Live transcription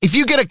If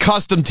you get a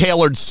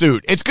custom-tailored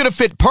suit, it's going to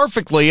fit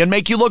perfectly and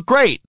make you look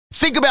great.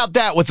 Think about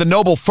that with a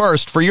Noble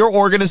First for your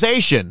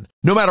organization.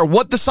 No matter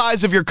what the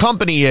size of your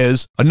company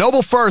is, a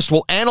Noble First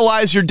will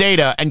analyze your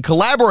data and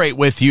collaborate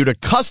with you to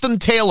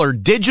custom-tailor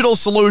digital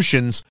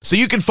solutions so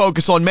you can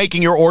focus on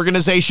making your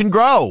organization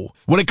grow.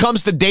 When it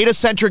comes to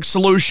data-centric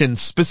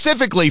solutions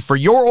specifically for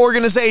your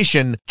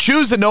organization,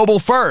 choose a Noble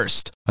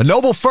First. A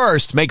Noble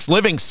First makes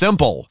living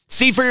simple.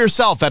 See for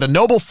yourself at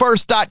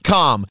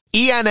enoblefirst.com,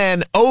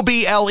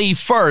 ENNOBLE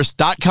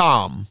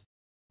first.com.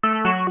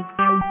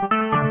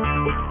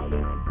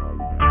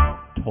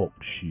 Talk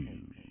shoes.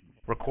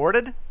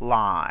 Recorded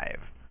live.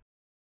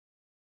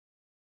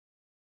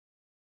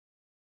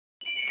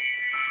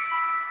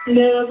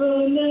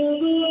 Never,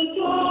 never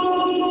go.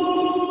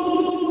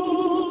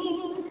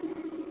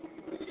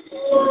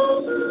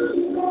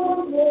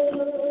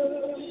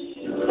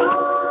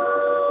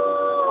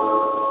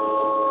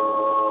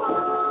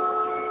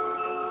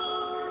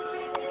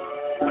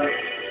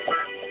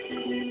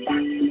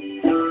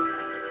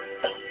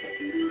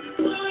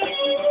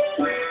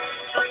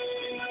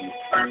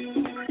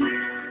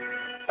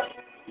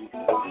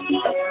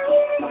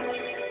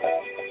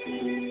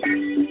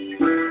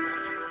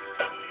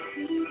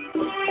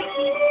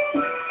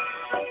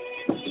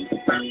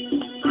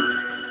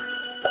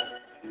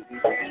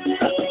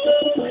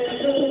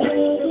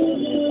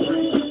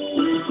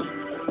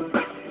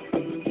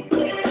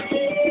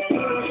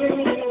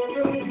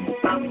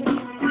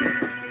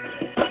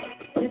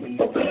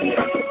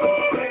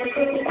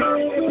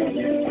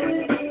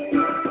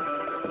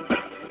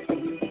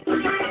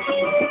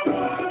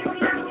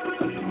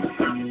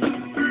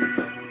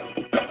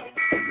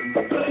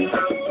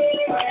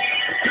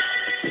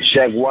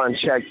 Check one,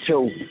 check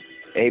two.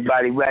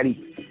 Everybody ready?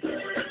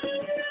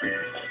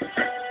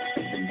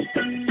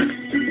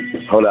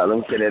 Hold on, let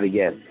me say that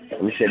again.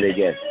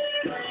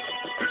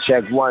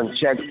 Check one,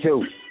 check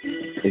two.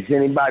 Is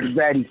anybody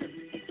ready?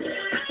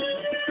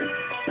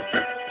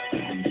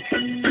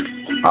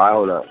 All right,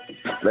 hold on.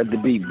 Let the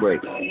beat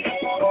break.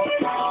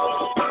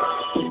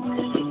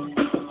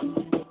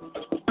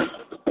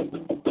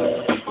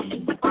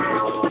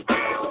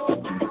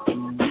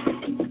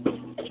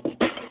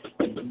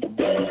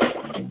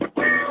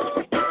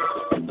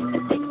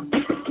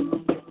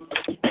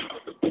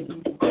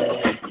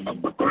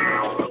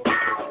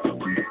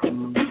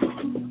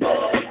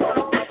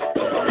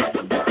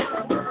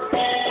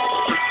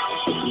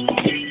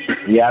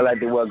 Yeah, I'd like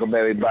to welcome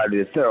everybody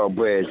to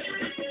THoRoughBred.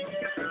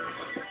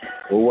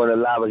 We're one of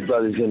the loudest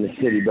brothers in the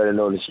city, better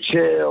known as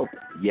CHiLL.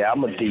 Yeah,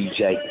 I'm a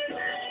DJ.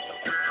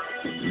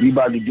 We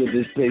about to get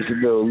this place a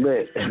little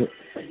lit.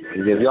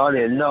 Because if y'all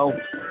didn't know,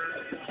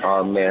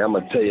 oh man, I'm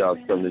going to tell y'all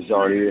something that's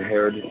already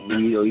heard,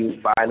 you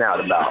find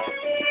out about.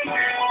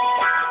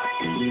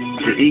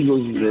 The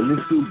Eagles is in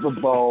the Super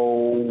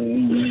Bowl.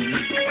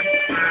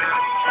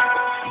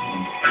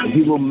 And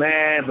people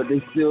mad, but they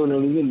still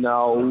don't even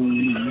know.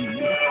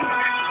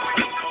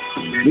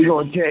 We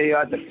gonna tear you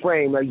out the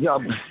frame like y'all.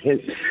 You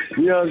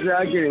know what I'm saying?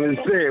 I can't even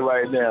say it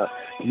right now.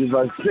 If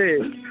I say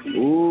it,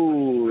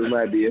 ooh, it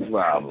might be a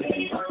problem.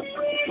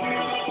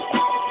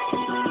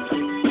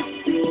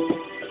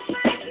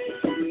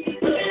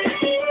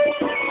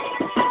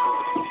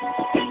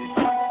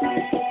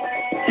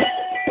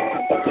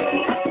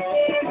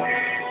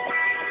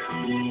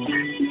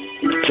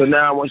 So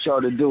now I want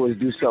y'all to do is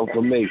do something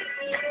for me.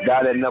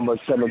 Dial that number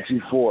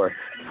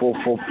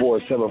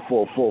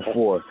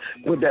 724-444-7444.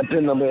 Put that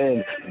PIN number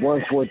in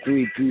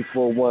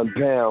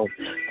 143341#.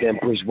 Then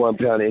push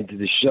 £1 into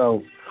the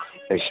show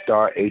and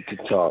star 8 to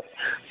talk.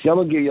 See, I'm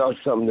gonna give y'all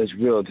something that's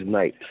real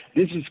tonight.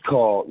 This is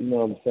called, you know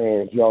what I'm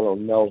saying? If y'all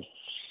don't know,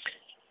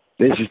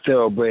 this is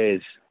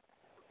THoRoughBred,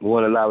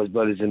 one of the loudest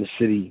brothers in the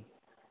city.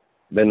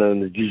 Been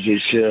on the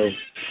DJ CHiLL,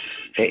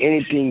 and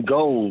anything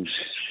goes.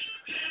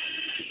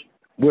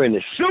 We're in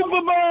the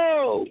Super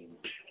Bowl.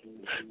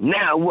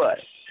 Now what?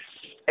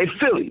 Hey,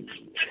 Philly,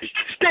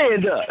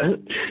 stand up.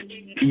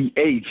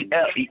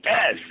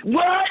 EHLES.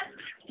 What?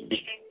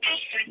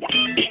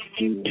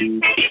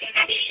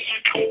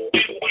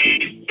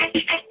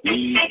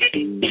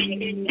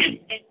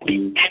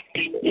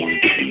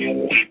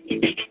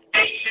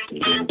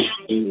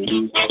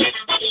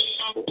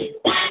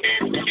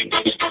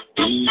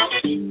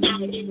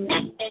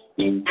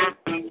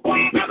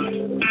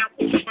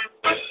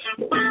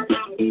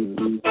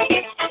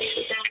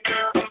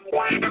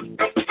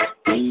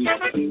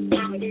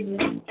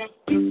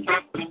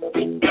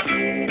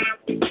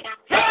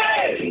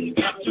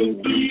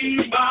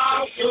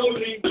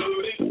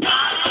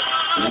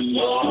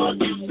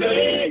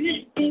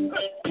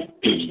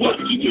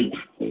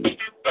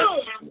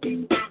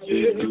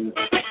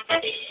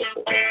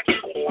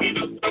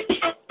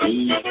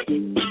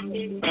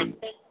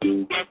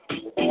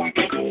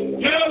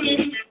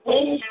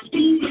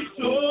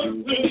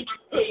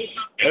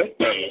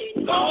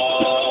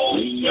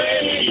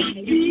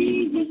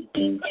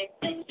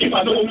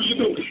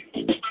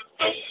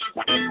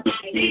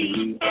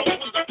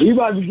 You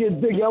about to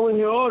get big. I want to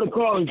hear all the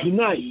callers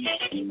tonight.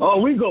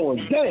 Oh, we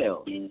going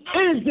down.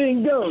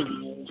 Anything goes.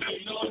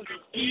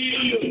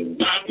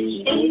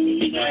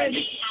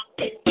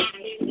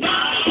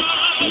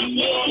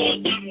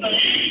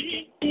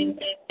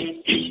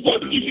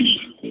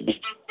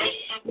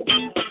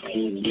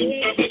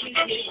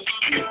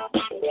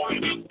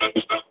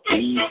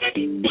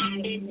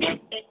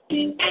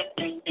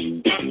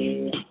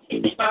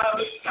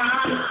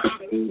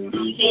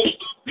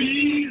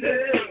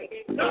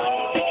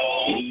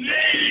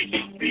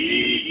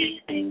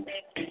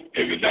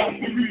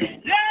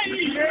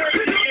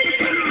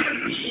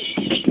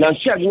 Now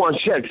check one,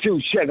 check two,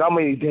 check how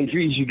many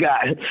threes you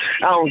got. I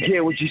don't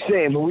care what you're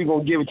saying, but we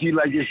gonna give it to you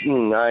like this.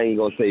 I ain't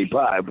gonna say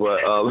bye, but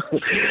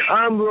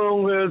I'm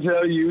gonna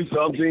tell you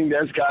something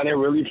that's kind of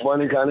really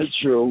fun and kind of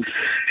true.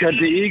 That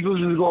the Eagles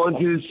is going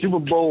to the Super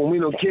Bowl, and we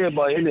don't care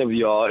about any of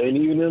y'all, and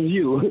even of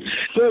you.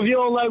 So if you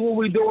don't like what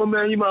we're doing,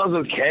 man, you might as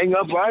well hang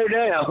up right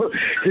now.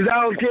 Cause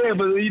I don't care,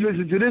 but you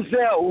listen to this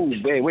sound. Ooh,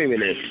 man, wait a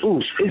minute. Ooh,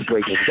 it's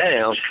breaking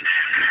down.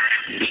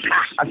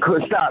 I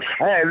couldn't stop.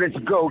 I had to let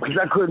you go because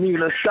I couldn't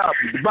even stop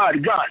the body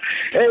rock.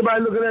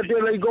 Everybody looking at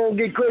there, they going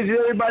to get crazy.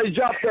 Everybody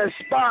drop that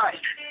spot.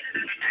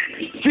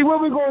 See,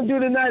 what we're going to do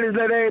tonight is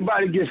let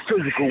everybody get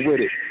physical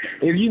with it.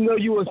 If you know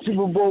you a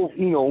Super Bowl,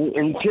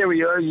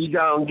 interior, you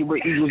down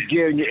with Eagles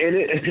gear and you're in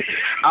it,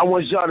 I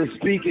want y'all to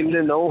speak and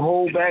then don't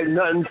hold back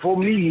nothing for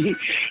me.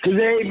 Because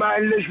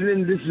everybody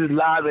listening, this is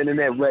live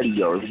internet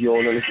radio. If you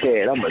don't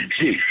understand, I'm a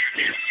G.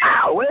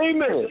 Ow, wait a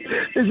minute.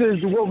 This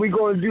is what we're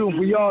going to do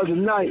for y'all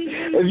tonight.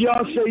 If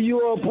y'all say you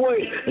on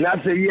point, and I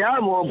say, yeah,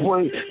 I'm on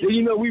point, then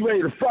you know we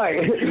ready to fight.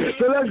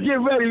 So let's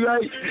get ready,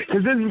 right?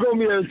 Because this is going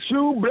to be a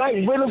true black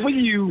winner for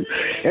you.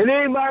 And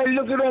anybody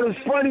looking at us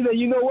funny, then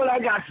you know what? I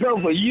got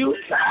something for you.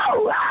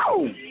 Ow,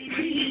 ow.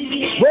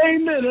 Wait a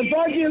minute. If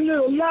I get a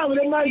little louder,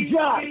 they might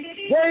drop.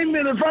 Wait a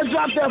minute. If I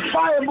drop that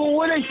fireball,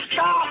 will they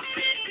stop?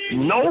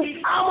 No,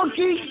 I'm going to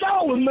keep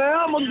going, man.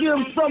 I'm going to give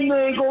them something they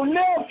ain't going to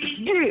never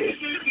get.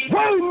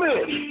 Wait a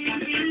minute.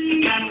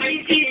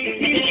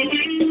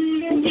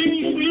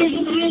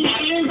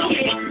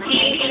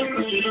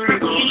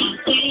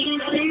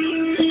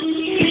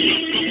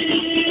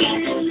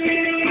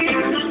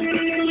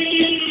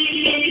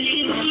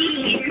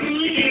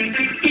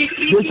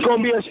 This is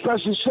going to be a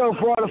special show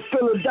for all of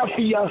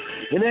Philadelphia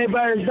and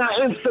everybody that's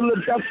not in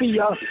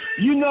Philadelphia.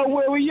 You know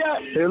where we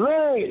at?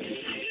 Elaine.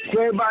 So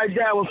everybody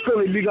down with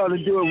Philly, we got to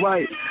do it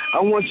right.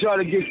 I want y'all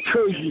to get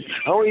crazy.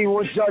 I don't even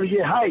want y'all to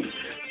get hyped.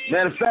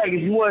 Matter of fact,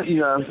 if you want, you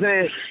know what I'm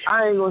saying?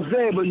 I ain't going to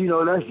say it, but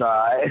that's all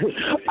right.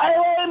 Hey,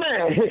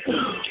 man.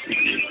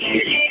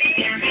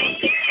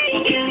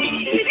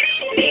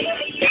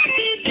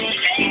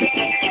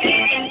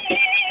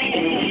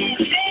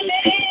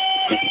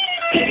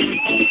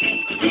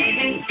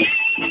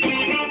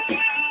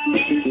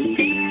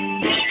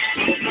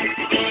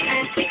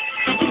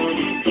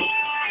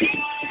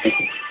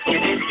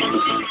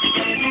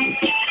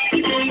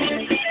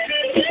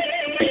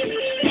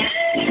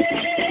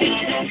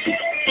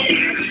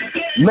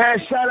 Man,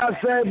 shout out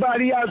to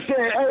everybody out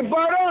there. Hey,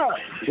 brother!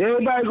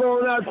 Everybody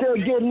going out there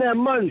getting that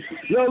money.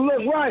 Yo,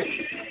 look, right.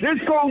 This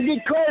going to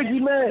get crazy,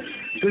 man,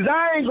 because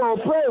I ain't going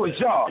to play with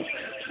y'all.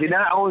 See,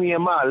 not only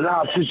am I in a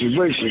live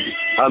situation,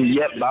 I'm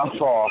yet by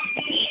far.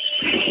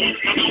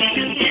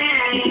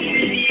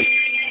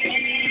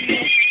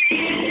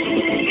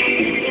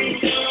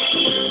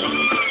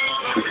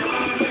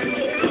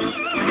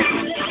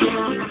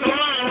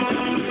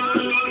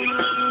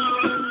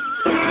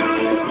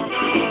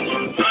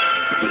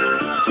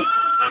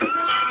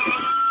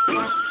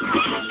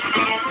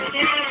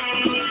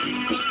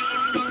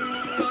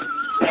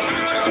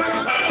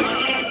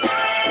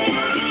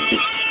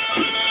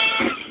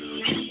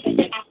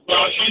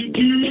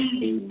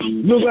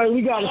 Look like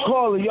we got a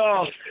caller,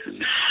 y'all.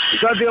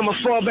 So I think I'm going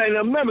to fall back.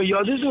 Now, remember,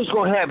 y'all, this is what's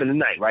going to happen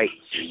tonight, right?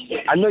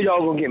 I know y'all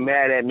going to get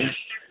mad at me.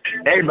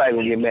 Everybody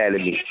going to get mad at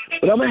me.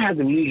 But I'm going to have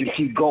the music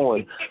keep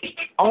going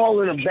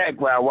all in the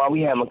background while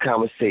we having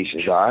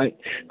conversations, all right?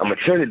 I'm going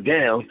to turn it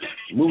down,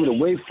 move it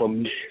away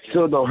from me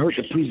so it don't hurt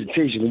the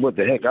presentation of what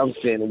the heck I'm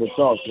saying and what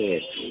y'all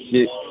saying.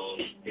 Yeah.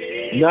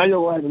 Now you're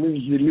going to have to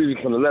listen to the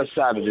music from the left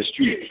side of the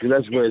street because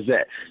that's where it's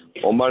at,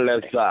 on my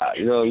left side.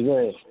 You know what I'm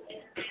saying?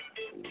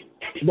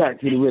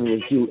 Back to the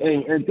rhythm too.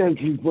 And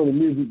thank you for the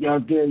music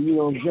out there, you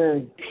know what I'm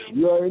saying?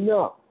 You already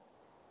know.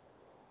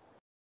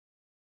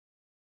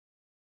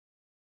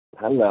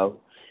 Hello.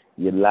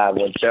 You're live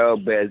on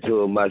THoRoughBred.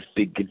 Who am I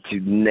speaking to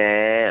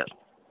now?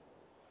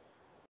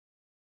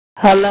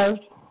 Hello?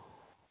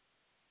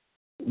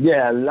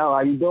 Yeah, hello,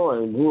 how you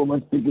doing? Who am I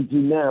speaking to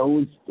now?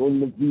 Who's going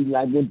to be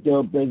like what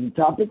THoRoughBred's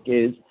topic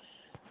is?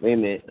 Wait a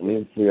minute, let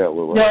me figure out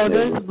what no,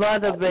 this is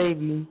Brother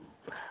Baby.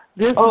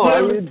 This how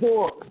you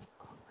doing?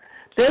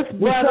 This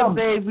Brother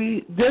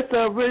Baby, this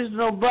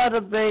original Brother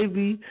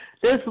Baby,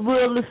 this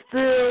Will of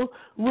Steel,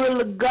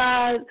 Will of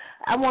God.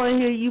 I want to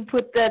hear you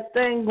put that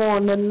thing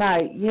on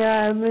tonight. You know what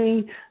I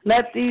mean?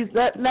 Let these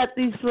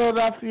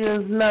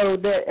Philadelphians know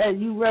that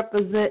you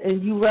represent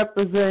and you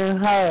represent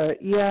her.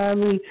 You know what I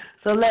mean?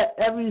 So let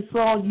every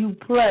song you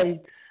play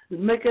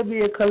Make it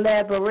be a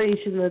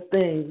collaboration of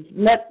things.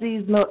 Let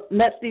these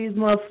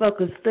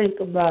motherfuckers think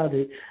about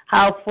it.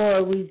 How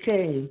far we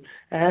came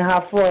and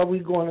how far we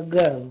gonna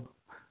go.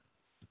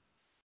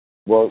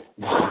 Well,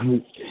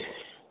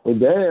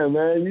 damn,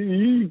 man,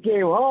 you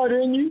came hard,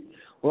 didn't you?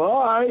 Well,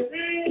 all right.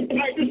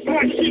 Like this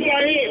hot shit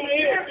right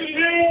here.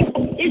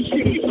 This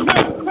shit is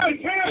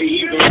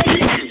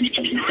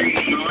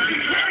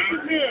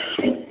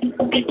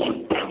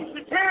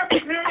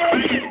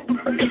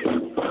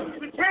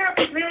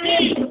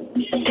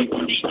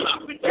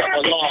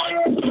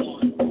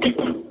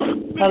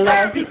Hello?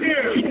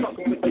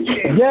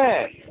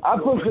 Yeah, I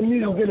put some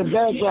music in the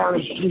background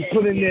and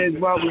put in there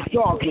while we're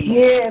talking.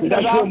 Yeah,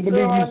 because I couldn't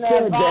believe you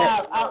said that.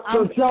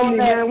 So tell me,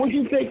 man, what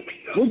you think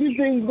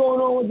is going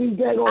on with these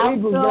daggone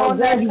Eagles, man?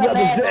 Glad you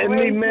representing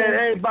me, man,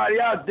 everybody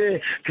out there,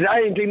 because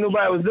I didn't think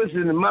nobody was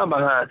listening to my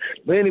behind.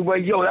 But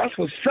anyway, yo, that's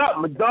what's up,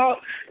 my dog.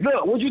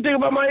 Look, what you think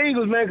about my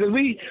Eagles, man? Because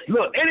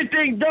look,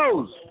 anything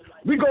goes.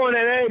 We going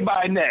at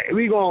everybody neck.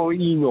 We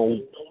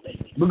going,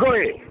 but go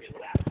ahead.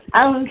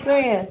 I was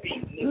saying,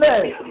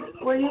 look,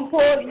 when you pull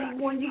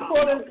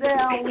us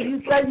down, when you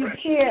say you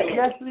can't,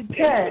 yes we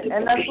can,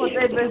 and that's what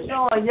they've been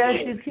showing. Yes,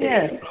 you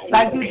can.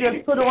 Like you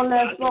just put on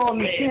that song,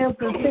 the champ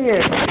is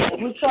here.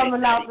 We're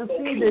coming out to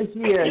see this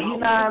year. You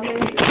know what I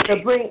mean? To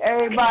bring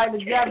everybody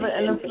together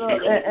in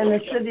the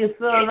city of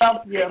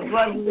Philadelphia,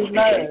 brotherly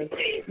love.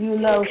 You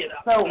know,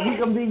 so we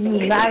can be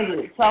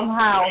united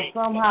somehow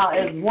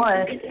as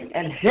one,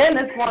 and then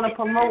it's going to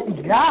promote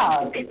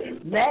jobs,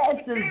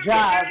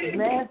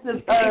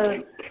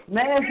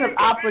 massive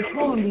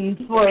opportunities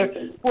for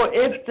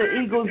if the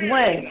Eagles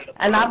win,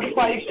 and I'm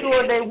quite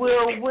sure they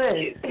will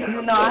win.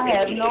 You know, I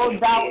have no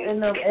doubt in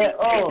them at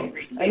all.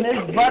 And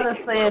this butter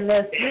saying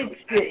that slick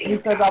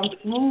shit because I'm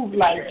smooth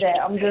like that.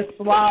 I'm just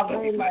suave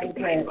like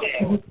that.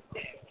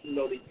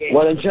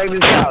 Well, then check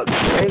this out.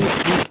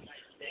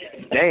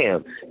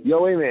 Damn.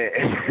 Yo, wait a minute.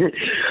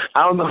 I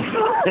don't know.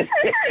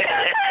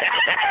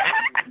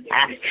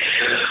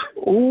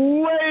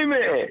 Wait a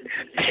minute.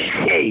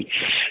 Hey.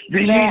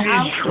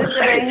 I'm sick of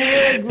the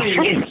hair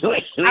grease.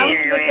 Wait. No,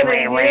 wait.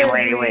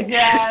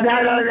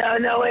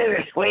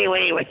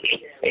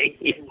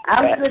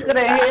 I'm sick of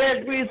the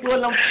hair grease when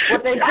they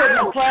put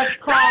the crushed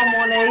calm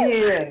on their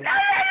hair. No.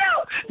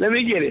 Let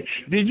me get it.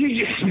 Did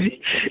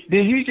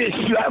you just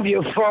drop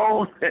your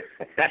phone?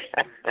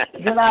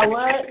 Did I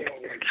what?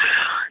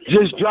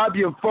 Just drop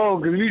your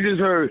phone, because we just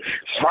heard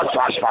swash.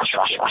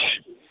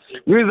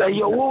 We was like,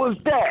 yo, what was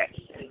that?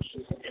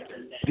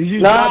 Did you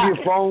drop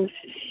your phone?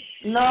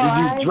 No,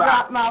 I ain't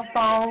dropped my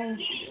phone.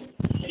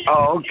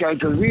 Oh, okay,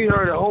 because we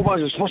heard a whole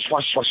bunch of swash.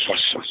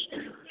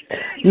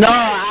 No,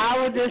 I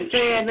was just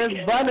saying this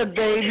butter,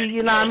 baby,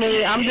 you know what I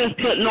mean? I'm just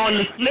putting on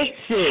the slick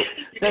shit,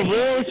 the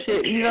real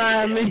shit, you know what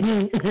I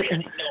mean?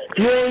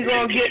 You ain't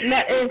gonna get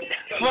nothing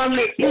from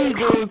the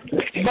Eagles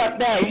but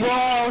that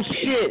raw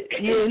shit,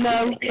 you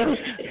know?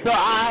 So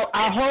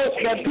I hope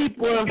that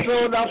people in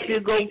Philadelphia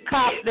go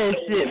cop that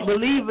shit,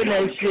 believe in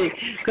that shit,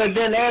 because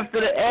then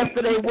after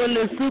they win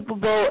the Super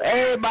Bowl,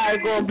 everybody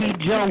gonna be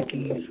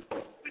junkies.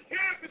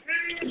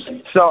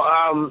 So,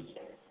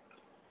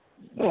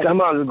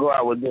 come on, let's go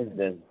out with this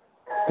then.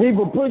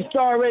 People, push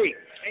star 8.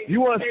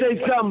 You want to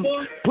say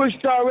something? Push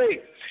star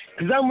 8.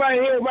 Because I'm right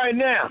here, right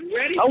now.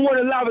 I'm one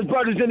of the loudest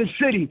brothers in the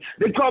city.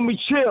 They call me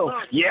CHiLL.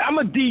 Yeah, I'm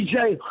a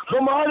DJ,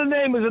 but my other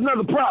name is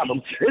another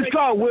problem. It's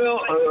called Will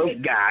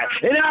Guy.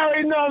 And I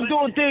already know I'm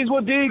doing things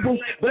with the Eagles,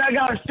 but I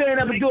got to stand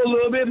up and do a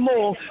little bit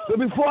more. But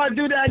before I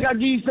do that, I got to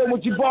give you something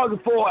what you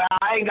bargained for.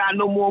 I ain't got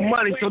no more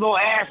money, so don't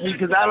ask me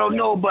because I don't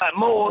know about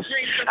more.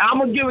 I'm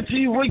going to give it to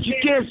you what you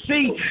can't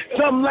see.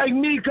 Something like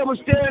me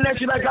coming staring at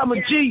you like I'm a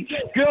G.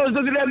 Girls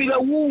looking at me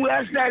like, woo,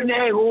 that's that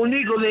name. Old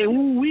nigga, they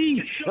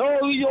woo-wee.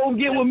 Oh, you don't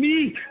get with me.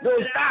 No,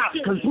 stop,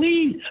 because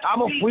please, I'm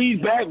going to freeze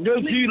back,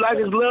 good to you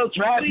like it's a little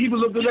trap. People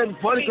looking at me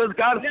funny because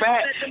it's kind of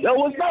fat. Yo,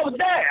 what's up with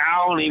that?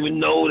 I don't even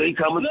know. They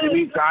coming to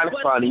me kind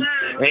of funny.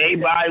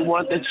 Everybody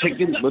want the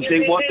chicken, but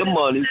they want the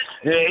money.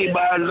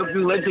 Everybody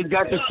looking like they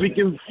got the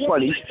freaking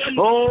funny.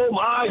 Oh,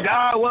 my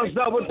God, what's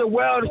up with the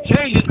world? It's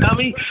changing,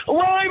 dummy.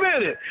 Wait a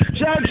minute.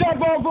 Should I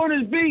jump off on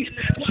this beat?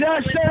 Should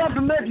I shut up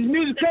and let this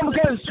music come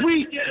because it's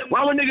sweet?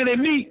 Why my nigga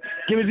they meet?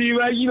 Give it to you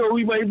right,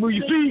 we might move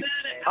your feet.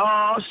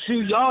 Oh,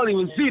 shoot, y'all don't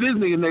even see this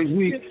nigga next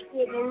week.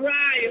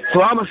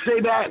 So I'm going to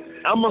stay back.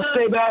 I'm going to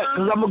stay back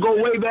because I'm going to go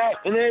way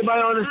back. And everybody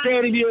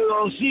understand if you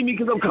don't see me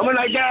because I'm coming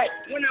like that.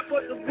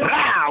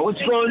 Wow, what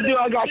you going to do?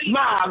 I got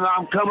smiles.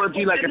 I'm coming to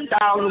you like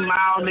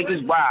 1,000-mile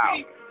niggas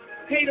wild.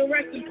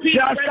 Should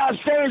I stop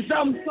saying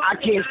something? I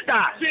can't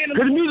stop.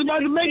 Because the music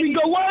about to make me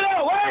go, what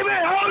up? Wait a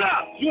minute, hold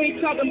up. You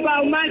ain't talking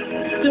about Mike,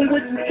 then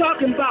what you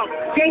talking about?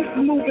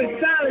 Gangsta moving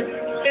silent,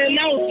 and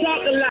I don't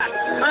talk a lot.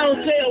 I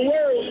don't say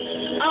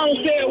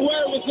a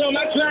word with them.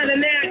 I'm trying to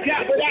now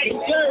got what I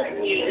deserve.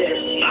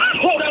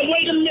 Hold up,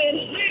 wait a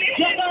minute.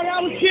 Y'all thought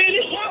I was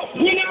kidding?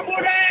 When I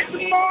bought the ass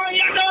tomorrow,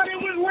 y'all thought it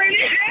was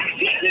raining?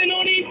 Getting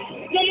on these,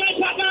 somebody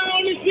popping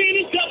on this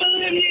finish, double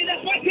limited.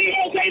 That's my team,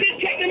 okay,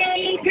 this checking on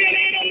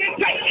lieutenant on this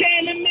tight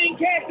can and men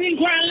casting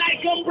grind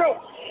like I'm broke.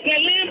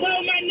 That Lambo,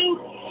 my new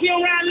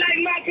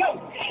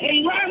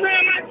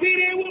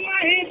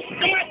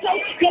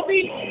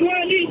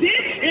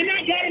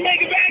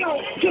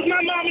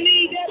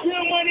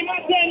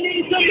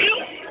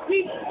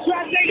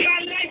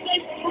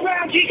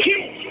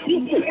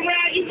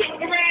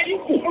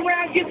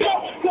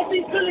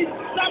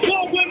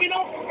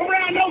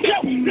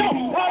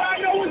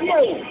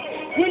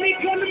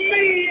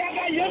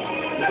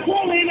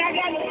Rolling, I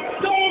got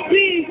stone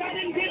bees. I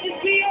done did the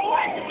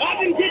COS. I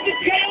done did the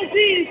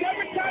KODs.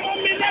 Every time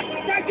I'm in that,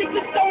 I get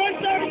the throwing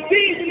 30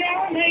 B's. And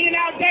now I'm hanging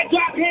out that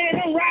drop hand.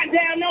 I'm riding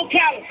down no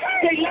Cali.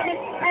 They love it.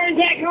 Earn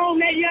back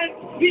home that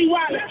young B.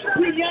 Wilder.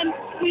 We young,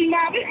 we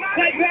mobbing.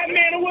 Like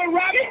Batman and Will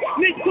Robin.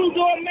 Miss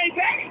Two-Door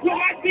Maybach. With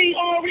my feet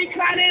on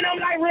reclining. I'm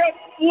like, real,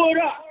 what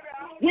up?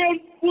 Real,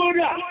 what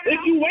up? If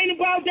you ain't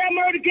about that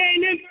murder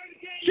game, then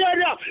shut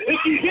up.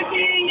 If you hit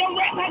me in your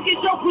rap, I get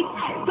your pussy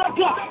stuck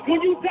up. When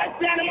you touch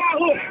down in my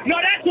hood. No,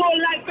 that's all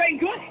life ain't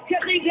good.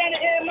 Kept me down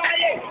in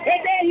MIA. And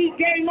then he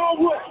game on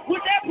wood.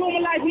 With that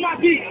Puma life in my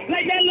beat.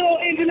 Like that little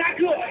engine I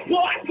could.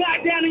 Boy, I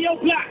got down in your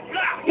block.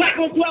 Back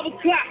on 12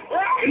 o'clock.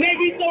 And they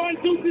be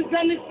throwing deuces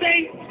on the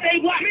same. Stay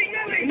watch.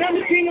 And I'm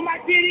the king of my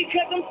city.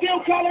 Cause I'm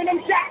still calling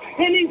them shots.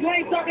 And these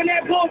lanes talking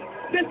that bull.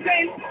 The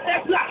same,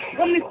 that's block.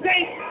 I'm the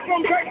same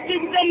from birth to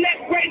them that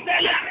break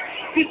that lot.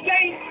 The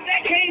same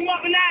that came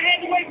up and I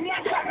had to wait for my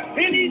shot.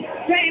 And he's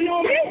waiting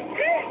on me,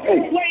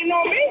 waiting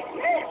on me,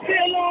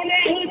 still on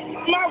that hood.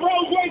 My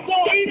Rolls Royce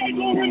on me, they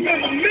gon'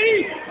 remember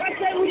me. I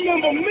say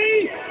remember me.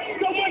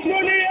 So much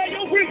money at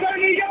your brick on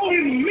your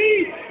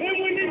enemy. And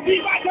when this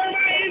deep, I turn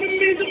my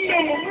enemies to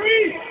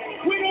memory.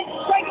 We don't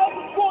break up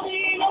before we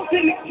ain't no to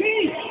the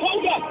key.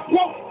 Hold up,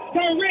 bro.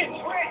 Turn rich,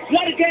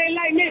 let a game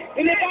like me,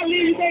 and if I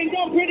leave you, they ain't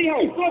done pretty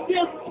home. So I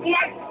feel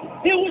like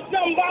it was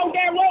something about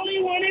that rollie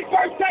when it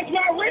first touched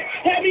my wrist.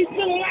 Had me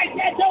feeling like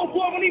that dope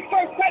boy when he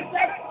first touched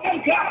that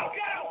gun.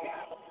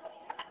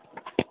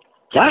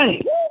 Dang.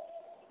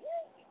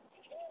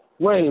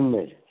 Wait a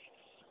minute.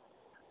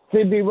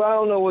 See, people, I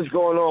don't know what's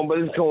going on, but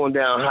it's going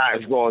down hot,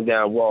 it's going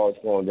down raw, it's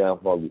going down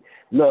foggy.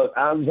 Look,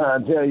 I'm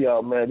trying to tell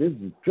y'all, man, this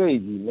is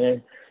crazy,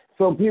 man.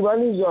 So, people, I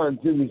need y'all to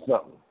do me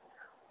something.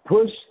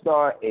 Push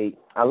 *8.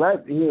 I'd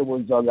like to hear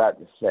what y'all got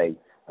to say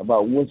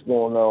about what's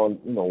going on,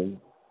 you know,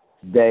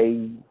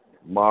 today,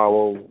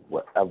 tomorrow,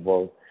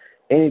 whatever.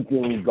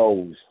 Anything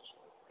goes.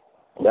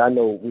 I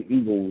know we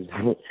Eagles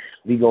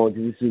be going to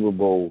the Super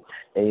Bowl,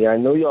 and I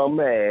know y'all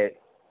mad.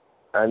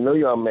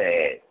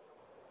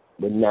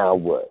 But now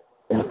what?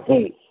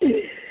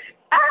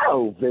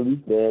 Ow,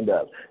 Philly, stand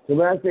up. So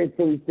when I say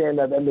Philly, stand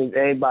up, that means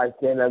everybody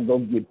stand up and go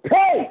get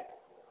paid.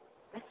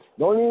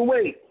 Don't even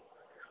wait.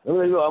 I'm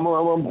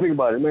gonna think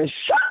about it, man.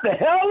 Shut the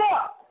hell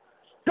up!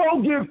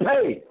 Don't get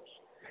paid.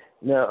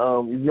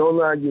 Now, if you don't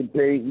know how to get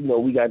paid, you know,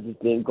 we got this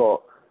thing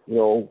called, you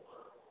know,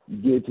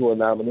 Give to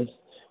Anonymous.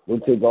 We'll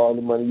take all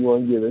the money you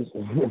want to give us.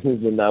 This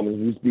is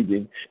anonymously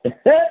speaking.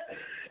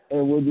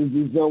 And we'll just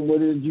do something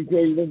with it that you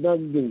can't even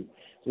nothing to do.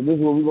 So this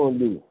is what we're going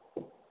to do.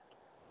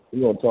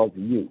 We're going to talk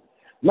to you.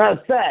 Matter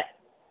of fact,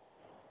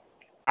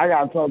 I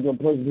got to talk to a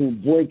person who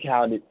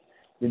boycotted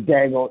the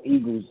daggone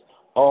Eagles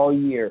all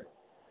year,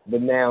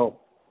 but now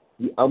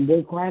you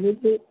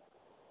unboycotted it?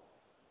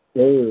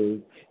 Hey.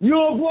 You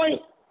on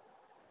point?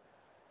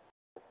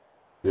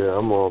 Yeah,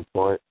 I'm on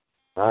point.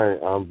 I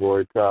ain't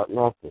unboycott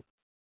nothing.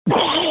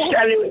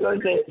 I was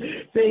going to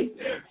say,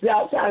 see, I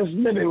was trying to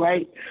slip it,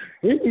 right?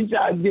 He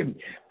tried to get me.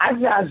 I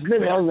tried to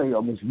slip it. I was like,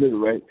 I'm going to slip it,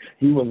 right?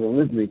 He wasn't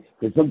listening,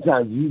 because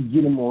sometimes you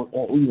get him on,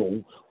 you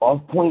know,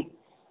 off point.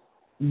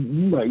 You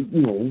might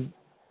get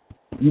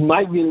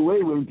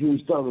away with it until you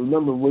start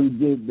remembering what he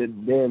did the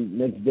damn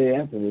next day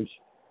afterwards.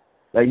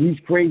 Like, he's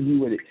crazy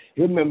with it.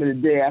 He'll remember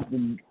the day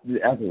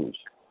afterwards.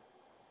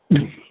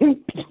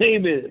 Hey,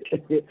 man,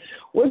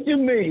 what you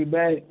mean,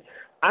 man?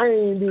 I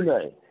ain't do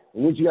nothing.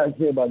 What you got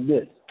to say about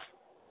this?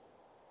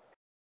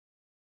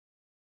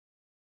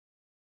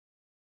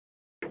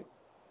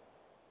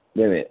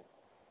 Wait a minute.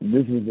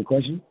 This is the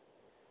question?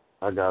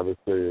 I got to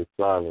say it's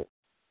silent.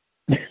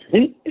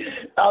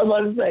 I was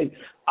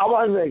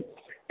about to say,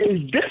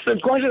 is this the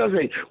question? I was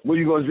like, what are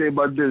you going to say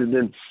about this? And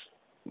then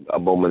a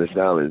moment of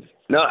silence.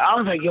 No, I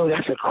was like, yo,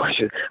 that's a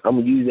question. I'm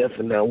going to use that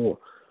from now on.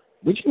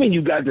 What you mean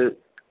you got the...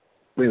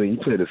 Wait a minute,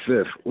 you played the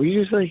fifth. What did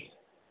you say?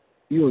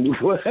 You going to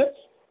do what? What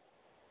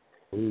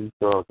are you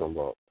talking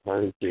about? I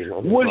ain't seen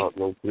nothing about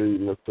no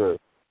pleading the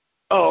fifth.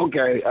 Oh,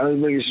 okay. I was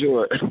making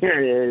sure.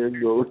 Yeah,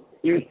 go.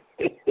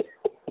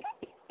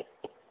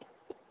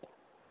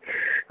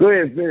 Go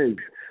ahead, finish.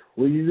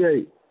 What did you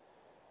say?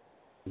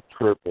 You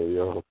tripping,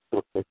 yo.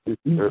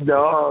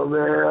 No,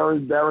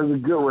 man, that was a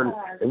good one.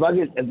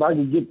 If I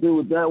could get through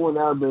with that one,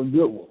 that would have been a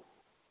good one.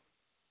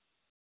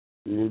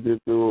 You get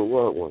through with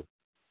what one?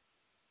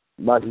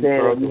 By saying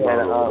that you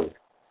had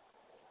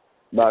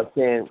by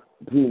saying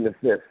pleading the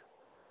fifth.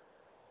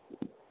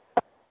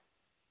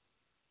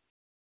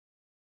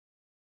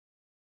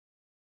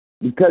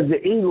 Because the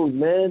Eagles,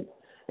 man,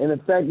 and the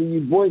fact that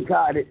you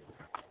boycotted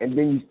and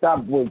then you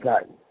stopped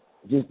boycotting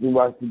just to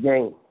watch the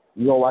game.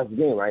 You gonna watch the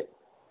game, right?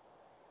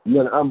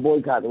 You're gonna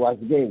unboycott to watch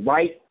the game,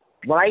 right?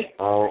 Right?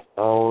 I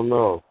don't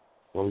know.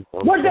 I'm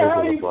what the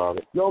hell? About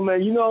it. Yo,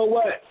 man, you know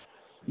what?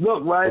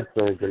 Look, right?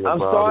 I'm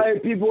sorry,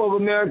 people of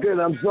America,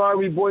 and I'm sorry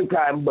we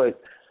boycotting,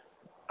 but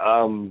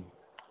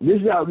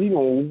this is how we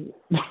gonna.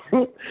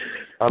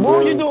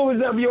 What you doing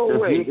is up your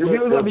way. If it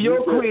was up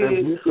your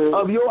crib,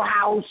 of your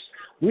house,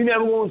 we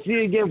never gonna see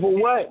it again for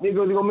what? They're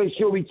gonna make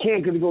sure we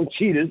can't because they're gonna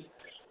cheat us.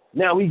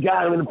 Now we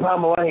got him in the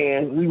palm of our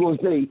hands. We gonna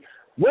say,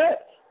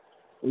 what?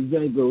 What's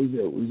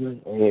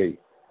that? I hear you.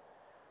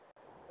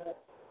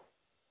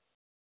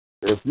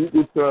 If you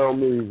could tell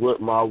me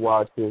what my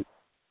watching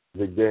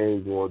the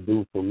game gonna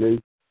do for me,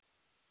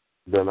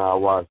 then I'll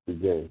watch the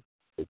game.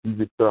 If you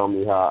could tell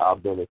me how I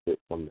benefit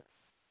from that.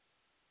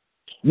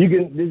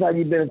 This is how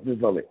you benefit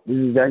from it. This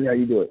is exactly how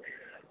you do it.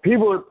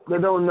 People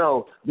that don't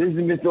know, this is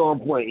Mr. On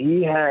Point.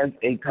 He has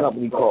a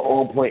company called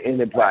On Point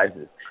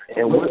Enterprises.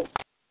 And what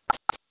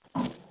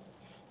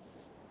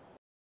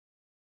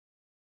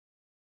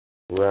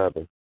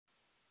Rather.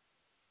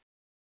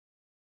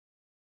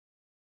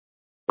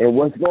 And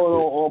what's going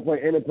on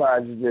Point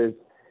Enterprises is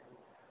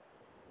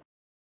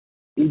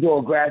he's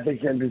doing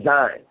graphics and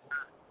design.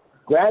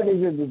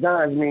 Graphics and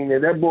designs mean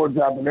that that board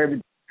dropping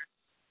everything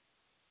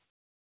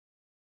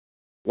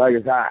like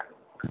it's hot.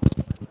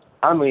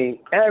 I mean,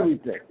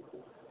 everything.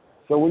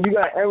 So when you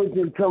got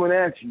everything coming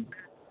at you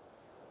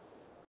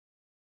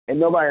and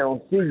nobody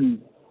don't see you,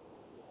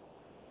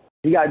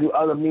 you got to do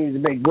other means to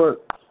make work.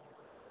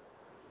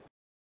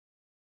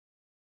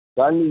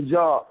 So I need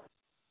y'all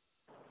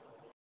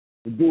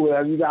to do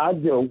whatever you got to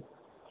do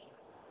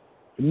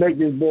to make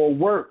this board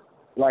work.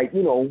 Like,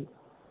 you know,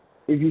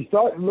 if you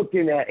start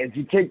looking at, if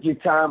you take your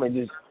time and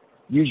just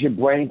use your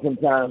brain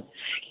sometimes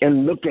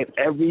and look at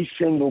every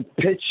single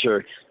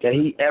picture that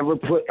he ever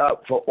put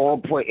up for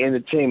On Point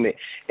Entertainment,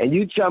 and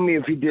you tell me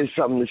if he did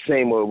something the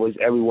same or was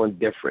everyone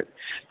different.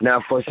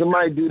 Now, for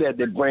somebody to do that,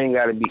 their brain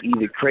got to be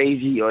either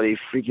crazy or they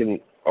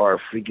freaking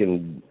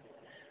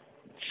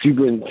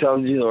super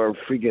intelligent or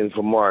freaking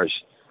from Mars.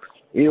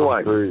 You know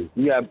what? You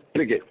got to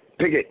pick it.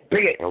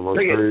 I'm a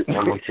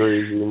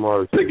crazy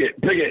Mars. Pick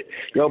it.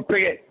 Yo,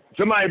 pick it.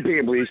 Somebody pick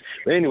it, please.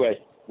 But anyway,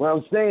 what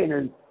I'm saying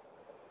is,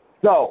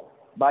 so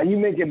by you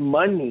making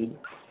money,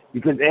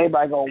 because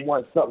everybody gonna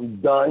want something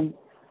done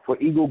for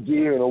Eagle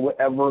Gear or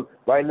whatever.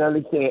 Right now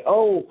they're saying,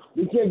 oh,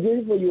 we can't get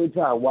it for you in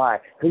time. Why?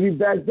 Because we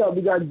backed up.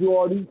 We got to do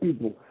all these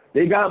people.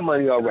 They got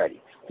money already.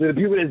 So the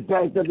people that's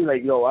backed up, they're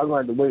like, yo, I'm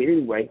going to have to wait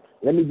anyway.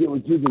 Let me get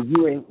with you because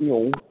you ain't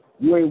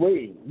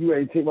waiting. You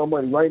ready to take my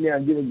money right now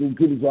and give it to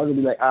people so I can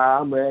be like,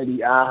 I'm ready.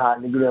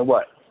 Nigga, then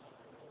what?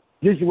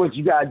 This is what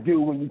you got to do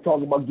when you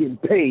talk about getting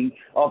paid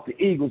off the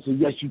Eagles, so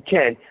yes, you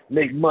can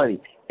make money.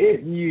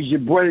 If you use your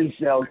brain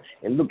cells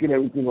and look at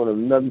everything on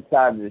another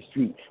side of the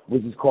street,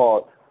 which is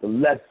called the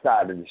left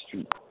side of the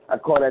street. I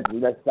call that the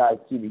left side of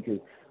the street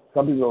because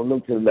some people don't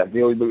look to the left.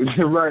 They always look to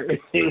the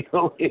right.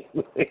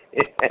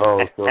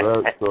 So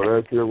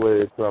that's your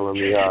way of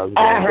telling me how it's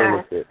going to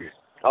benefit me.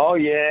 Oh,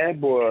 yeah,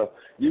 boy.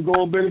 You're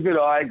going to benefit,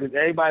 all right, because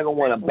everybody going to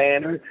want a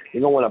banner.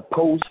 They're going to want a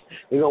post.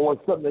 They're going to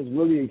want something that's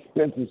really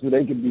expensive so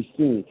they can be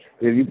seen.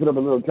 If you put up a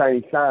little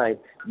tiny sign,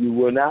 you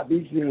will not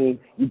be seen.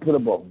 You put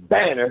up a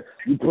banner.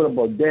 You put up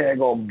a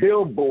daggone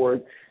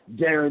billboard.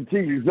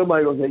 Guarantee you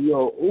somebody going to say,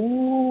 yo,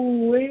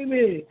 ooh, wait a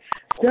minute.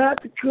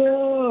 Stop the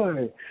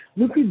car.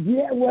 Look at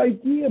that right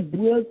there,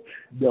 bro.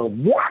 Now,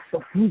 that's a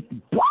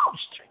freaky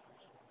poster.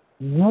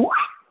 What?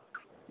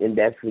 And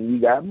that's when you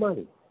got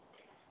money.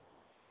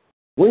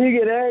 When you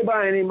get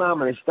everybody and their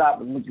mama to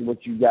stop and look at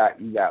what you got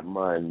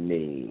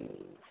money.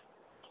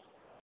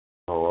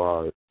 Oh,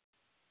 all right.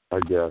 I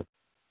guess.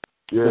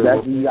 Yeah, so that's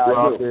what you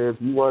gotta do.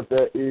 If you want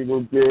that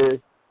Eagle gear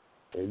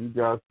and you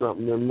got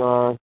something in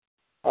mind,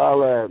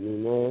 holler at me,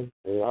 man.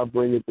 And I'll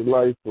bring it to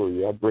life for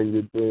you. I'll bring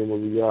your dream a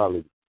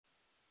reality.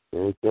 You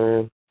know what I'm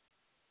saying?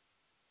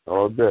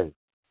 All day.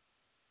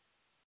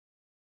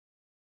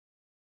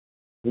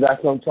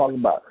 That's what I'm talking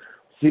about.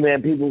 See,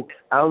 man, people,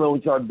 I don't know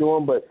what y'all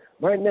doing, but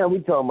right now we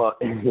talking about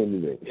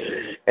anything.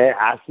 And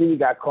I see you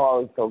got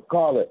callers, so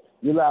call it.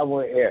 You're live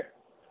on air.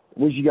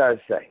 What you got to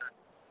say?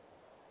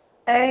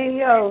 Hey,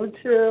 yo,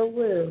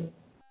 CHiLL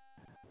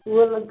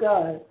Will of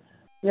God.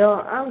 Yo,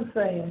 I'm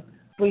saying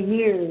for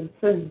years,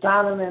 since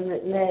Donovan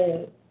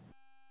McNabb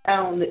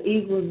the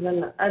Eagles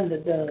and the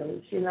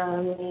underdogs, you know what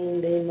I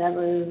mean? They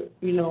never,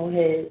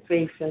 had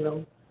faith in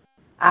them.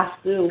 I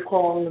still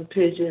call them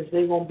pigeons.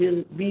 They're going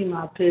to be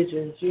my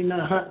pigeons, you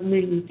know what I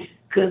mean?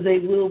 Because they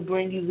will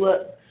bring you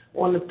up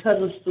on the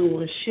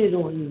pedestal and shit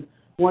on you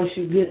once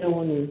you get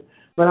on you.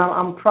 But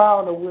I'm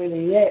proud of where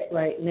they at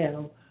right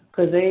now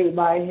because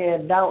everybody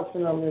had doubts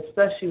in them,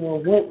 especially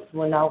when Wentz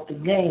went out the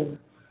game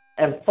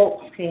and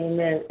folks came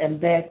in and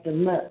backed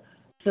them up.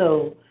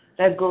 So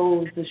that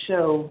goes to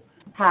show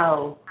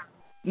how,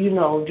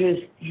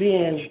 just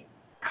being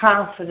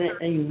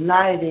confident and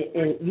united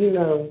and,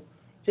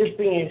 just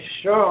being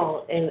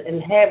strong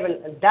and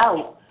having a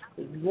doubt.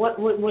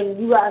 When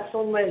you got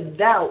so much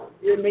doubt,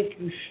 it makes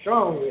you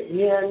stronger.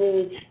 You know what I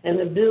mean? And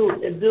it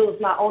builds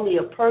not only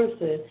a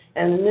person,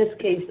 and in this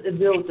case, it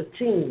builds a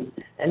team.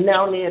 And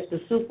now they're at the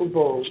Super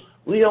Bowl.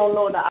 We don't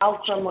know the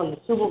outcome of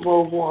the Super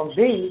Bowl going to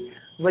be,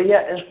 but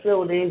yet and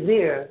still they're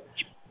there.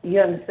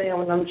 You understand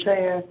what I'm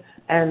saying?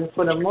 And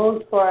for the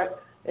most part,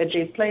 if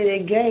they play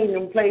their game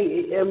and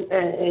play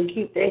and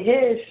keep their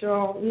head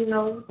strong,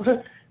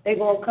 they're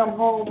going to come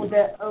home with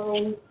that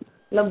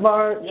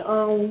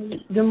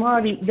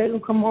DeMarty, they're going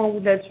to come home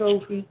with that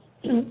trophy.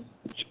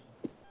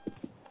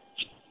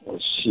 Oh,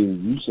 shoot,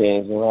 you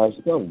saying some hot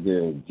stuff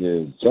there,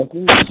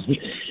 Justin. I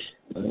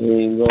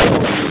ain't going,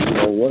 you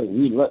know what,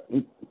 what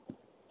the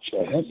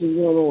heck is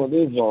going on with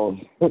this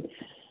phone?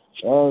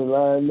 I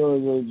know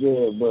it was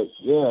good, but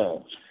yeah,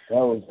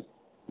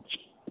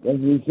 that's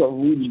really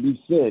something needs to be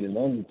said, and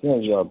I'm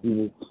telling y'all,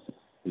 people,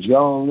 if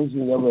y'all don't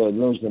listen, y'all better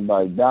learn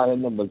somebody. Dial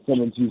number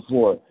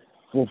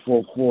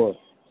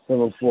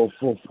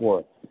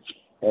 724-444-7444.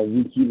 As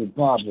we keep it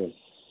popping.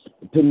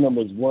 The pin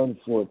number is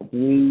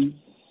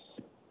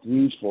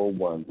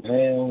 143341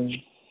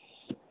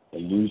 and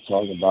we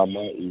talking about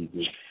my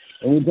Eagles.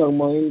 And we talking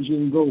about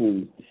anything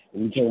goes.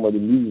 And we talking about the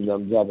music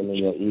I'm dropping in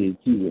your ears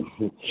too.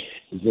 And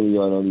some of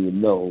y'all don't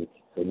even know,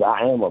 because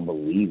I am a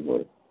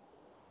believer.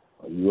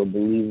 Are you a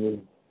believer?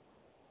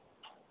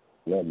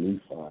 Let me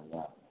find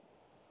out.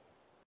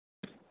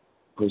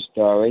 Push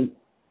star 8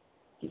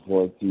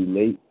 before it's too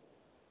late.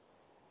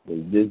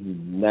 Because this is the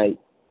night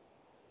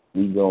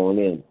we going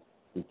in.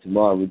 And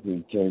tomorrow we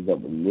can change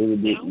up a little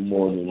bit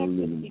more than a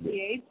little bit.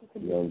 You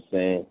know what I'm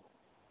saying?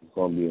 It's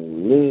going to be a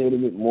little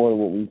bit more than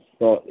what we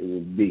thought it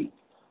would be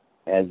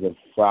as of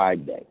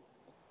Friday.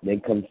 Then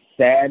comes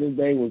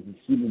Saturday, was the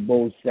Super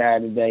Bowl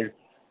Saturday.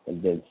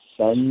 And then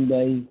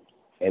Sunday,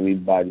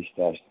 everybody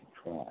starts to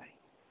cry.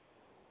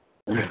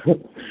 Because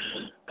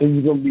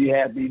it's going to be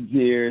happy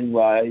tears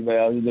while everybody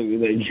else is looking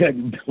like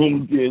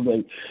tears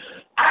like,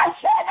 I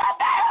said that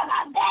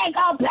they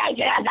go play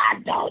this. I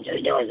told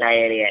you was an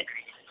idiot.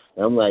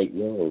 I'm like,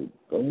 yo,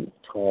 don't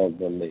call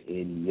them an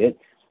idiot.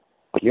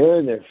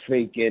 You're the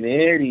freaking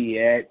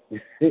idiot.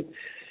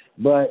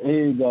 But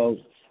here you go.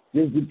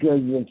 Just because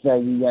of the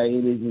fact we got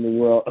idiots in the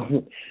world,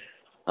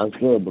 I'm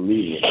still a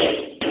believer.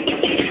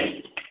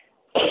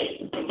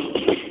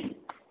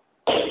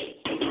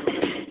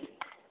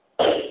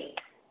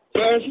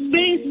 First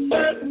things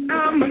first,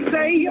 I'ma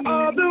say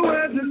all the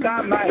words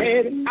inside my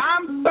head.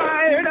 I'm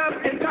fired up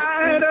and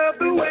tired of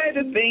the way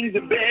that things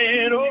have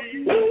been. Oh,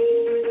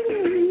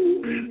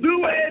 ooh, the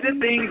way that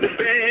things have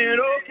been.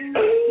 Oh,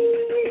 ooh.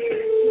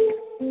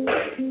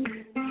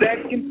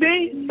 Second,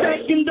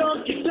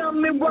 don't you tell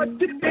me what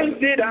you think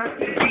that I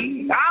can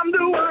be. I'm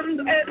the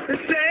one at the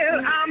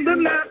sail. I'm the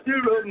master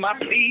of my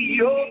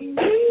sea. Oh, ooh,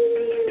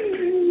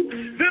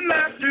 the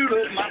master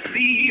of my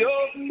sea.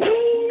 Oh, ooh.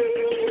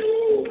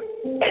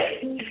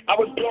 I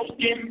was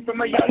broken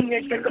from a young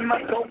age, taking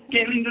my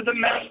token to the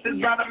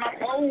masters, writing my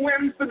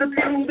poems for the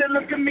few that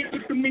look at me,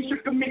 shook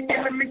me,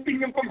 feeling me,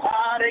 singing from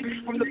heartache,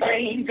 from the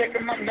pain,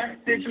 taking my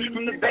message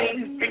from the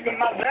veins, speaking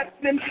my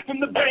lesson from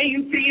the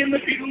brain, seeing the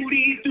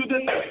beauty through the.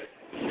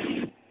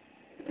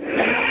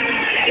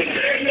 You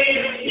turn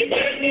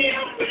me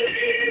up, believer.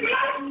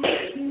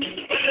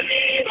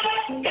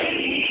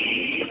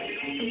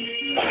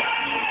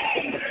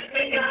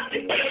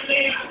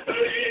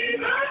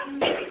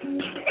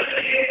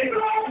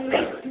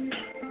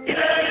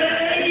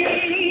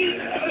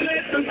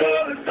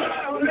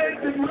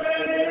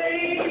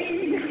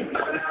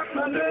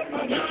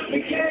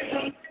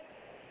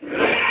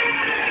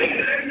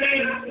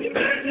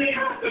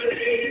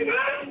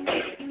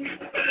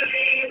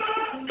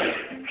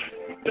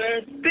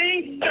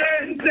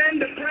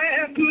 And the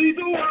prayer to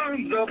the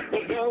ones up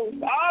above.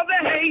 All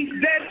the hate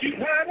that you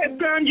heard has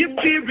turned your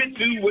spirit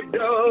to a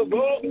dove.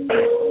 Oh,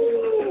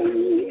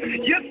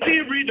 your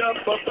spirit up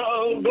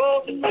above.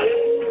 Oh,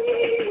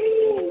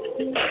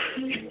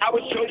 I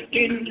was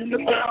choking in the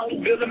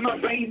ground, feeling my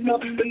rain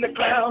up in the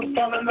clouds,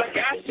 falling like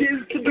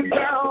ashes to the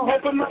ground,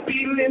 hoping my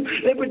feelings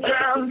they would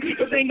drown,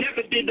 but they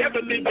never did,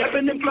 ever lived,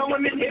 ebbing and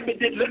flowing,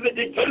 inhibited,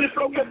 limited, till it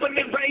broke up and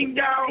it rained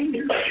down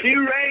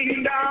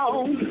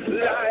like.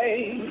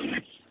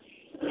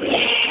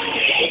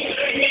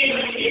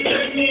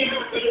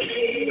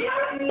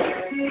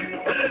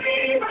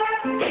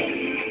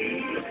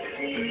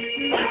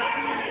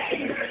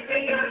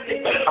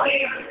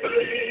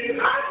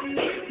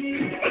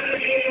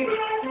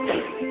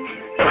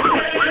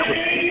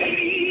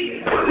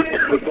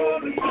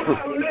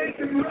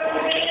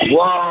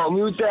 Whoa,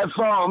 mute that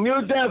phone.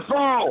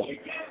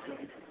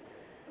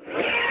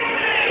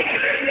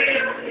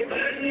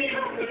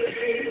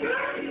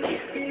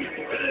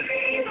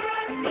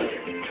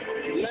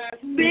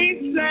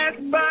 Last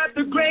by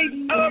the grace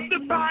of the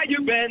fire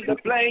and the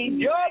flame.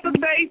 You're the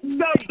face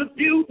of the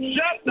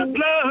future, the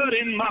blood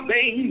in my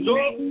veins.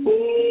 Oh,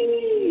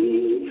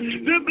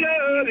 the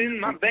blood in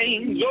my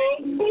veins. Oh,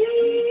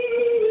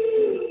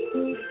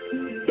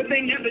 but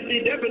they never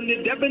did, ever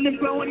lived, ebbing and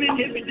flowing,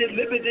 inhibited,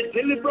 limited,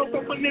 till it broke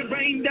up when it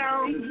rained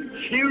down.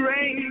 It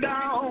rained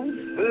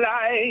down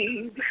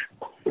like.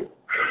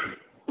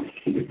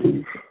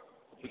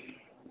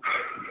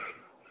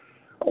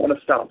 I want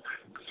to stop.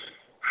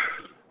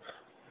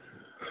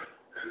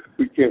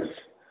 We can't.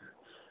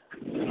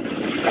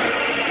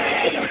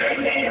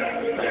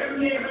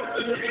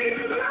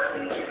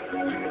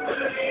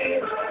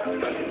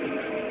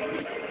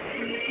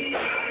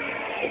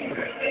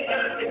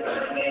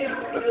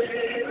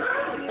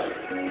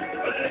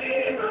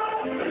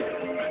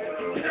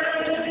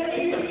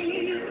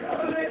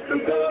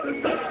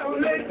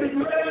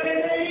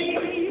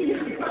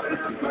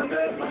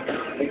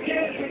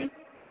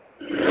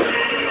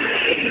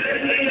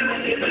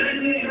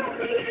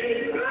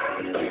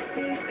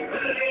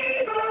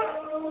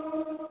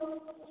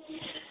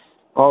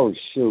 Oh,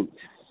 shoot.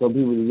 So,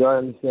 people, do y'all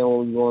understand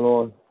what was going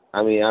on?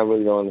 I mean, I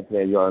really don't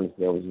understand if y'all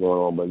understand what's going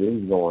on, but this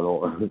is going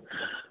on.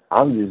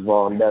 I'm just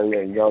falling down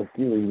letting y'all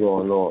see what's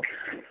going on.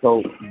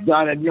 So,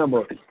 dial that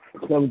number,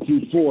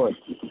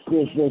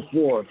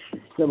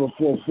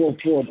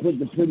 724-444-7444. Put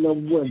the pin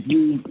number 1,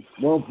 please.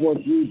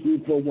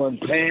 143341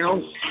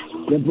 pounds.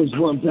 Then push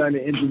 1 pound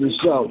to enter the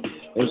show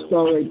and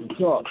start right to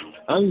talk.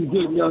 I'm just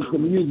giving y'all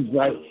some music,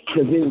 right?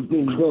 Because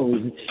anything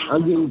goes.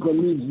 I'm giving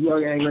some music. Y'all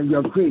ain't like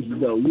y'all crazy,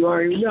 though. You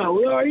already know.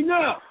 We already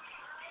know.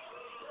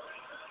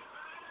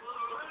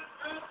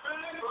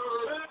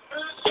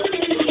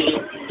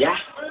 Yeah,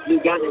 you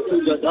got to do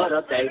your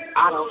other thing.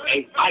 I don't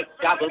hate fight,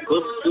 got to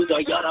go do the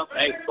other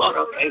thing.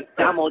 Other thing,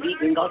 I'm on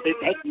even going to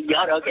take the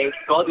other thing.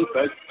 Go to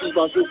first, you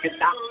go to get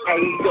that.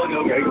 Hey, go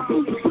to work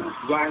business,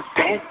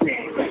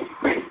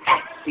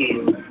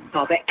 action,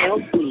 for the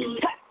LC.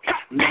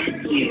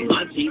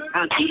 Matthew,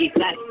 Auntie,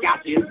 let's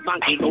got you,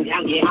 funky, go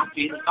down here,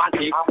 Auntie,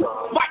 funky.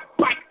 Mike,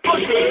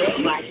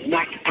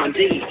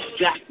 Auntie,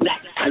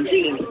 black,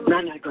 Auntie,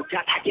 Nana, go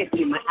cut, I get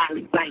you my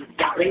alley, blank,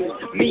 sorry.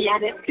 Me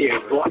and it, dear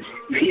boy,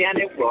 me and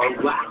it,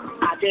 worldwide.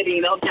 I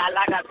didn't know that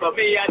like that for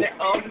me and it,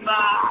 oh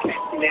my.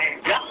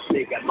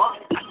 Nigga, more,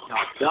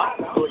 dog,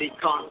 booty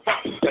con,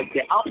 break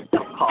it up,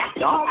 don't call,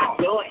 dog. I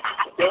do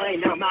it,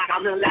 no matter,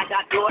 I'm gonna let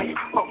that do it.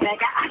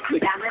 Omega, I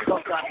could have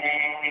never go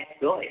ahead,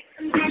 do it.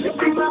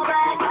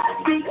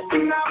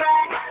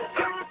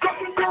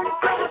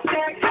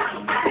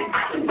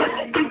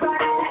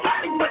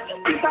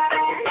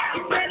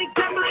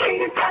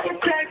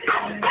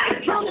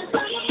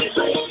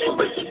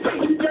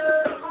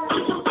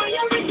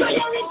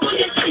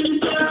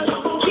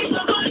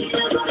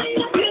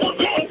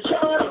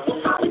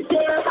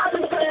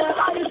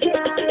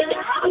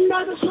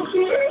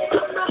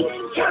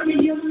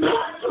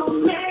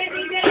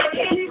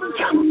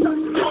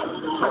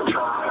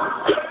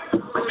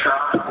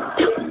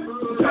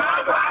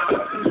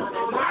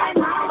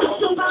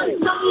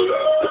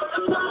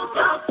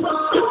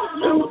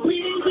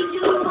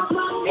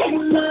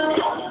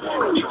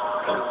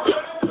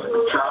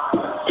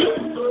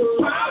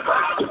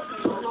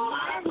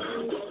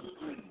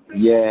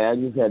 Yeah, I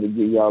just had to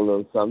give y'all a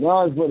little something. That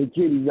was for the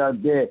kiddies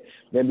out there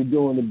that be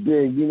doing the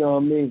big, you know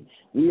what I mean?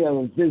 We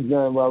having fist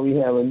gun while we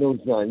having no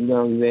sun, you know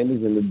what I'm saying?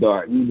 It's in the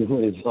dark. We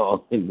doing it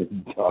all in the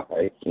dark.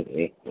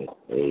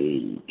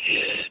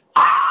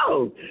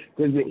 Ow!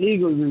 Because the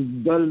Eagles is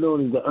better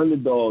known as the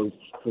underdogs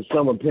for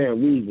some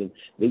apparent reason.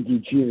 They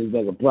keep treating us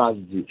like a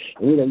prostitute.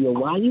 And we're like, yo,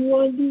 why you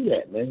want to do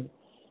that, man?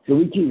 So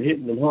we keep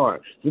hitting them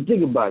hard. So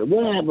think about it.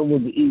 What happened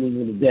with the Eagles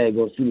when the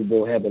daggone Super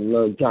Bowl happened a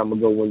long time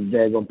ago when the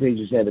daggone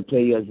Patriots had to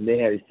play us and they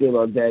had to steal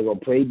our daggone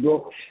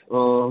playbook?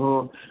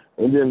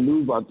 And then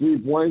lose by 3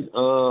 points?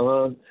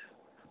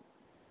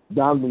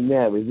 Donovan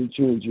McNabb, is it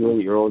true that you're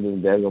really early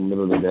in the daggone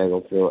middle of the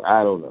daggone field?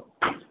 I don't know.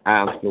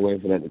 I'm still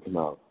waiting for that to come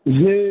out.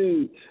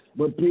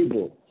 But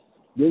people,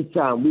 this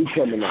time we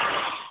coming out.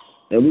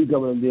 And we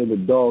coming up there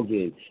with dog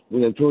head.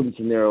 When I told the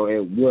scenario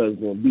it was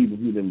going to be, but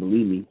you didn't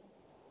believe me.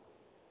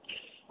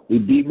 We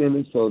beat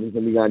Minnesota, so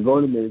we got to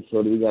go to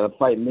Minnesota. We got to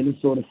fight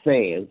Minnesota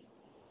fans,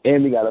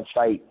 and we got to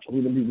fight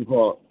who the people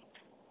call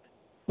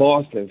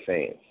Boston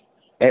fans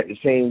at the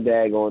same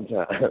daggone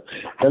time.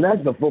 And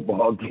that's the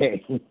football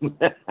game.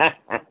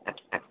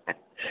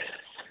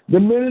 The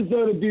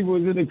Minnesota people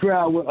was in the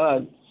crowd with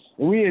us.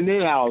 We in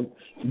their house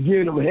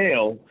giving them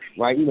hell,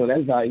 right? You know,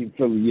 that's how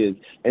Philly is.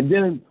 And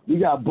then we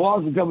got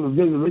Boston coming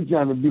to visit. We're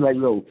trying to be like,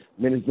 yo,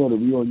 Minnesota,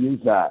 we on your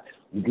side.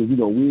 Because, you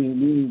know, we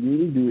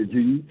didn't do it to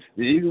you.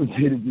 The Eagles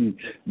did it to you.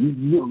 The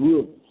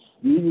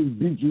Eagles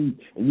beat you,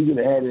 and you're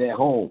going to have it at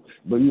home.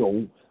 But, you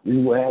know, this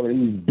is what happened. They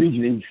just beat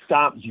you. They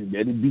stopped you,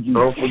 man. They beat you.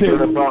 Don't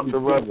forget about the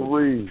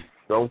referees.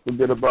 Don't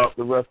forget about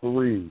the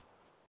referees.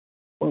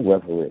 What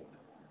referee?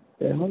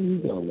 Yeah, how are you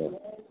doing that?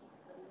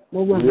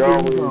 What We referee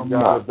always you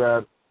got to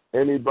battle.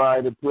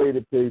 Anybody that play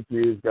the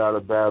Patriots got to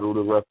battle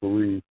the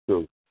referees,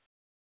 too.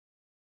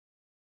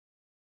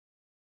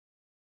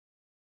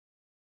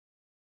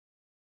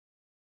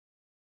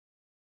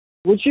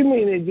 What you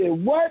mean they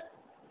did what?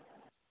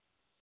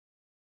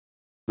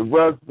 The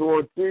refs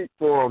going to cheat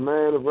for them,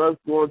 man. The refs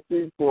going to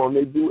cheat for them.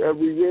 They do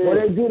every year. Well,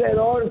 they do that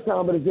all the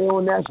time, but if they're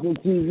on national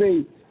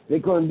TV, they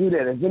couldn't do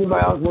that. If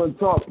anybody else want to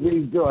talk,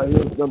 please do. I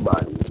hear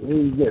somebody.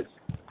 Who's this?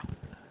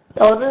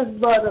 Oh, this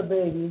Butter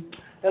Baby.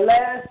 The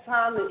last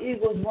time the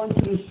Eagles went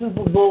to the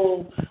Super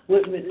Bowl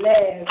with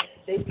McNabb,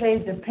 they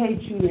paid the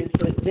Patriots.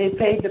 They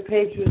paid the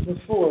Patriots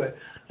before.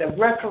 The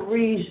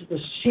referees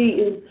was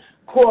cheating,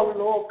 calling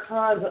all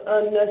kinds of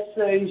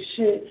unnecessary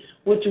shit,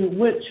 which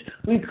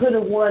we could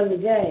have won the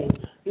game.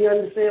 You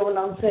understand what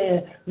I'm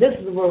saying? This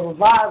is a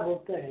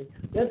revival thing.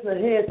 This is a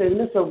head thing.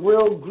 This is a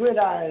real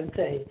gridiron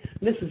thing.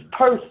 This is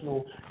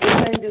personal. This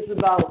ain't just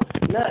about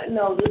nothing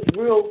else. It's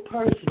real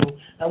personal.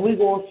 And we're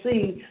going to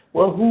see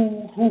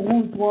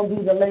who's going to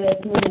be the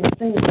last man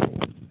standing.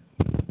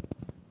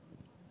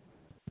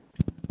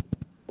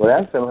 Well,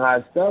 that's some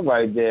hot stuff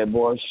right there,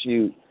 boy.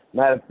 Shoot.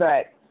 Matter of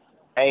fact,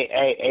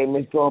 hey,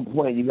 Mr. On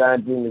Point, you got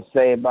anything to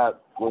say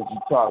about what you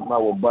talking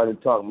about, what Buddy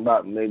talking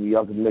about. Maybe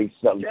y'all can make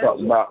something talk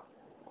about.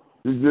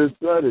 She just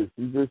said it.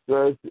 She just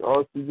said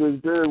all she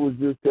just did was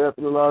just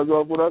capitalize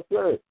off what I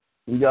said.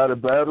 You got to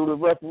battle the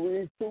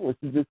referees too, and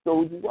she just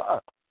told you why.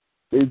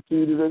 They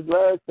cheated us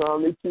last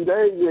time. They cheated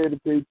every year the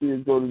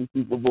Patriots go to the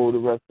Super Bowl, the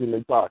rest in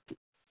their pocket.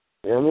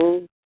 You know what I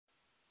mean?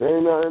 There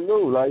ain't nothing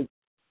new. Like,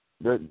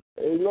 that,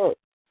 hey, look,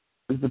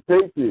 it's the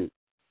Patriots.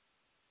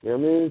 You know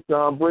what I mean?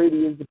 Tom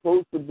Brady is the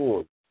poster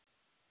boy.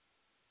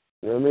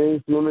 You know what I mean?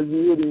 As soon as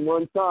you hit him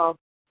one time,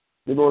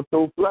 they're going to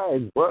throw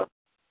flags, bro.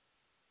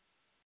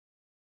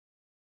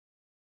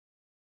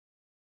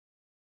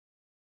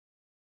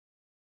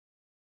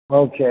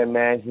 Okay,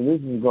 man, so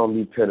this is going to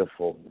be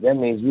pitiful. That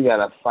means we got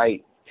to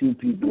fight 2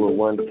 people at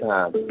one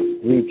time,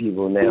 3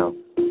 people now.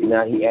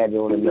 Now he added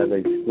on another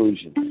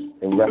exclusion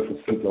in reference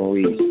to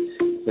Reese.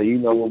 So you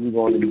know what we're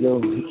going to do?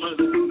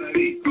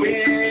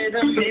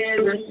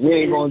 We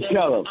ain't going to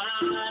tell him.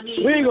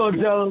 We ain't going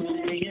to tell him.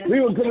 We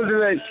going to come into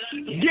that.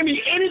 Give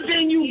me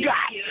anything you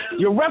got.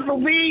 Your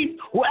referee,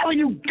 whoever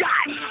you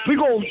got. We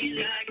going to,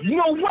 you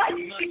know what?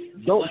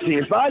 Don't see,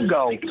 if I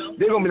go,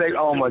 they're going to be like,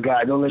 oh, my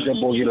God, don't let that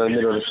boy get in the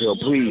middle of the field,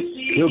 please.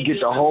 He'll get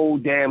the whole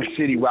damn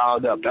city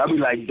riled up. I'll be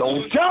like,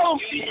 don't tell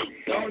him.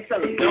 Don't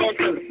tell him, don't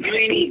tell him. You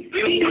ain't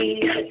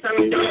even gotta tell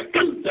him, don't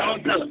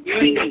tell him. You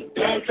ain't need,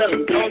 don't tell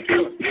him, don't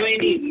tell him. You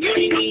ain't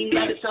even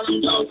gotta tell him,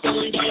 don't tell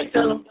him, don't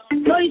tell him.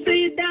 So you say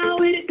you're down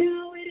with it.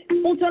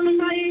 Don't tell him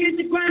how you hit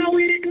the ground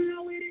with it.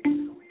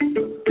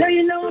 Tell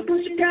you know I'm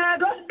from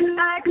Chicago.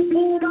 I can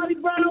move, I'll be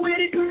brown with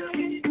it.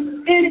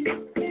 In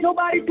it,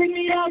 nobody pick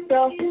me out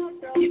though.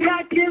 You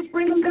got kids,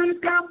 bring them down to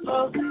South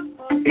Pole.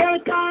 Every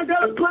time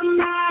they'll come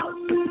out.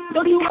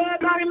 Don't you worry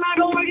about it, I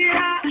gon' work it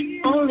out.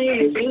 Only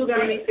if you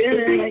got me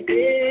feeling like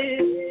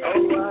this.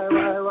 Oh, why?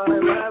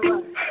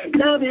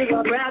 Love is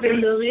all grabbing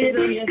the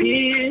rhythm you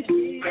hear.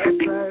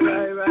 That's right.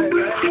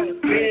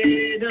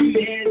 Rhythm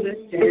is a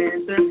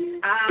dancer.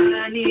 I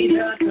need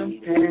a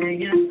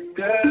companion.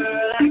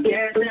 Girl, I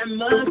guess that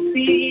must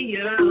be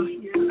you.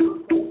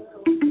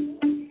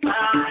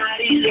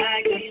 Body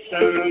like the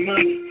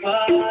summer,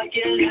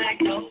 fucking like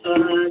no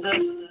other.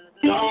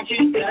 Don't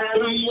you tell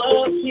them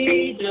what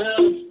we do.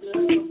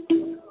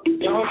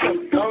 Don't tell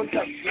them, don't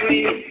tell them, you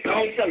ain't,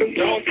 don't tell them,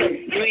 don't tell them,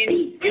 you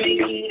ain't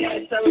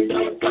gotta tell them,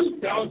 don't tell them,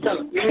 don't tell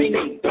them, you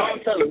ain't, don't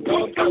tell them,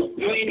 don't tell them,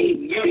 you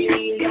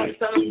ain't gotta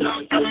tell them,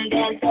 don't tell them,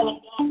 don't tell them.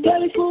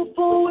 Girl, it's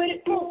cool with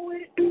it,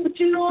 but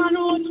you know I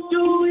know what to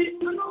do with it.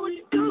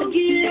 Don't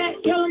give you that,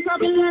 girl, I'm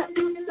talking that.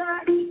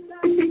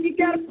 You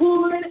gotta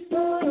pull in it,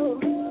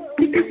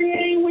 because it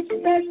ain't what your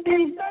best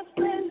thing.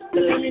 So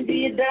let me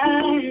be a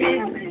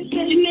diamond. You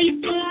know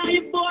you fly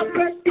your boy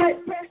press.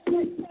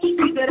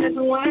 Keep that as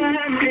a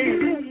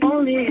wine.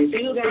 Only if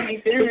you got me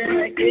feeling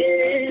like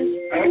this.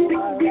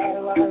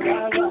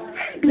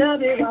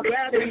 Love it while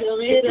grabbing the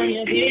rhythm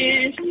you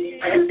hear.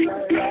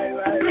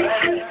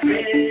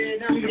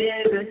 Rhythm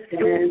is a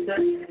dancer.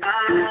 I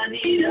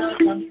need a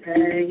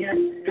companion.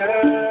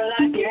 Girl,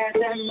 I guess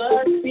that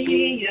must be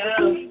you.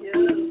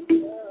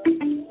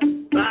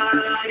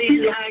 Body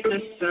like the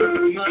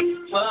summer,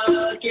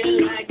 fucking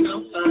like no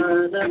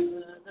other.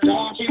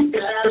 Don't you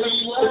tell them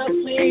what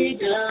we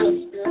do.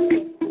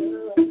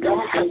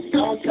 Don't tell them,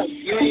 don't tell them,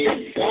 you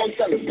ain't, don't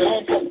tell them,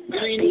 don't tell them, you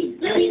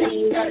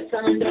ain't gotta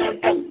tell them,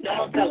 don't tell them,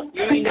 don't tell them,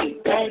 you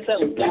ain't, don't tell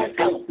them, don't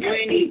tell them, you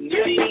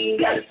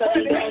ain't gotta tell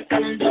them, don't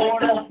tell them, don't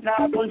tell them.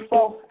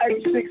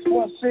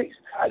 934-8616,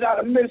 I got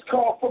a missed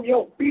call from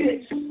your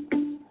bitch.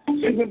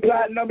 She been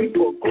plotting on me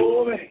for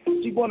glory.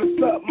 She wanna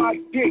suck my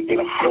dick in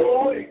a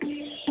boy.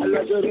 I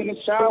left her in the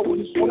shower with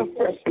this one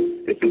fresh.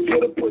 If you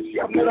get a pussy,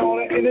 I met her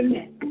on the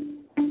internet.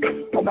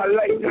 On my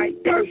late night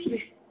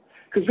thirsty.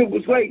 Cause it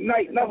was late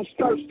night and I was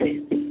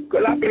thirsty.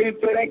 Girl, I been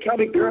to that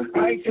county, girl,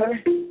 I ain't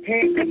telling.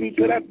 Handcuff me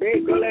to that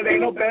bed, girl, that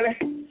ain't no better.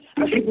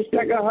 I keep a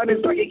stack of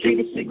hundreds, I can keep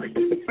it secret.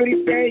 The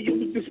pretty fan,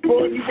 you was just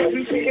spoiled, you what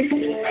we saying.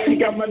 She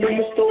got my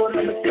name stored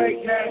on the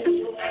fake now.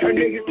 Her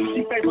niggas think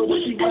she favorite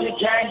when she run the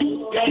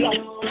gang. Yeah,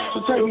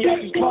 so tell me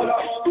I just call up.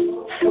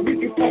 So we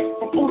can fuck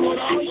from food on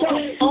the show.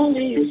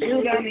 Only if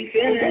you got me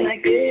feeling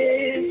like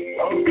this.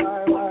 Oh,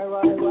 why?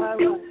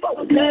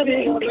 Love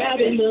it,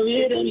 grabbing the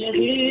rhythm you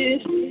hear.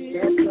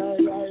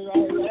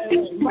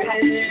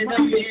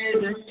 Rhythm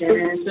is a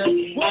dancer.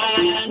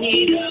 I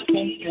need a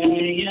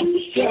companion.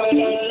 Girl,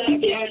 I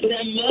guess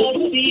that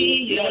must be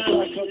you.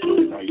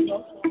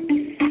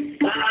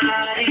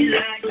 Body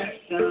like the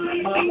summer,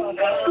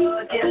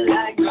 fucking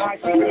like no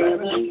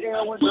other.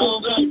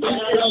 Don't you tell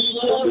them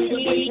what we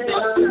do.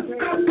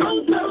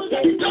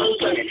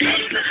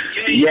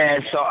 Yeah,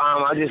 so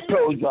I just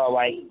told y'all,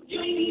 right?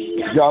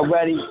 Y'all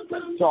ready?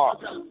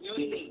 Talk.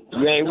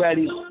 You ain't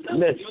ready?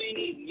 Listen.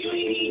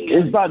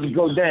 It's about to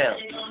go down.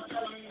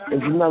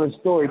 It's another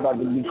story about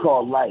to be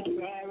called Life.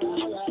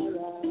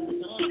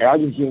 And I'll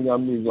just give y'all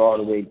music all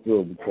the way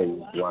through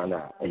because why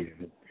not? You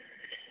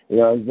know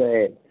what I'm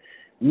saying?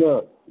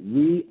 Look,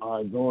 we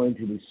are going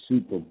to the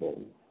Super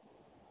Bowl.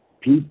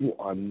 People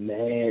are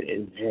mad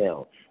as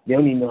hell. They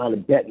don't even know how to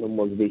bet no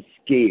more because they're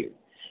scared.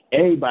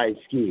 Everybody's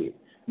scared.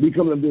 be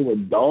coming up there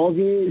with dog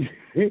ears.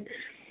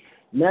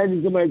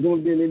 Imagine somebody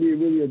going there and they be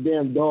really a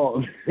damn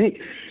dog. They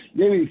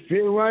be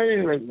sitting right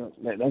in like, no,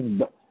 that's a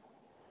dog.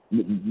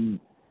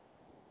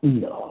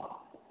 No,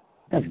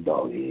 that's a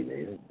dog ear,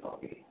 man. That's a dog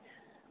ear.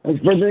 That's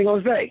the first thing they're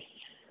going to say.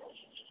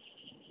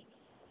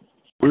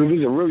 But if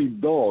it's a really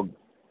dog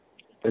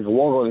that can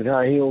walk on his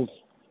high heels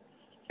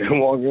and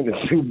walk in the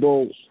Super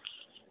Bowl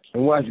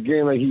and watch the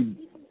game like he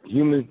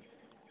human,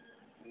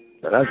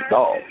 now that's a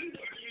dog.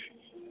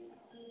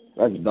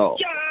 That's a dog.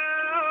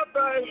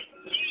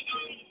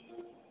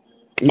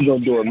 You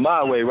gonna do it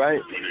my way,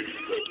 right?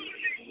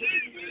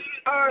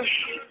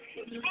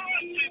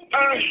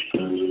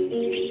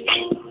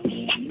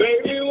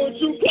 Baby, won't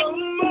you come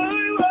my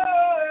way?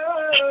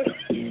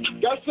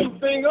 Got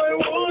something I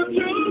want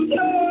to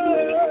say.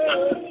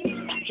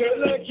 Can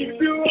I keep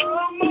you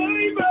on my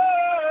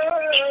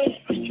bed?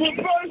 But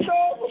first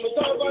off, I'm gonna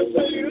start by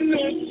saying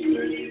this.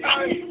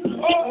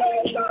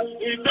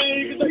 You think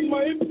you can take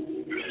my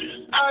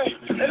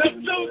and I'm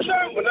so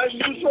sure when I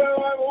shoot where I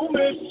won't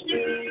miss.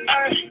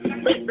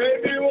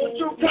 Baby, won't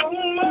you come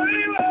my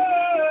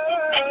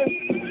way?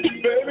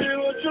 Baby,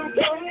 won't you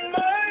come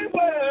my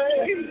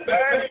way?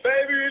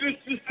 Baby, this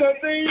is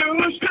something you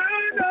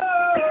should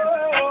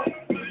know.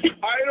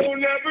 I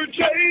don't ever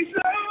chase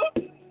up,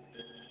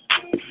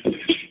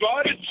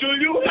 but until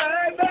you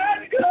had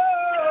that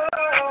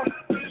girl,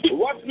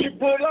 watch me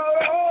pull out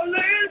all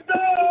this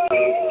stuff,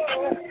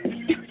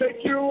 take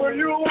you where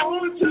you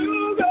want to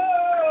go.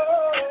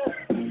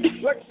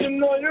 Flexing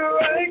on your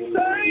ex, I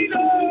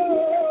know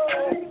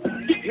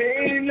he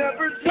ain't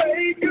never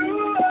take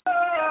you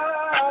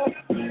out,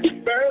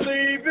 barely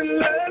even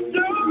left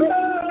your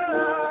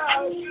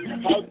house.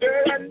 How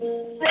dare I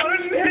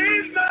run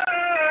his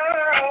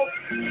mouth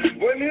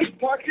when his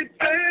pocket's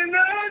in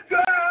the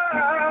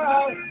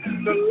ground?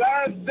 The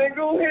last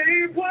single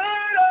he put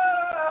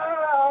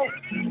out,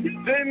 he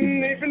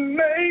didn't even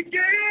make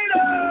it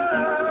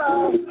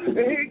out, and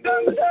he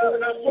done tell,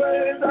 and I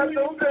swear that's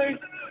okay.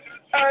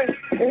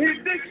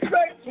 He'd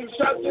expect some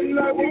shots and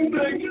I won't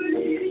blink.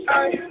 I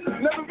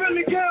never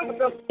really care what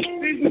the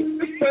these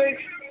niggas think.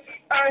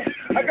 I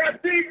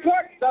got deep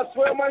cuts, that's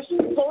where my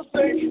shit's gon'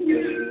 sink.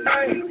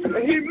 And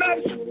he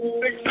match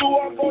Big Sue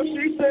up on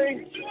she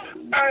sings.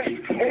 And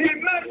he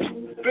match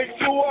Big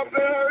Sue up in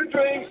her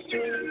drinks. He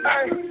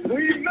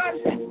match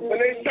when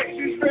they say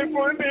she's straight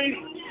for me.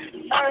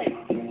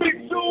 Big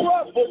Sue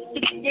up, but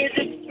the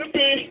niggas to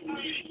be.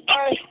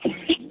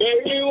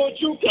 Baby, won't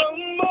you come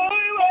my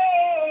way?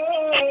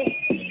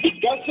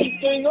 Got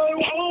something I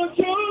want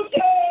to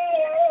say.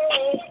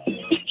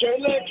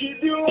 Can I keep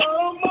you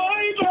on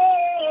my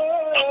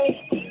bed?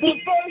 But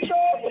first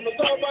off, I'm gonna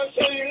start by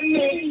saying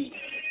this.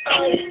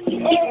 You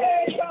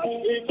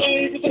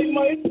can take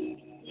my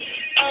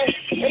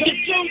and I'm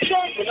so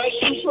sharp when I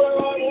shoot where I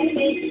won't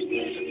miss.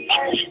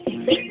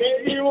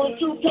 Baby, won't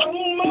you come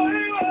my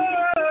way?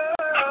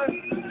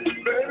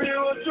 Baby,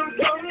 won't you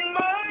come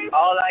my way?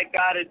 All I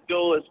gotta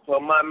do is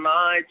put my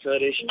mind to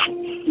this shit.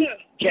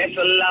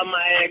 Cancel out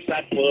my ex,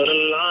 I put a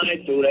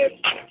line through that.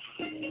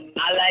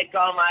 I like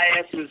all my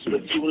exes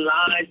with 2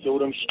 lines through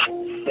them shit.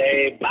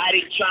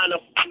 Everybody tryna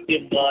fuck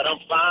it, but I'm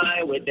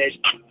fine with that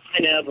shit.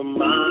 Never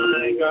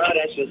mind, girl,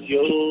 that's just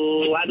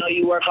you. I know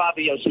you work hard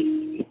for your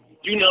shit.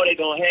 You know they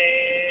gon'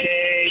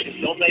 hate.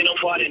 Just don't play no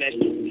part in that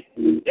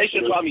shit. They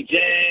should call me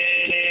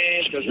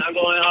James, cause I'm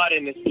going hard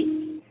in this.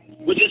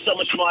 We're just so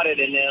much smarter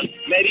than them.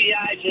 Maybe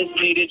I just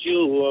needed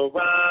you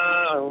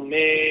around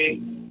me.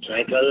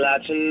 Drank a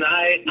lot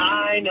tonight,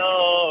 I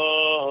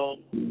know.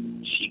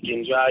 She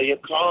can drive your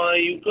car,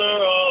 you can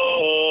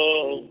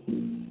roll.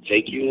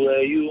 Take you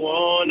where you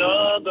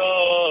wanna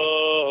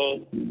go.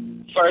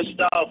 First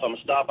off, I'ma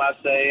start by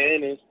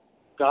saying this.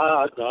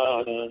 God.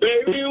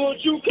 Baby,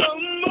 won't you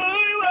come my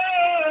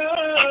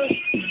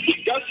way?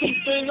 Got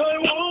something I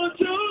want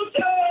to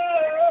say.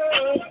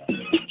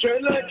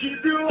 Can I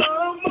keep you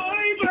on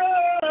my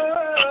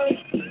bed?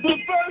 But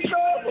first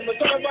off, I'ma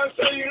start by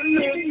saying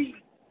this.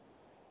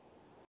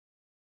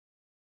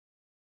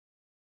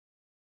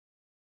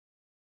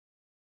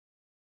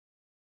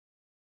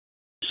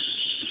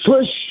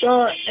 Push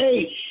star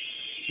 8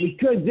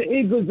 because the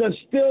Eagles are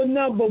still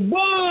number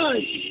 1.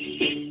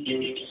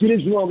 See, this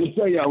is what I'm going to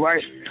tell y'all,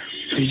 right?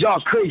 Because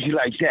y'all crazy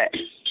like that.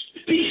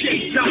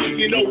 DJ Doc,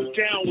 you know,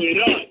 down with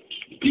us.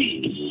 D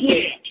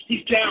Swear,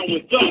 he's down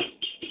with us.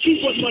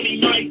 Keep us Money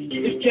Mike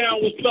is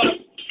down with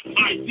us.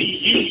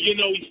 ICU, you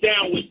know, he's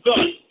down with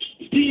us.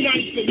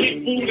 D-Nice and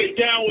Mick Food is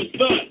down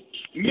with us.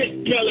 Miss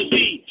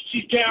Melody,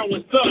 she's down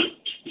with us.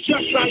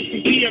 Just Ice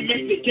and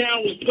DMX is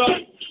down with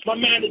us. My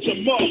manager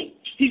Mo,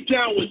 he's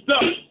down with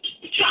us.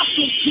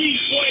 Chopper G,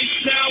 boy,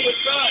 he's down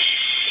with us.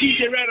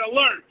 DJ Red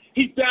Alert,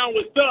 he's down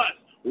with us.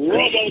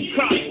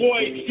 RoboCop,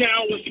 boy, he's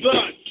down with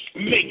us.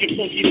 Making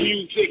funky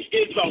music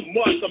is a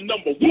must. I'm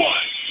number 1.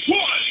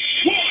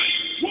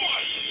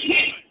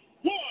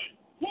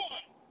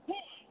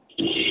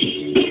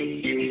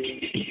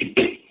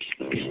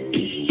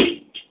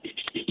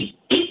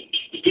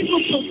 People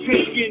so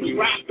sick in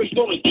rap and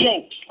throwing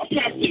joke. I'm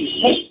passing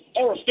hope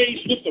or a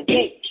face with the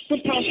rope.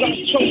 Sometimes I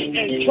choke.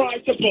 and try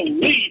to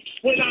believe.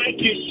 When I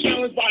get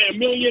challenged by a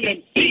million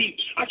MCs,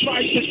 I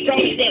try to tell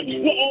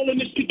them we're all in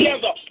this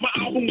together. My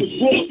album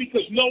was raw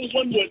because no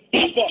one would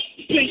ever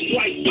think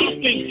like I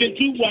think and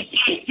do what I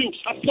do.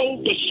 I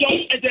sold the show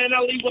and then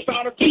I leave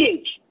without a clue.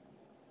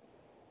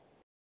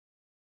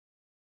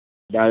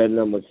 Dial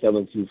number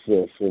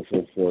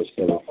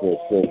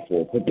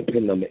 724-444-7444. Put the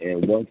pin number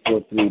in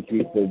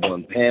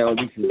 143341 #.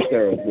 This is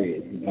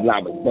THoRoughBred.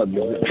 Live at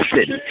Buzzard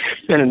City.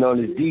 Better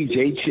known as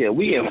DJ CHiLL.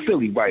 We in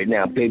Philly right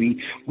now, baby.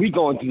 We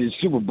going to the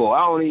Super Bowl.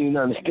 I don't even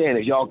understand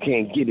if y'all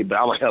can't get it, but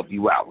I'm going to help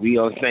you out. You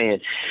know what I'm saying?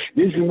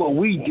 This is what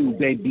we do,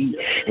 baby.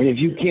 And if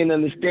you can't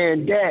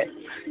understand that,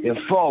 then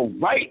fall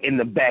right in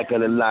the back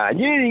of the line.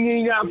 You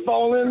ain't got to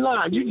fall in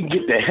line. You can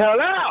get the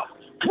hell out.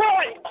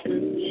 Right.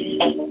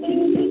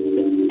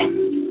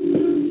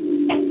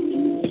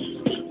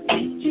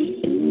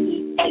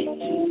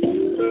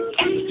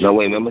 No,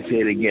 wait, I'm going to say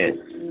it again.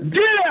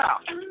 Get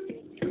out!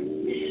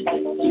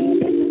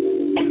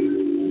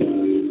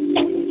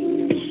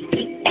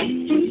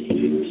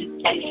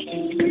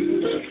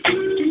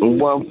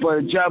 One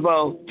for the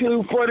trouble,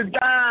 two for the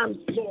dime.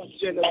 Lost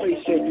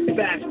generation,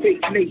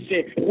 fast-paced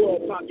nation,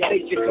 world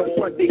population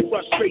confronting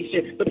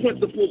frustration. The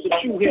principles of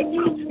true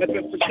hip-hop have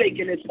been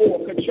forsaken. It's all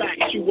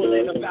contractual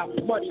and about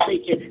money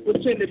making.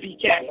 Pretend to be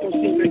cats, don't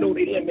seem to know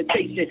their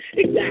limitation.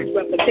 Exact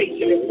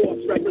replication and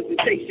false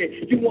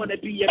representation. You want to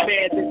be a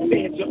man, then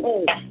stand your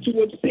own. To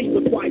MC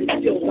requires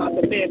skills, I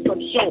demand some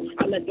show.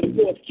 I let the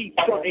force keep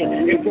fronting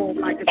and roam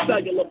like a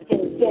cellular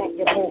phone far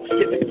from home.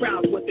 Give the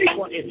crowd what they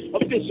wantin'.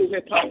 Official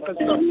hip-hop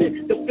consumption.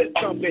 The fifth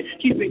trumpet,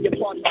 keeping your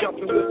party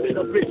jumping with an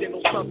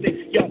original something.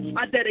 Yo,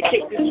 I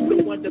dedicate this to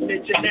the one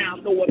dimension now,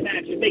 no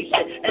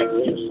imagination,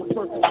 every use for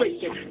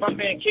perpetration. My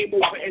man came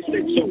over and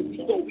said, Joe, we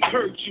thought we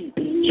heard you.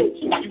 Jokes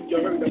on you, you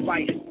heard the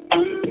fight.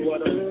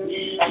 What up?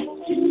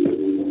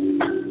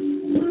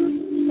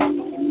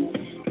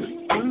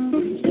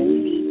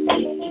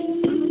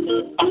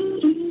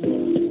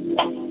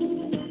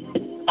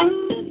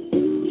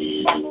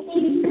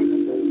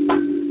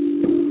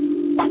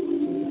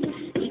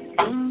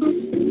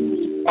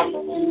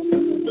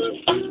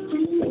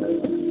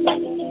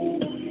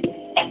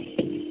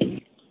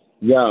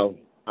 Yo,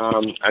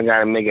 I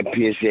gotta make a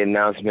PSA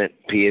announcement.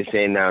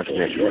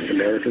 North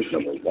America's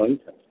number one.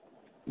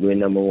 We're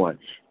number one.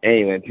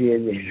 Anyway,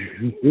 PSA.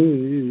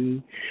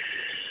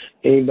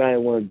 Anybody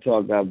want to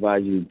talk? I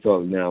advise you to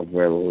talk now.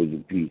 Forever hold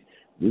your peace.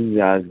 This is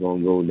how it's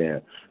gonna go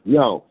down.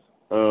 Yo,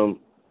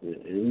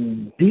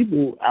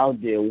 people out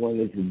there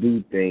want us to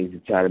do things to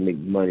try to make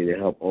money to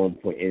help On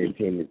Point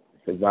Entertainment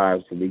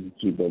survive, so they can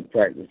keep on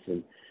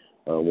practicing.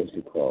 What's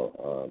it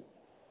called?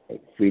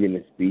 Like freedom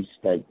of speech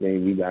type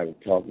thing. We got to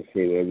talk and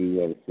say whatever we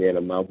want to say in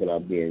our mouth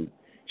without being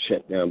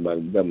shut down by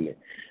the government.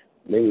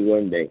 Maybe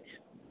one day.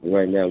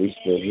 Right now, we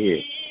still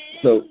here.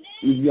 So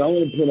if y'all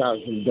want to put out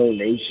some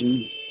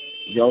donations,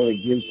 if y'all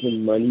want to give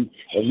some money,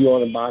 if you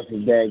want to buy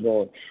some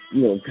daggone,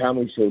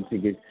 comedy show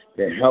tickets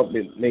that help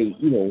it make,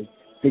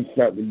 fix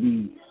out to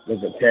be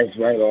like a tax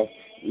write-off,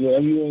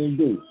 whatever you want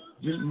to do,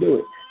 just do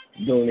it.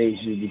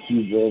 Donations to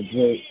keep On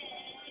Point.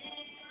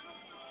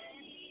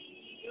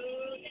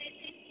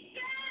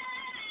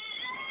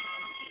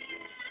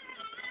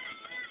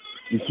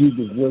 To keep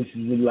the voices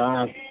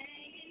alive.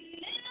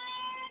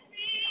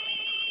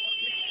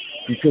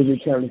 Because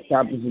they're trying to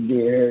stop us from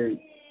being heard.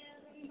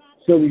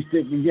 So we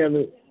stick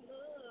together,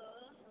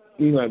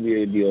 we might be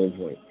able to be On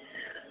Point.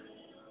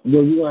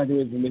 But we want to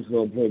do information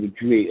On Point to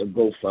create a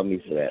GoFundMe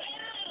for that.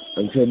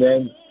 Until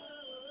then,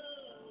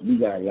 we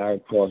got a lot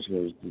of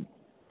crossroads to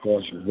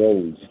go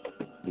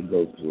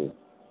through.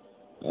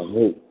 I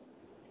hope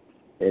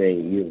it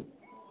ain't you.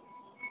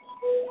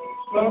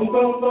 Boom, boom,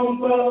 boom, boom,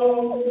 boom,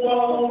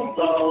 boom,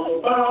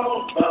 boom,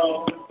 boom,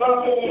 boom.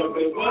 You'll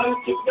be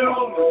what you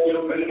don't do,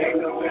 you'll be like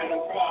no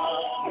better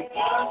problem.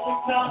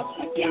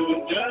 You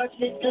will judge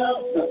me, come,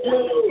 you do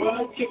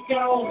what you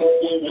don't do,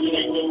 you will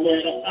like no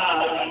better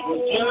problem.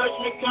 Judge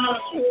me, come,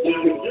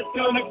 you're just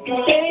gonna go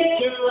to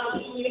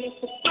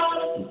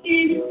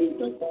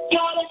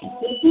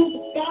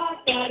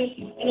got it,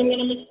 and I'm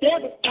gonna miss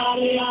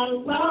everybody out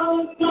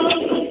around.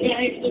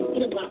 Okay, look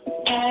to my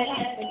side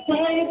and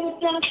play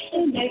with us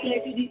and make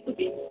it easy to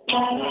be.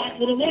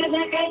 To the left, I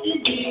got you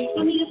be.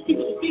 Some of you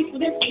people speak for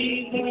their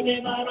feet. Maybe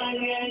they're my right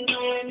hand,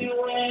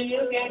 anywhere you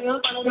can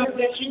go. I'm gonna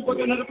let you work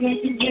another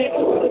place to get.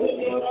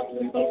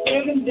 For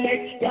 7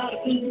 days, got a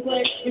season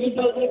play. Even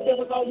though they're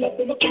difficult, left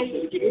in my face,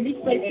 they're giving me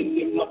space to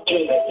get my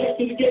place.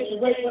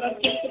 Communication rate, when I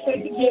take the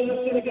face to jail,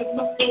 I'm gonna get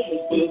my soul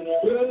is good.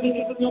 Real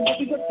niggas with no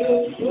money to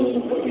do.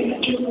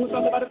 We're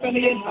talking about the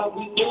family and how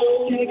we do.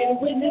 Can't get a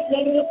witness,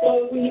 let it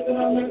go. We live in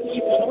our life, we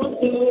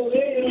want to do it.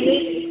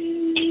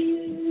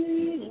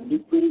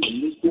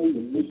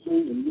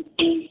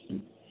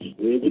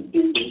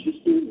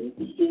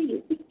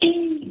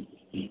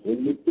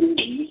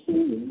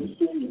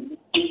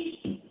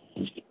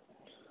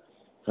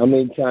 How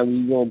many times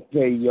you gonna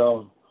pay,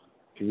 y'all?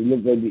 Cause it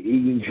looks like the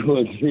Eagles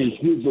going to the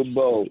Super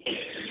Bowl.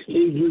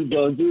 Eagles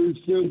going to the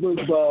Super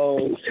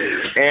Bowl.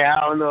 And I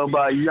don't know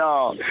about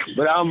y'all,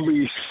 but I'm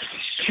be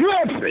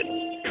tripping.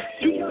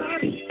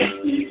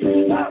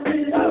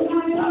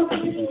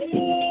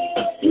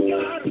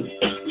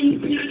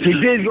 See,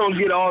 this is gonna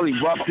get all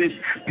erupted.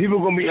 People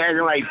gonna be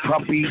acting like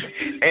puppies.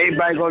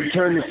 Everybody gonna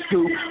turn to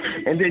soup,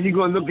 and then you're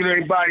gonna look at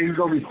everybody who's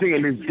gonna be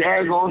singing this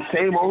daggone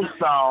same old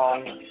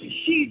song.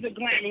 She's a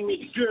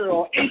glamorous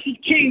girl, and she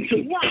came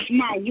to rock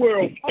my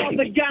world. All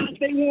the guys,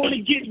 they want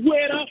to get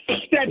with her.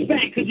 Step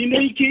back, because you know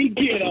you can't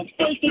get her.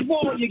 First of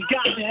all, you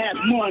got to have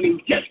money,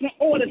 just in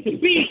order to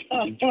be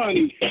a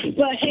honey.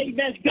 But hey,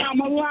 that's down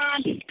my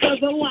line,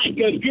 because I like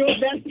a girl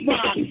that's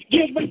fine.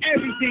 Give her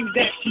everything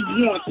that she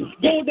wants.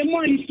 Gold and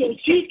money so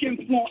she can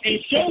flaunt and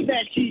show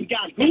that she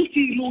got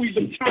Gucci, Louis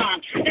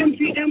Vuitton.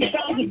 MCM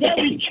styles are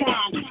very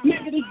trying.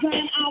 Never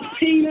design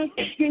Alpina.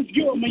 This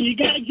girl, man, you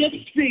got to just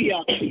see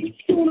her.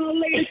 Sooner or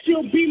later,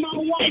 she'll be my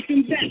wife,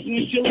 and that's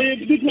when she'll live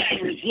the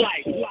glamorous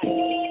life.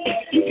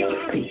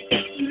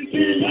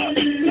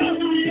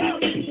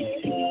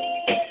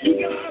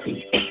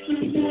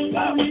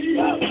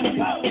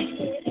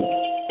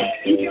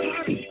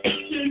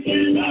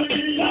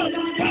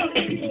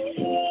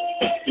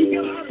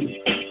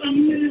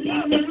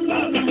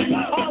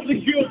 All the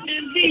girls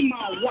envy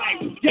my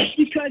wife just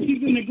because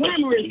she's in the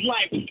glamorous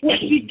life. What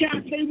she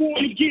got, they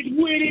want to get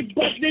with it,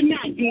 but they're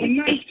not doing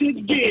nothing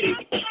to get it.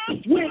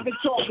 We're the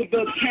talk of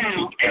the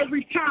town.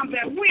 Every time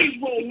that we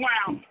roll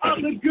around,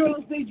 other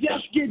girls, they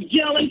just get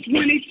jealous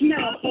when they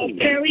smell her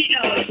Perry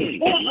Ellis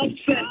or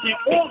obsession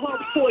or her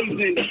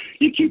poison.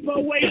 You keep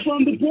away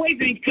from the boys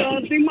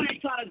because they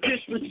might try to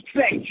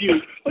disrespect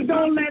you. But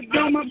don't let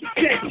them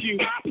upset you,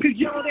 because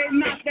yo, they're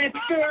not that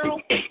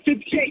girl to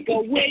take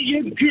away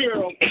your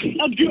girl.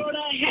 A girl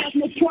that has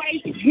no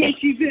price when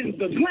she's in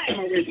the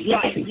glamorous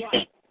life.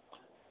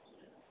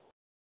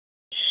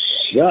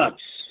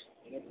 Shucks.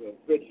 That's a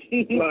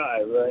good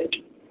lie, right?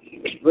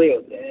 It's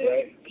real,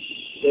 right?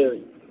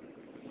 Serious.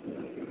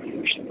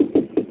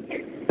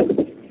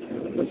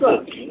 What's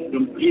up?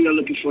 You know,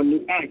 looking for a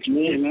new act,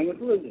 man.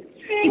 What is it?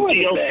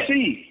 TLC.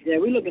 Yeah,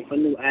 we're looking for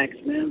new acts,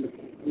 man.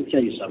 Let me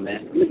tell you something,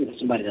 man. We're looking for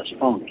somebody that's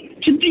funky.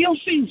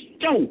 TLC's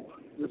dope.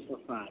 Let's go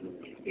find them.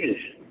 Yeah.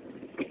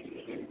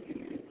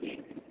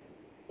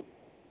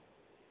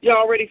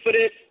 Y'all ready for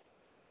this?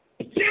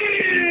 Yeah!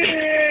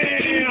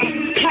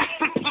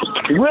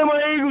 Where my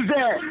Eagles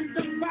at?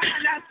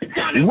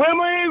 Where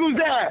my Eagles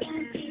at?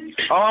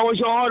 Oh, I want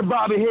y'all to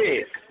bob your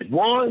head.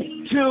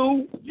 1,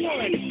 2.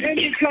 And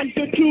it comes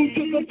to 2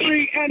 to the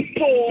 3 and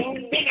 4.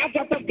 Then I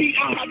got the beat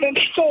I have in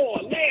store.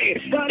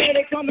 But let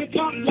it come and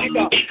pop like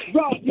a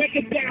rock, make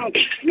it down.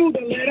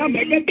 Noodle it, I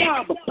make it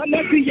dub.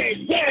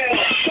 Enunciate well,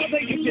 so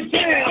that you can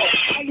tell.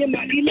 I am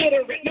not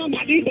illiterate, no,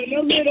 not even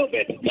a little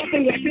bit.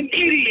 Nothing like an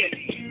idiot.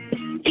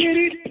 Get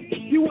it?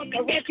 You want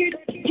the record?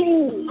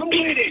 Cool, I'm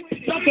with it.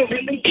 Not to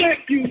really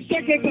check you.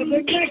 Second, cause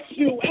it next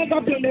you. As I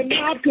turn the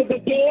knob to the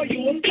door, you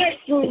will step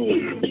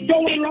through.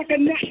 Going like a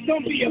gnat,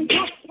 don't be a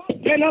pup.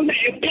 And I'll let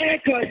it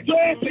play, cause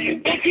you're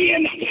saying funky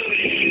enough.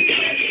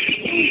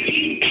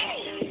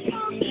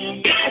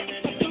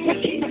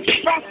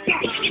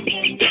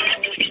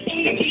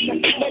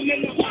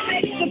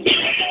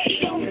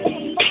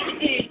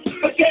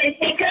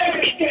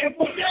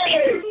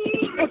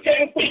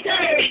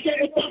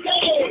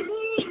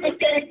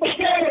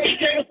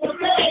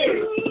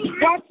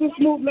 Watch the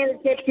smooth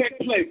lyrics that take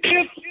place.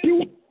 If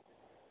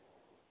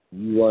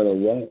you want to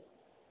what?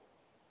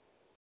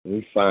 Let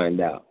me find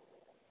out.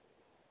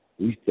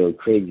 We still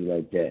crazy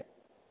like that.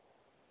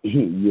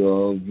 You know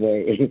what I'm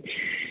saying?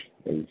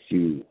 And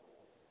shoot,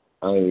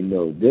 I don't even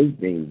know if this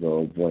thing's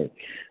on point.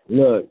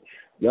 Look,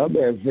 y'all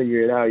better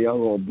figure it out.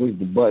 Y'all gonna push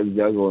the buttons.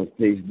 Y'all gonna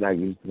say it's like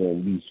it's gonna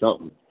be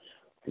something.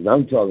 Because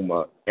I'm talking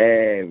about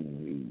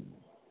everything.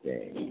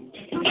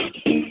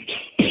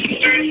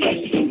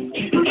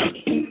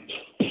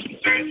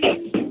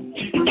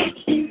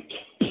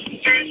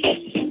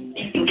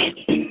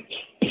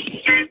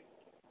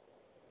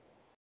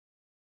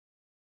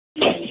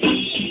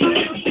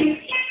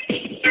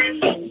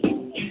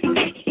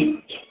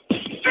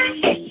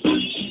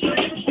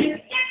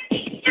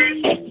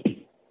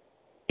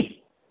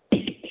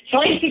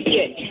 Time to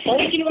get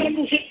funky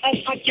radical hit as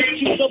I get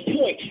to the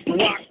point.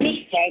 Rock this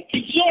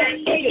funky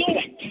joint. Wait a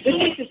sec. The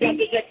teacher's got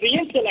to check the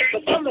intellect,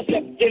 but some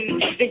reception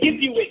they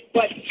give you it.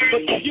 But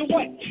give you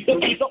what? The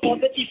visa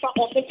or the IFA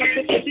or the cup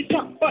is the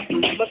top. But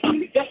must not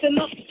be just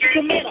enough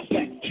to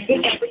manifest. The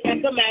fabric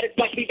mathematics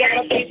like the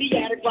data, pay the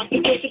attic, rock the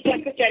push,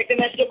 attack the static,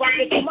 and that's your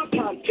rocket to my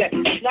concept.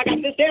 Now I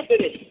got this dance for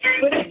this.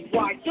 But it's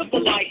why,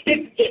 triple light,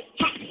 this,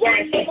 hot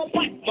rhyme, for my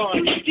black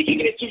mind. She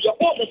kicking it to you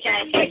all the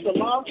time, like the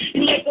alarm.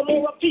 You like the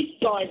more a peace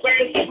sign.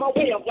 Represent my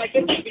way of life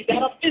and be that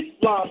of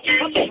Islam.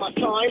 I take my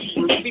time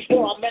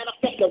before I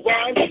manifest the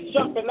rhyme.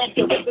 Sharpen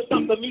accurate to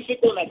stop the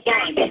music on a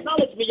dime.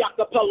 Acknowledge me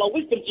acapella,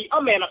 wisdom G,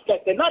 I'm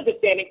manifesting,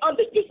 understanding,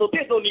 understood, so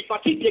there's no need for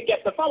keep your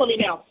guessing. Follow me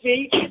now,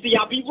 see, I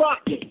be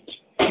rocking.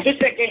 The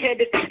second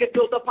hand is second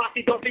till the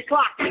posse don't be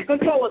clocked.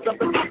 Controllers of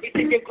the top be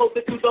thinking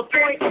closer to the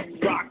point.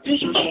 Rock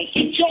this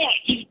funky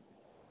joint.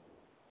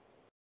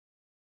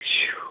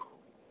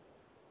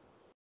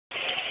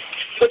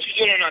 What you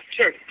doing on our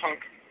turf, punk?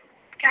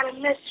 got a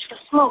message for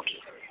Smokey.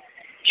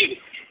 Give it.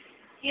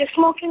 You a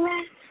smoking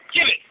man?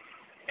 Give it.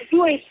 If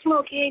you ain't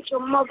smoking, ain't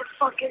your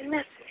motherfucking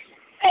message.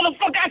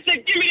 Motherfucker, I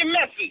said give me the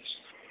message.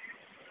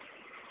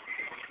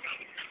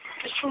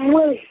 It's from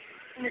Willie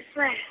in the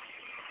Slam.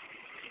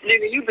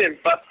 Nigga, you been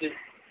busted.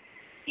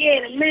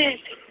 Yeah, the man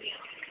picked me up.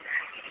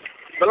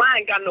 But I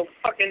ain't got no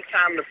fucking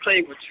time to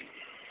play with you.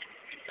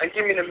 Now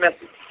give me the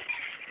message.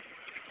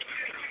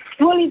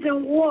 Willie's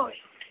in Warwick,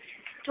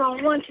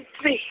 doing 1 to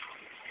 3.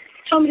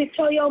 Told me to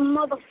tell your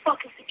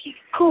motherfuckers to keep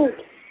it cool.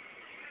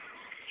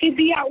 He'd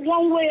be out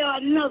one way or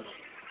another.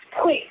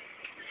 Quick.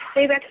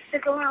 Maybe I can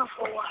stick around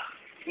for a while.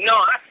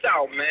 No, that's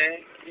out, man.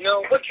 You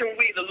know, what can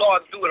we, the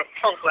Lord, do with a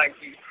punk like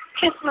you?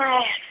 Kiss my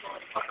ass,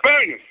 motherfucker.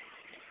 Burn him.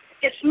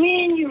 It's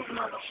me and you,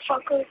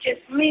 motherfucker.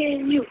 Just me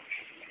and you.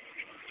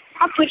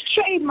 I put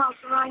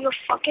trademarks around your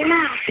fucking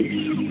eyes.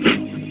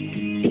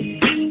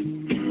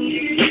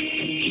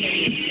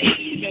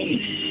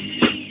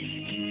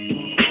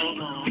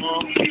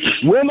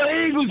 Where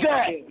my Eagles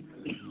at?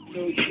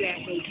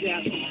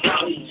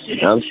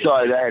 I'm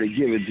sorry that I had to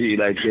give it to you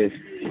like this.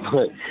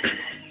 But,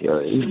 yo,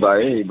 it's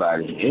about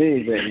anybody.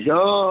 Anything.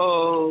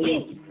 Go.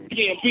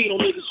 Gambino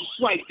niggas who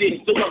swipe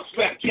this, deluxe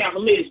rap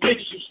cavaliers,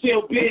 niggas who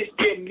still biz,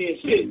 give me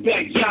sit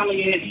back,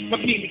 jollying. My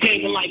team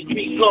gaming like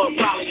me, God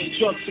volleying,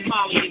 drug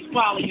Somalians,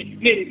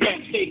 volleying, knitted back,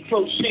 stay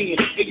crocheting,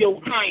 and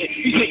yo, iron,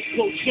 these niggas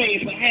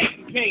crocheting, but half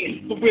and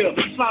paying, for real,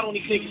 slide on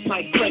these niggas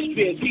like fresh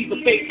beers, these are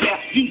fake now,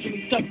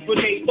 usually tough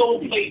grenade, low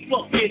play,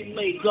 fuck getting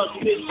laid, guzzle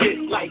this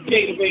shit like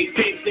Gatorade,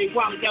 they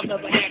wildin', y'all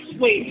never had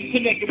sway,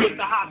 connected with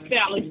the hot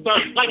salads,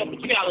 son, light up a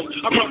challenge,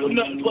 I run with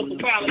nothing but the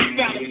balance,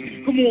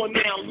 come on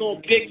now,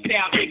 little big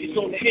style, niggas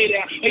on the head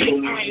out, and yo,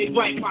 I ain't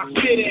right my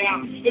shit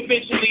out.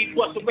 Eventually,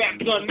 bust a rap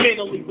gun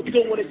mentally, but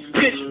doing it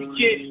officially,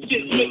 kid,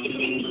 shit's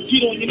missing me.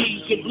 Get on your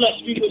knees and bless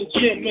me with a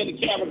gym in the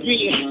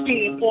Caribbean,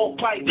 seeing all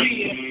white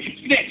being.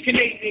 Snatch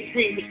Canadian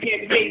cream with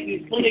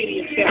Scandinavians,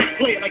 Palladian style,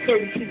 play like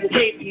 32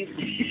 Arabians.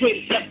 You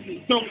play the Sesame,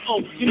 don't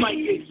owe, you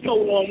might get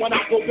stole on. Why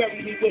not go bury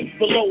me with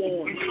below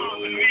on?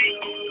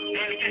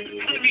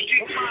 Let me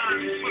get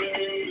mine.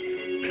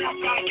 I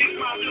gotta get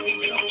mine, let me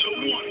get what you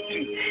want to.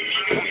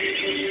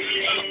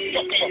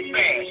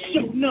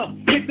 Showing up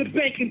with the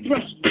banking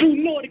brush, Blue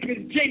Nordica,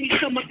 Jamie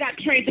Summer got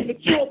trained in the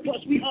tour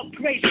bus. We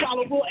upgrade,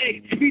 swallow raw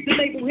eggs. Read the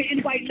label,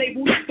 hitting white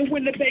label. The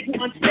winner bagel,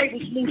 unstable,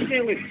 smooth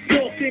sailing.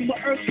 Walked in with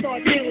Earth,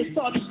 start dealing,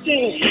 start to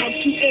steal. I'm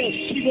too ill,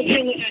 she was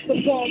dealing at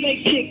the bar. They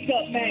kicked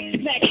up,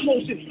 man. Max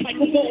motion,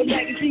 Michael Bolton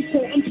magazine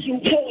quote. I'm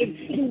too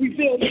potent. New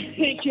reveal,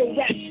 thank your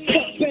rap.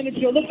 Cut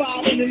Benadryl, the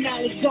violin and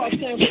knowledge guard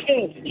sounds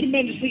ill.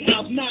 Tremendously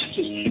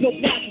obnoxious, no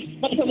blocks.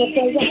 My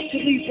telephone watch to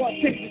leave our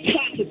tickets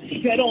chocolate.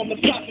 Dead on the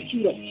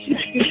prosecutor,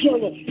 smack the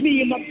juror.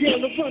 Me and my girl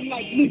to run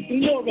like Luke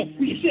and Laura.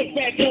 We sit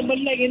back on my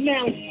laying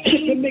down.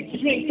 Sipping mixed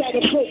drinks out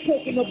of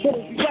coke in the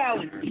bowl. We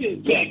rally.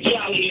 Sit back,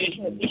 jollying.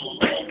 Sit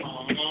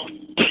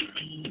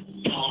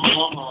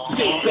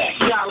back,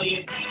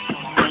 jollying.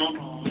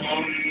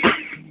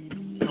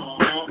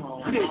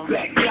 Sit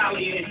back,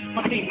 jollying.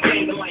 My team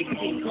gaming like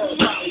we club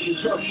volley and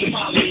drug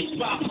Somalians.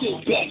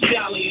 Sit back,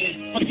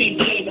 jollying. My team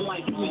gaming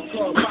like we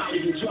club volley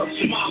and drug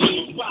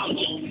Somalians.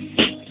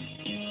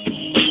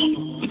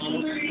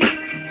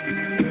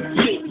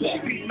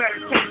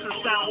 Meditation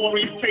sound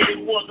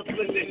orientated was a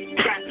blizzard.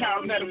 Got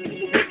power medical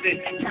with it.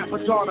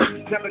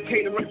 Capadonna, never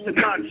catering to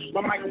none.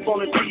 My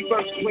microphone is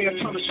reverse, way a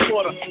ton of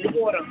slaughter. The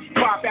water,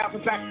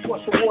 5,000 back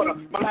across the water.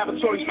 My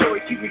laboratory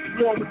story keep me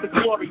warm with the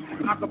glory.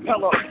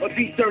 Acapella, a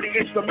deep dirty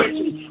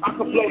instrumental. I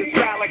can blow the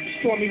sky like the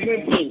stormy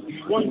wind blew.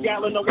 1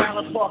 gallon of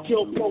Allen Park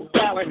Hill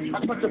profiling.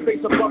 I touch a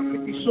face above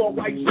 50 short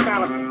white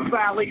smiling.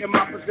 Violating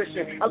my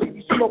position. I leave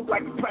you smoke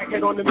like a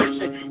crackhead on the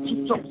mission.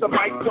 2 chunks of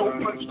mic dope,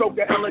 unstroke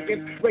the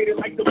elegance.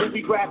 Rated like the movie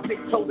graphic,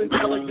 told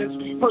intelligence.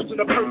 Person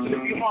to person,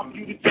 if you hard for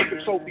you to take a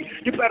trophy.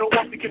 You better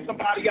off to get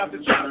somebody out to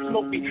try to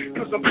smoke me.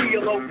 Cause I'm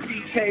PLO,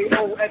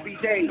 every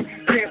day.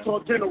 Dance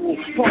on general,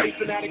 party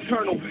fanatic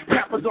colonel.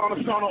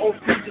 Capadonna, sauna,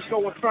 OC, just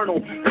go infernal.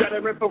 Better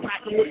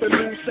interacting with the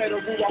new set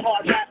of rule of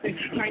hard rapping.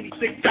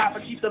 96 dive, I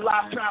keep the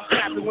live crowd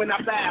snapping when I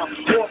bow.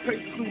 More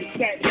praise to the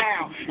set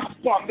now. I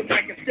spark the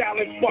back and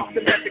style and spark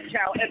the epic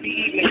cow every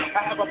evening.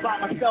 I have a by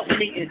myself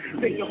meeting.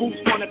 Thinking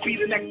who's gonna be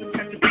the next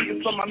attempt to beat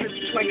it from my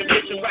mission, slinging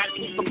vision,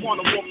 rapping from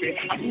corner warfare.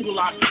 I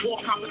utilize more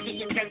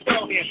competition can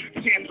tell here.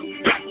 Can't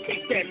do that,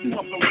 they said,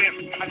 off the ramp.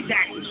 I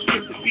jack and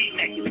strip the beat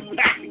naked.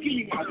 Back, give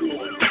me my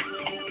door.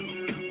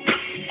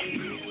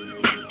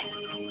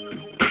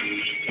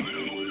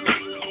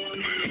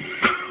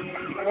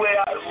 Where I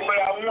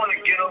want to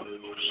get them,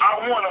 I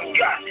want them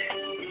got.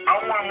 I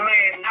want them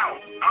laying out.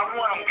 I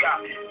want them got.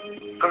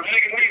 Because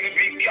niggas need to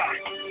be got.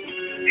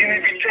 They need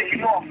to be taken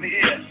off of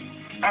here.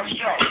 That's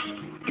right.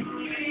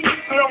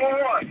 Number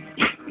 1.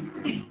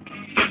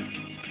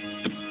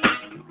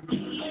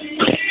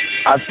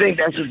 I think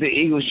that's what the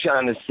Eagles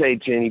trying to say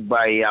to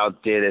anybody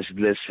out there that's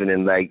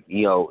listening. Like,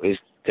 you know, it's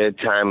That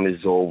time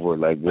is over.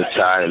 Like, we're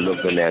tired of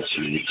looking at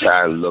you. We're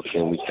tired of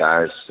looking. We're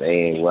tired of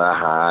saying we're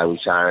high. We're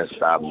trying to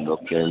stop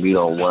looking. We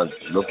don't want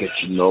to look at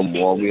you no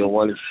more. We don't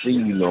want to see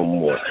you no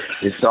more.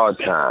 It's our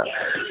time.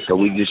 So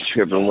we just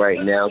tripping right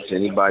now. To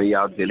anybody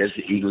out there that's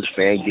an Eagles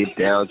fan, get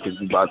down, because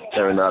we about to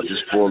turn out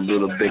just for a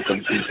little bit.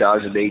 Because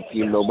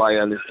 2018, nobody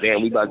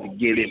understand. We about to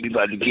get it. We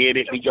about to get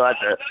it. We about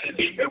to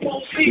get it.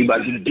 We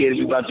about to get it.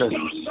 We about to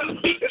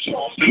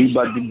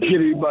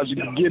get it. We about to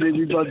get it.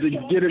 We about to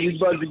get it. We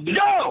about to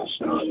go.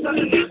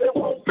 It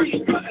won't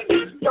be.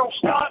 Don't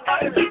start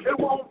nothing. It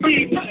won't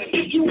be.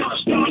 You wanna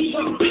start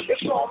something?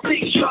 It's gonna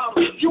be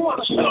something. You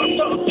wanna start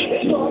something?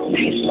 It's gonna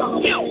be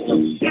something.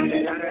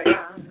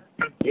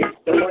 It's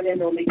the one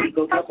and only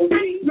Eagle Double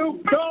G.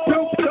 Snoop Dogg.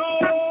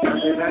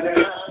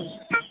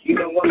 You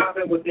know I'm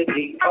mobbing with the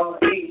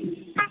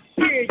D.R.E.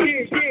 Yeah.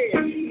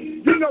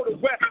 You know the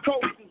West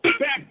Coast is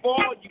back for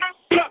all you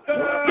suckers.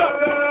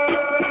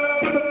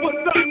 Put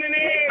something in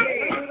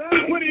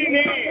there. Put it in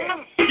there.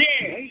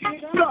 Yeah.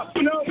 Suck,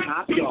 you know.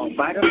 Top y'all,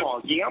 bite them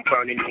all. Yeah, I'm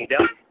burning it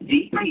up.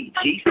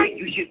 DPGC,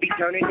 you should be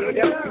turning it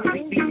up.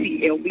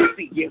 CBC,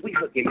 LBC, yeah, we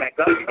hooking back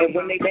up. And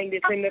when they bang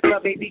this in the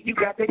club, baby, you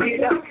got to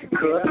get up.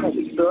 Good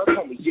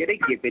homies, yeah, they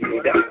giving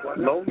it up.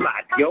 Low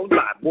life, yo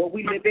life, boy,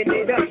 we living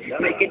it up.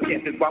 Making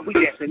chances while we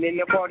dancing in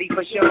the party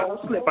for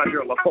show. Slip my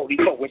girl a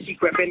 44 when she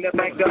crept in the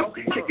back door.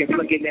 Chickens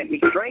looking at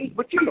me strange,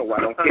 but you know I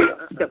don't care.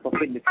 Step up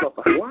in the club,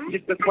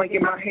 just a swing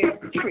in my hair.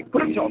 Trick,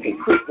 quit talking,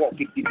 quick walk,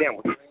 get you down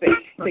with the say.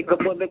 Take a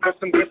bullet for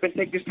some grip and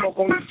take your smoke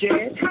on the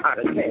jet. Out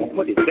of town,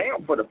 put it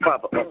down for the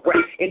father of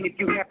rap. And if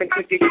you happen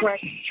to get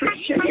cracked,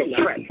 check your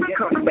track.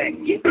 Come back,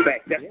 get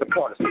back, that's the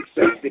part of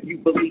success. If you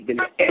believe in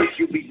the S,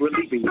 you'll be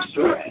relieving your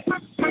stress.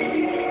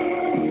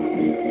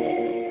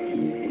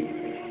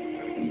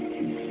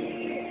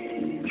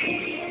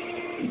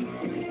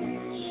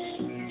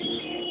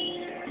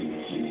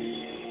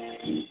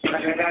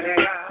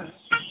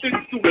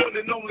 It's the one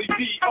and only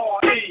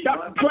D.R.E.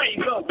 Dr. Dre,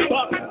 love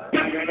butter.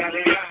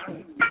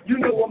 You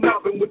know I'm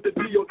mobbing with the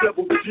D.O.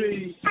 Double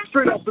G.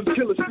 Straight off them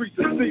killer streets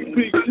of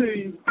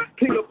CPT.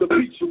 King up the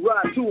beach, you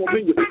ride to him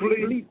in your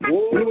fleet.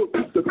 Look,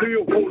 keep the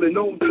bill rolling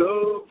on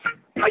dubs.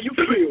 How you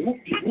feel?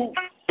 Whoop-de-whoop.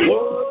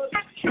 What?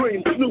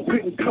 Strange Snoop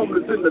hitting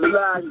comers in the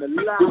line. The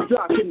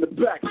doc in the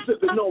back,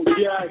 sipping on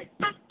yak.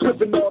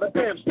 Clipping all the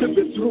amps,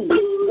 tipping through.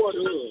 What?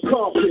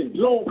 Compton,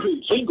 Long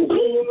Beach,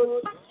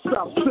 Inglewood.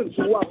 South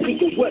Central, I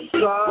think the West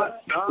Side.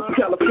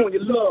 California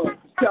love,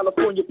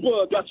 California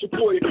bug. Got your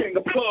boy a king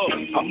of pub.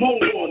 I'm on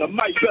one, I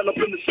might bell up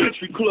in the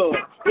Century Club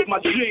with my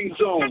jeans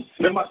on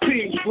and my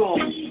team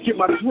strong. Get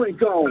my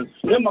drink on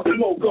and my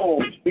smoke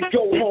on and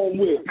go home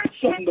with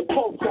something to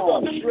poke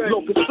on.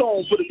 Locust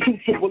song for the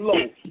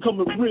 200.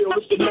 Coming real,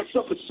 it's the next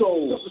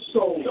episode.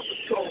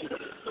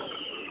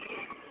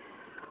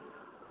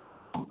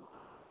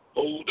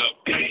 Hold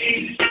up,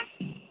 please.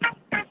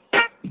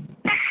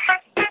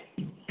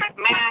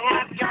 May I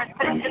have your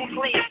attention,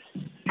 please?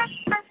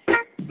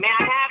 May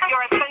I have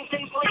your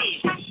attention,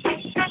 please?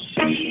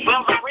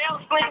 Will the real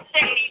Slim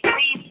Shady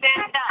please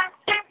stand up?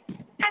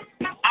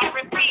 I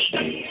repeat,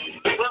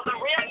 will the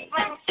real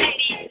Slim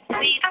Shady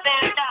please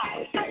stand up?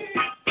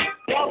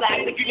 Well,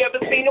 act like you never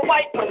seen a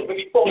white person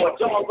before.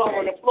 Jaws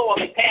on the floor,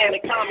 the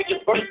panic, Tommy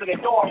just burst in the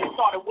door and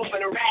started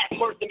whooping her ass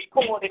worse than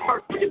before. They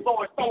first with his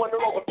boys throwing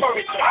her over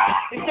furniture.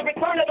 It's the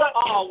return of the...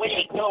 Oh,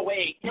 wait, no,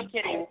 wait, you're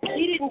kidding.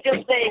 He didn't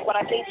just say what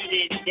I think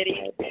he did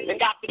he? And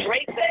Dr.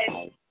 Dre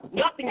said,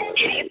 nothing,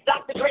 idiot.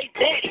 Dr. Dre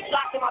dead. He's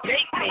locked in my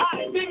basement.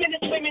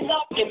 Swimming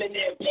up him in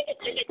there. Chicken,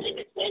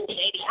 Slim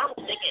Shady. I'm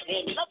sick of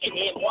him. Look at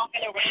him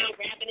walking around,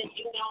 grabbing his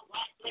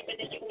you-know-what,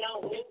 flipping his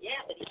you-know-who.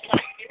 Yeah, but he's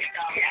not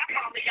here. I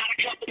probably got a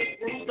couple of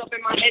screws up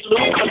in my head loose.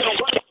 I don't know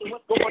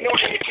what's going on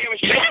in the camera's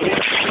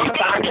basement.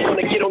 Sometimes I want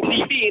to get on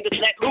TV and just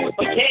let loose,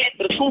 but can't.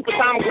 For the truth of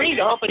Tom Green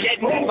to hump a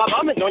dead moon. My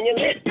mom is on your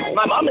list.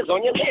 My mom is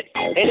on your list.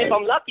 And if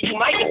I'm lucky, you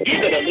might just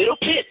give it a little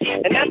kiss.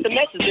 And that's the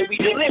message that we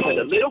deliver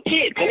to little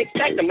kids. And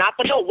expect them not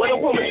to know what a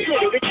woman's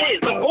clitoris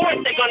is. Of course,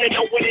 they're going to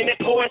know what an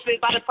chorus is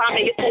by the time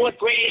they hit 4th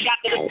grade. Got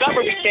the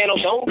Discovery Channel,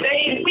 don't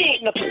they? We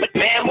ain't nothing but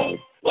mammals.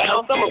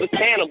 Well, some of us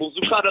cannibals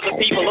who cut other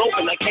people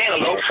open like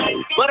cantaloupes.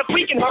 But if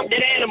we can hunt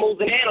dead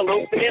animals and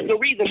antelopes, then there's no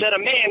reason that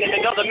a man and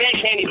another man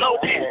can't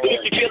elope. But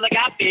if you feel like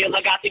I feel, I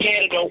got the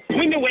antidote.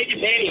 We can wave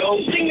your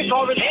pantyhose, sing the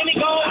chorus, and it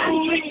goes.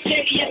 Slim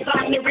Shady, yes,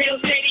 I'm the real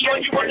Shady.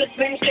 All you other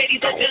Slim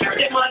Shadys are just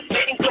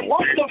demonstrating. So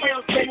won't the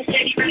real Slim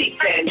Shady please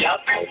stand up?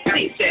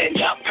 Please stand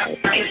up.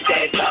 Please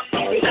stand up.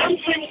 Cause I'm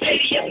Slim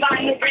Shady, yes,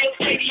 I'm the real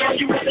Shady. All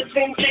you other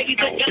Slim Shadys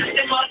are just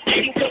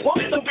demonstrating. So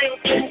won't the real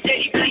Slim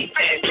Shady please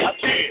stand up?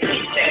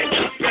 Please stand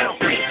up.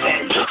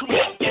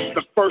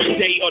 The first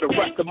day of the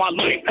rest of my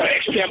life.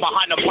 Stand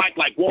behind the mic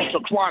like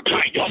Walter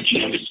Cronkite. Y'all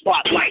keep the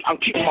spotlight. I'm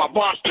keeping my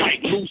bars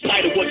tight. Lose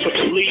sight of what you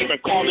believe and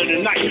call it a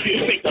night.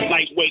 Think the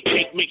lightweight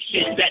can't make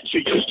shit that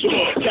you used to.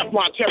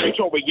 Teflon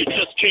territory, you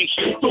just can't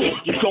shoot through.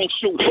 You don't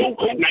shoot who?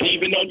 Not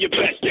even on your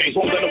best days.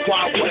 Rolling the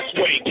Wild West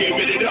way,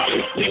 giving it up.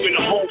 Leaving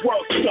the whole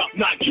world stuck,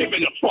 not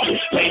giving a fuck.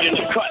 Laid in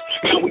the cut,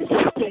 now we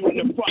break through in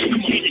the front. Come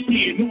on, the D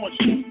and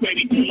orange,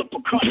 baby, pull up a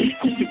cut.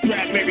 Just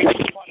grab Mary, on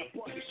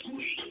the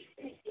sweet.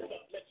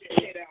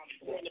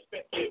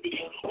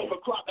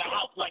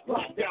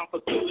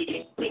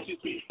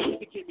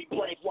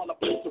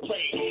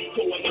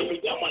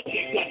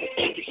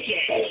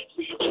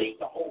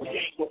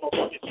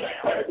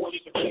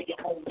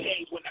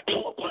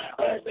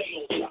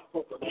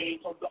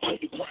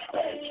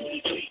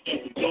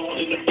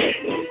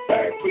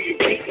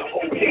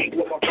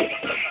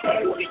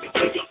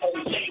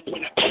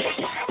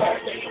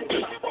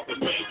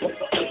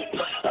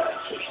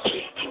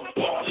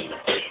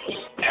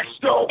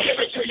 gon' give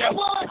it to you.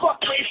 Fuck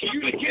wait for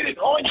you to get it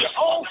on your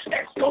own.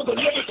 X gon'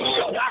 deliver to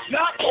you. Knock,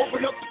 knock,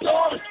 open up the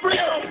door, it's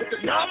real. With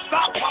the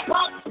non-stop,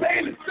 pop,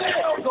 paying the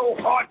sale. So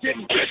hard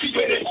getting busy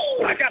with it.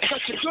 I got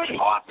such a good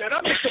heart that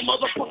I make the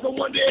motherfucker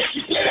wonder if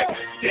you get it.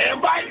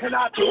 Damn right, can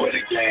I do it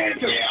again?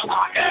 Yeah,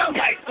 I am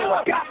right, so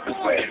I got to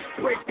win.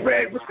 Break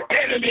bread with the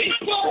enemy.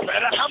 No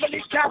matter how many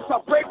times I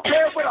break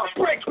bread with, I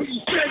break who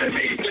you sending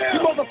me.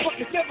 You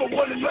motherfuckers never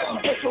want to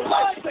nothing but your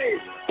life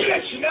saved.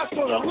 Bitch, and that's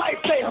what a life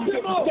say. I'm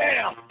getting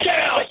down,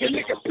 like a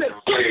nigga said,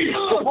 free.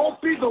 But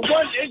won't be the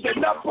one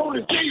ending up on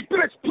the D,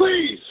 bitch,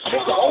 please.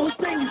 It's the only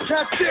thing you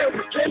can't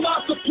do. Came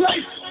out to play,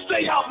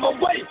 stay out my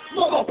way.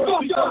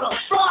 Motherfucker, gonna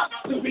rock,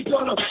 till we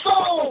gonna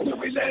fall, till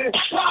we let it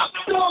pop,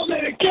 don't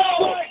let it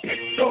go.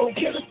 It's gon'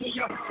 give it to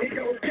you, it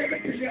gon' give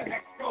it to you, it's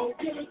gon'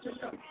 give it to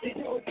you, it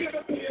gon' give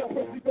it to you.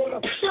 We gonna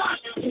rock,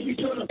 till we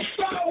gonna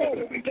fall,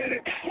 till we let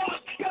it pop,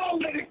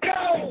 don't let it go.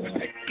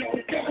 It's gon'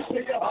 give it to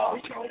you,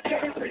 it's gon'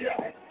 give it to you,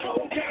 it's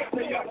gon' give it to you, it's gon' give it to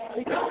you.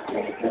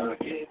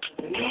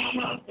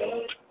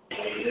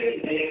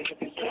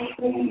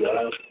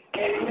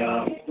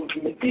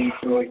 Welcome to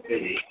Detroit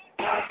City.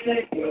 I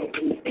said,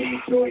 welcome to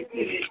Detroit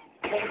City.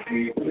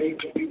 Every place,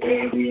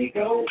 everywhere we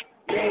go,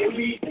 where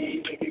we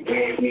be,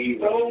 everywhere we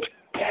roll.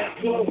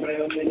 That's what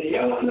realm, and they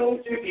all know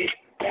tricky.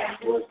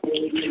 That's what's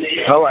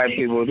good. All right,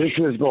 people, this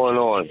is going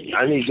on.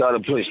 I need y'all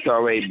to push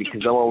star 8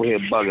 because I'm over here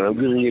bugging. I'm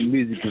giving you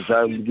music because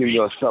I'm giving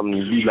y'all something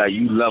you like,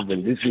 you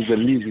loving. This is the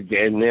music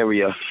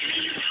area.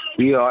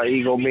 We are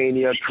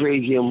Egomania,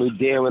 crazy, and we're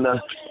daring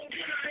her.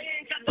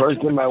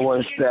 Person might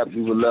want to step,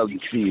 we would love to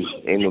see you.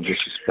 Ain't no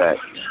disrespect.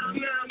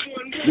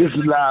 This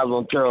is live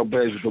on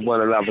THoRoughBred with the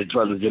one of the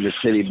brothers in the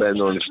city, better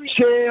known as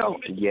CHiLL.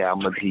 Yeah,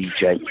 I'm a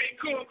DJ.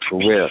 For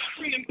real.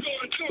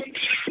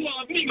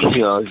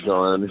 You know, just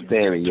don't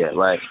understand it yet,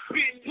 right?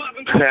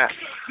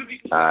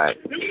 Alright,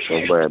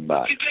 don't worry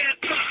about it.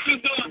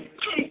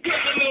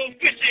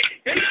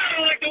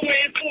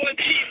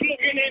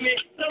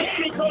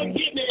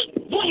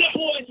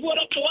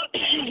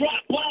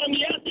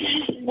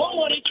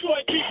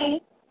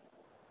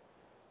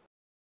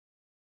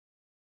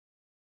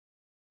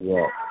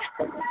 Yeah.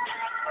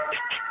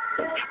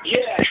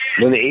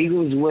 When the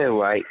Eagles win,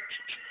 right?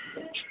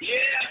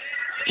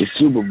 The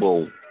Super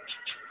Bowl.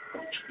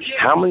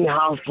 How many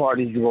house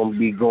parties are going to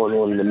be going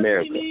on in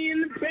America?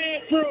 In the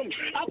bathroom,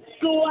 I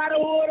go out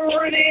of order,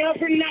 running up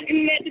and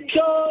knocking at the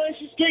door. And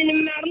she's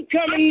screaming out, I'm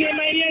coming in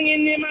my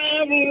youngin' in my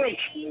oven room.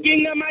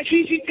 Getting up my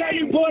sheet, she tell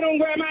me, boy, don't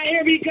grab my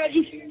hair because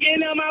you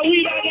getting up my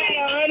weed. I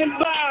got 100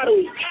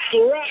 bottles.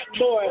 Rock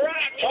boy.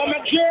 All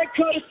my jerk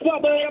coat is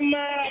fuck, but I'm my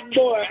hot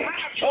boy.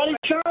 All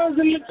these songs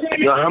in the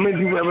channel. Yo, how many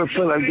people ever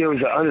feel like there was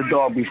an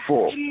underdog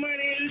before?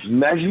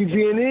 Imagine you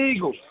being the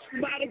Eagles.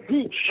 By the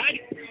group,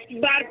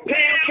 by the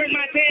pound, turn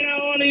my data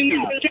on and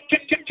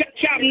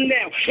chop them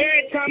down.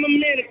 Every time I'm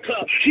in the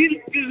club, these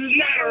is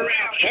not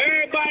around.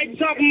 Everybody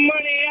talking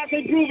money, I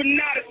say proving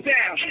not a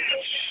sound.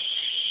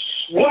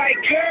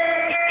 White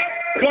girl,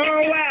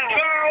 gone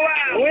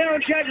wild. We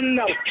don't judge them,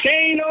 no.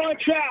 They ain't on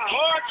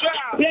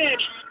trial.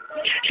 Bitch,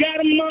 got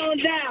them on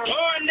down.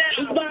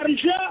 It's bottom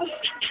up,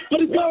 but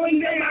it's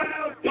going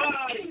down.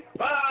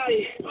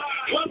 Party.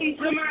 Welcome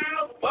to my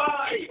house,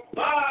 party.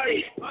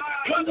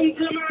 Welcome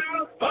to my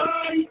house,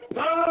 party.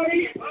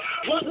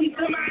 Welcome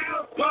to my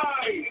house,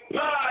 party.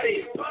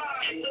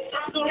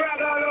 The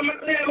rock out on my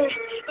table,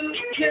 in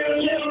the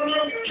living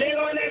room. They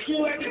gon' let you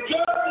at the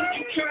door.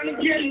 You trying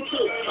to get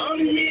into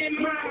only me and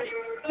mine.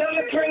 Tell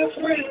the girl to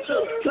spread it to.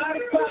 Lot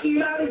of popping,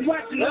 lot of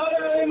watching. All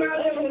that in my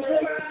living room, to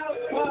my house,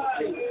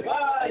 party.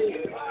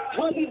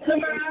 Welcome to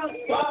my house,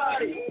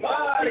 party.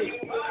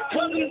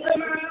 Welcome to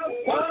my house,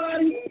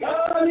 party.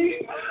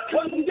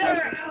 Welcome down,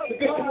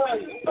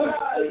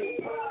 party.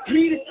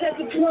 Me to set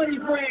the 20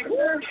 brand.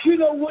 You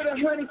know what a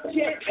honey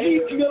cat.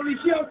 You know these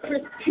young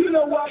Chris. You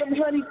know why them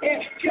honey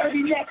at.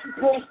 Dirty natural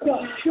boss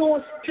stuff.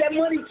 Showing that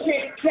money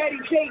can't. Caddy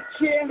date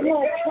chair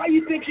home. Why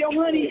you think your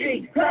honey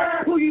ain't?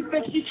 Who you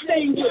think she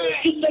staying with?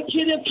 Just that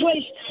kid in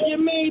place. Your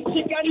main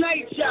chick got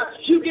night job.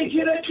 You can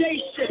hit her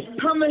day shift.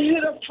 I'ma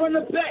hit her from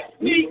the back.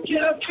 Me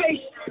get her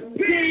face.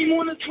 Game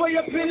on its way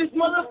up in his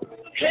mother.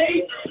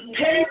 Hey.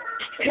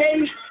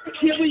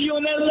 Here we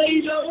on that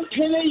laser,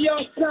 and then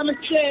y'all Simon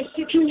said,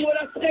 shit, do what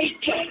I say,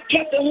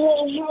 got the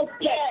whole house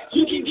back,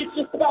 you can get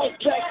your spouse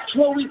back,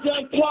 when we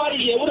done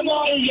partying, with them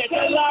all in yet,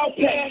 that loud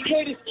pack,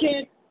 haters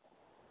can't.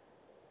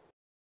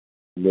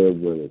 Live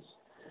with us.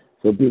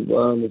 So people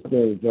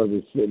understand each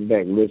other sitting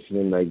back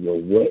listening like, yo,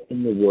 what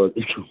in the world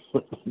is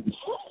going on?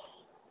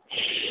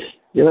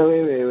 You know,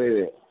 wait a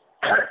minute.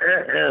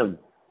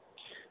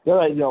 They're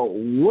like, yo,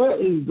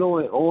 what is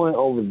going on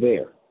over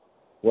there?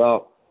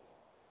 Well,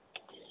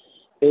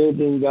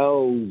 everything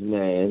goes,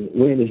 man.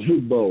 We're in the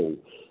Super Bowl.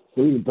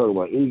 So we can talk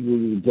about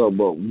Eagles, we can talk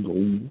about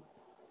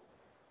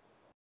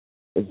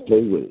let's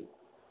play with it.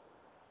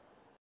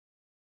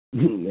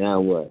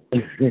 Now what?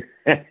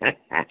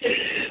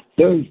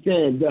 So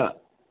stand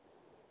up.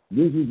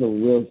 This is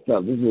some real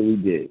stuff. This is what we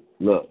did.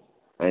 Look,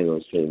 I ain't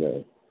gonna say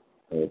nothing.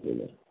 Just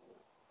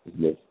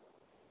listen.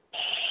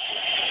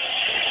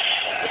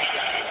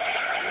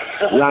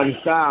 Line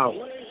style.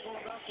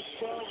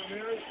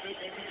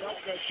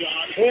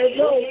 Here it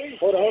goes.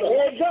 Hold on.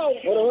 Here it goes.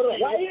 Hold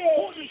on. Right here.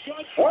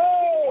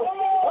 Oh.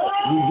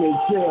 DJ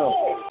CHiLL.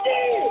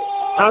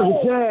 Uncle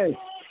Chaz.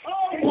 Oh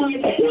my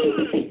God.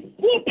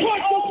 We'll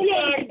punch this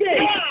young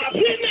thing.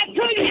 Didn't I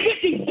tell you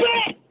 50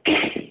 back?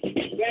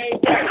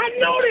 I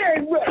know they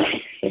ain't ready.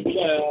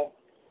 Well,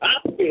 I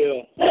feel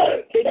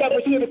they never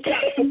should have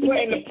stopped to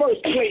play in the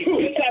first place.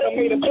 Shadow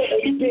made a vote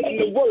what he did in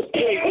the worst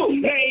place. Now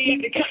he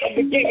at the top of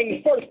the game in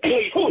the first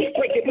place.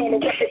 Breaking on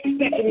the record,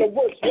 that's in the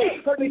worst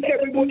way. Heard they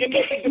said we wouldn't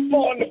make it to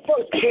fall in the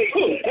first place.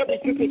 Ever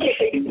since he hit,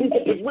 they blew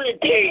up his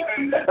rib cage.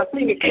 I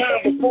seen the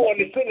clown before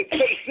and it's in his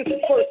face. This is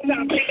the first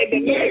time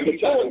getting the name of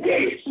John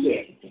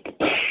shit.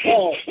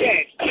 All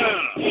that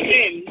time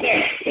in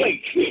that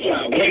place.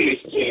 John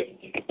Wayne's shit.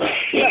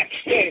 Black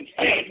stand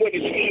with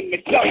his team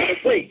and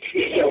celebrate.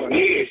 Showing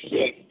his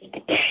shit.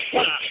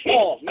 By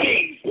all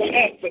means,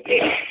 whatever it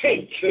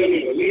takes.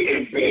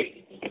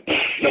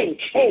 No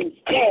holds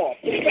barred,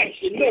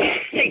 professional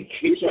mistakes.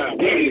 We try to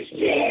win this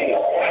shit.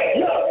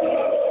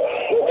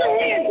 Put your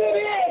hands in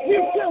the air if you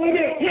feeling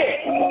this shit.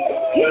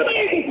 You're the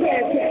Eagle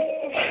fan.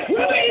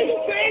 You're the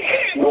Eagle fan.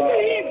 Put your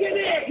hands in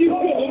the air if you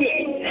feeling this.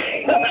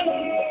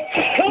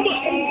 Come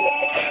on.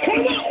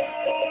 Come on.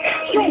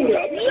 Show it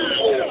up.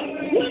 Loud up.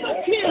 Where my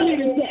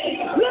cheerleaders at?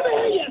 Let me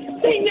hear you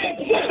sing that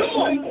shit. Come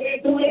on.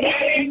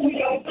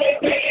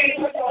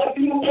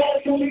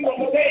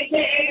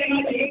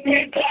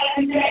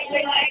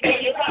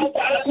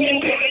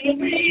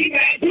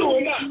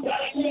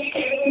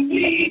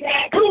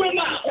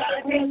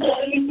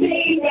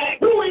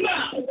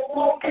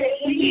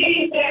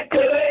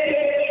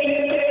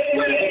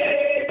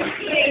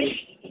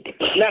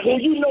 Now, who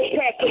you know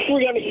past the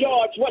 300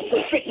 yards, what's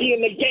the 50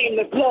 in the game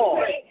that's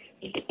lost?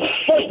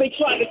 First they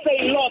tried to say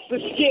he lost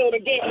his skill, the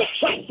game was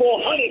trapped for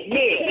 100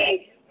 mil.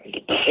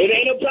 It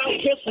ain't about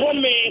just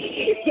one man,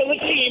 it's still a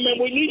team,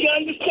 and we need to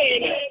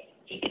understand it.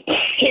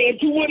 Can't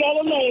do it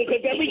all alone,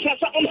 cause every time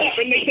something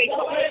happens, they say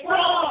something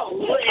wrong.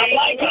 I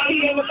like how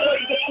he ain't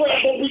afraid to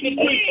scramble, we can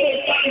do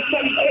things like he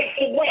said he takes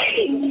the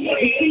ramble.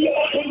 You see you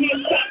up in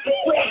here, stop the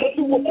scramble,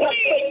 through a pump,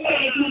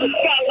 fake through the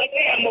sky like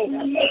ammo.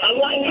 I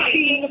like how he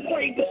ain't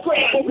afraid to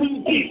scramble, we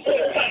can do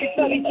things like he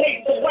said he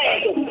takes the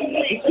ramble.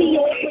 You see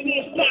you up in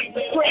here, stop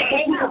the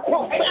scramble, through a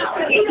pump,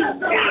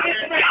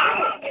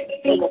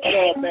 I'm a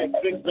fallback,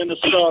 Vic been a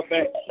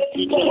starback.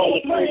 He's a Hall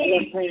of Fame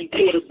left-hand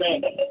quarterback.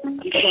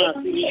 He's trying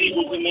to see the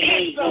Eagles in the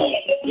end zone.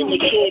 You're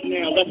matured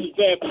now, that's his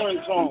bad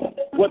friend's home.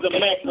 Whether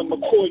Max or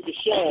McCoy or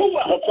Sean,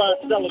 or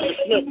Sullivan or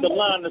Smith, the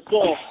line is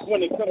on.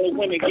 When it comes to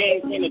winning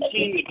games, ain't a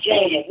team to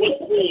join. Or what's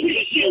cool,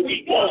 this year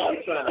we won.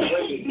 I'm trying to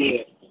win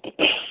this.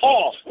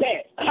 All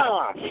that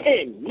time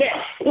in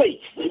that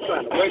place. We're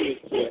trying to win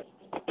this shit.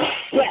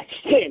 Black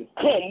skin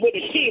come with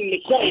a team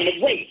that's on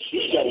the race.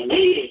 You're showing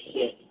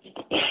leadership.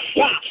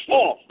 By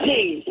all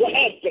means,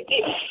 whatever it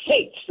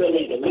takes. Still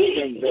in the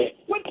leading bit.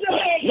 What the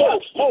hell? No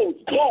holds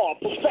barred,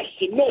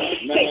 professional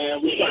mistakes.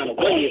 Man, we trying to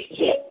win this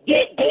shit.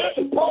 Get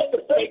the part the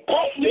fake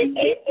part, get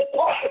the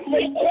part the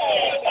fake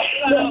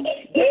pass.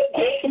 Get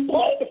the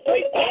part the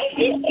fake part,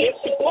 get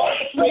the part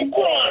the fake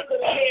run.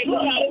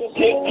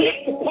 Get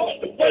the part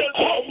the fake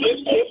part, get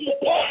the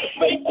part the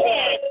fake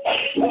pass.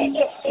 Get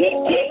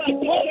the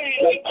part the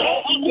fake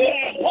part, get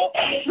the part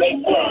the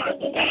fake run.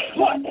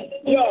 What?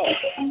 Yo,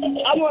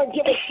 I want to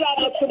give a shout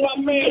out to my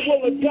man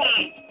Willa Guy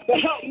to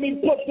help me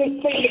put this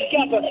thing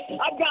together.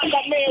 I got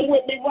my man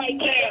with me right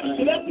now.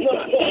 So that's what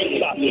I'm talking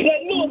about.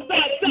 That north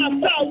side, south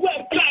side,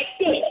 west side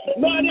shit.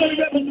 No, I never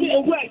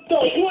representing west, so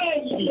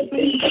when you?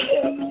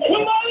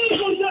 Where my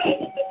Eagles at?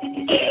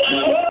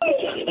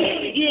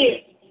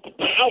 Yeah.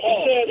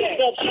 Outside the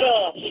Dutch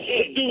Star,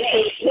 producer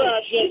of the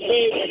project,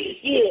 baby.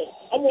 Yeah.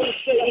 I want to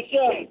say what's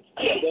up.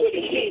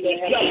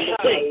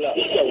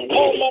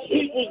 All my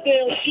peoples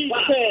down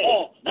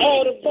G-Town,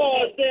 all the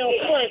bars down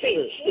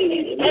Frankfurt,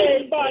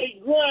 everybody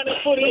grinding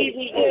for the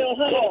Eagles down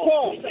Hunter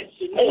Park.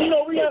 And you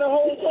know we got a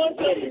whole bunch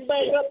of them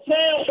back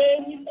uptown,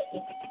 baby.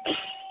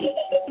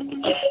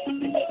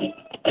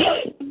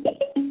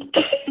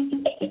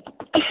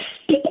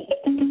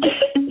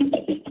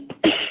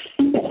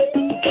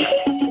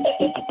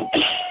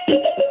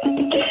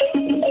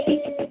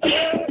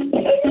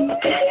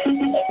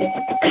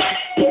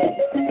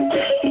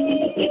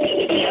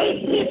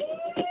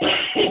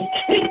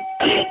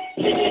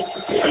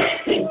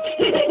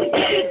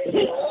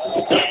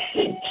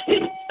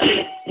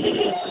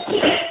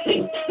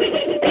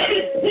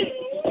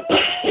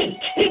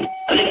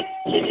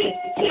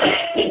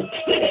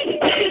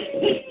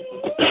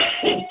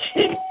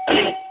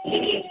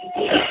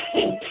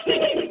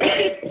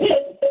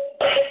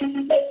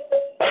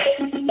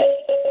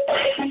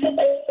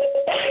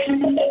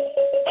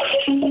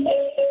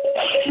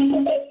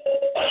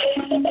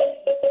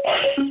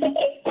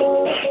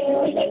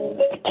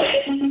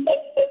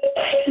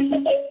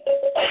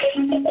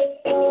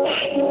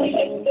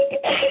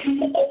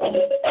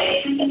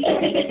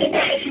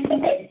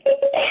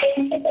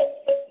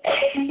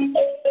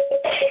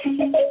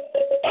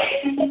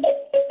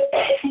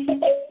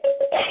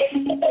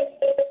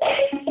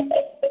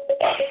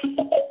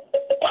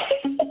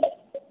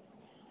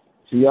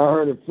 So y'all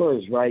heard it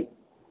first, right?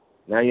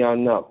 Now y'all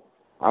know.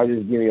 I'll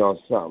just give y'all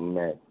something,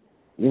 man.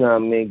 You know what I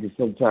mean? Because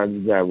sometimes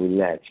you got to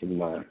relax your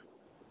mind.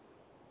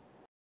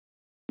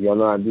 Y'all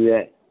know how to do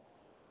that?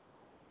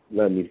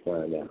 Let me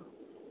find out.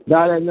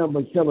 Dial that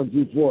number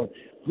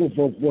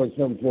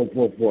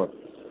 724-444-7444.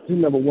 Two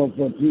number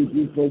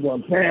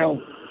 143-341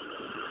 pound.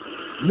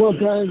 1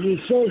 pound is the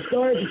show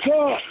started to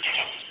talk.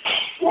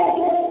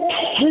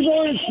 We're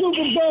going to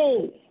Super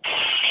Bowl.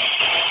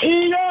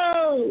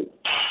 Edo!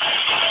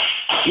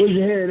 Where's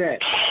your head at?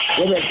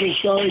 When that thing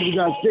started, you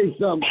got to say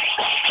something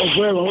or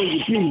forever hold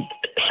your peace.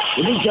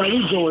 But this time we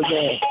going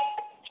down.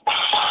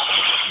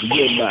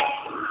 Goodbye.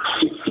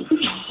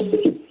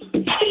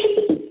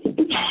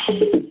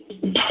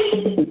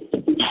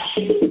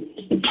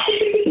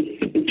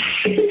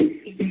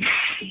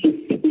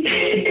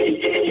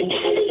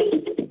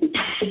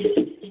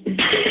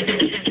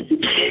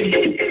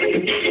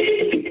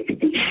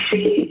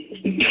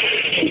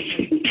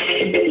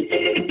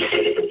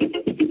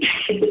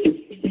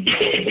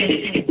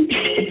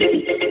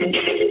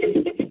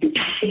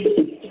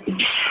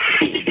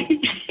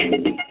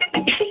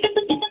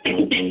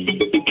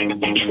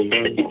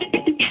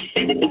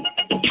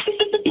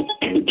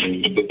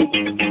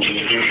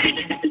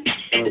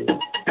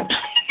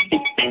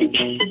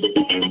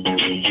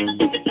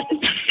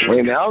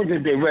 I don't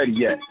think they're ready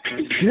yet.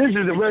 This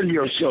is a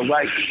radio show,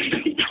 right?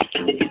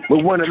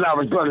 With one of the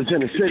loudest brothers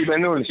in the city,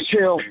 man, known as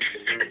CHiLL.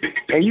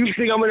 And you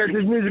think I'm gonna let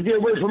this music get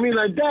away from me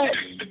like that?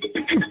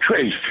 You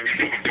crazy.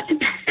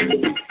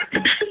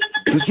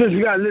 But since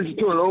we gotta listen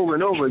to it over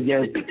and over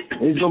again,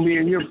 and it's gonna be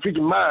in your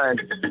freaking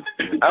mind,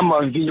 I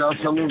must give y'all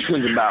something to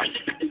think about.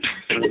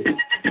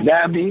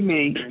 That'd be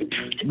me.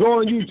 Go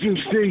on YouTube,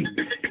 see,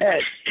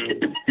 at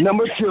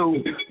number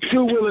 2,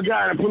 two-wheeler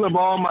guy to pull up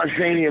all my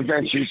zany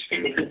adventures,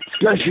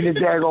 especially the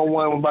daggone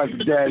one about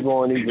the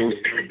daggone Eagles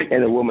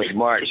and the Women's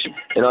March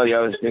and all the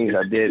other things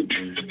I did.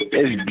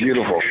 It's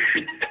beautiful.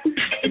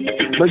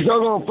 But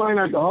y'all gonna find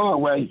out the hard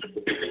way,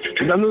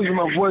 because I'm losing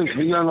my voice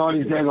for yelling all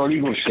these daggone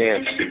Eagles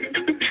chants.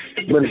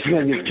 But it's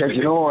gonna just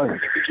catching on.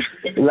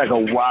 It's like a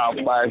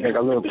wildfire. It's like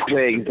a little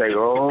twig. It's like,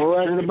 oh,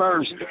 right in the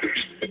burst.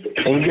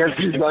 And guess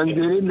who's done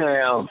did it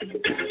now?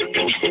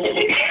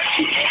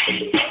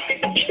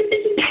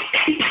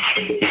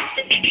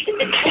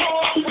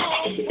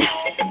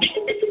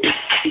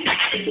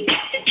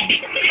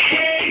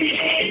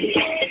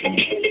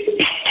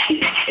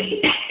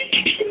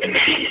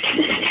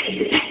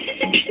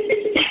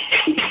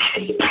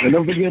 And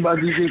don't forget about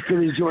DJ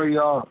Philly Joy,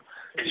 y'all.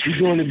 She's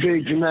doing it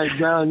big tonight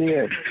down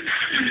there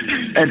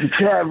at the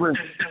tavern.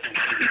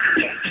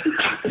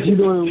 She's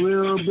doing it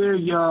real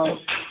big, y'all.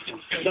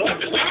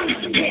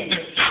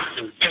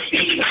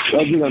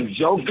 Y'all think I'm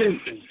joking?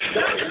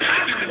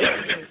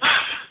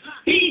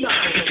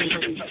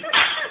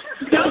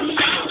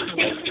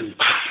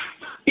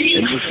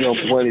 And this your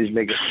point is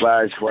making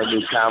flyers for a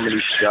new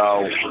comedy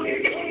show.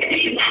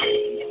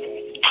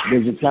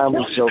 There's a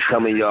comedy show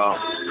coming, y'all.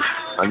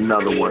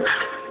 Another one.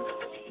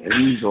 And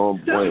he's on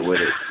point with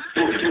it.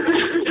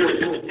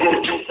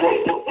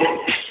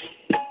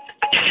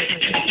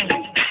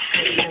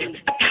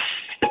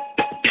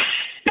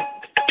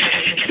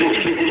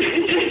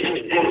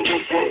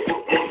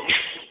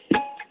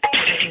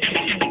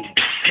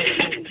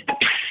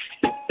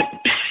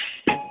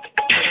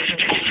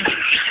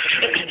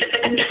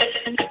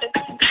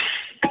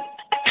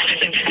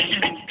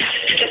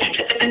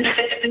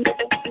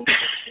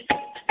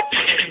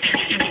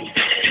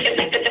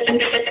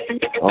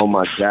 Oh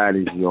my God,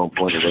 is he on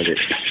point with it?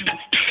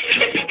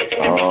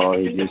 Oh,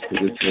 he just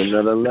took it to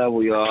another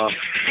level, y'all.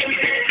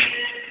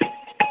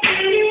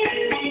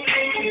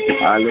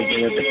 I'm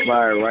looking at the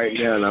flyer right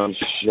now and I'm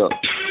shook.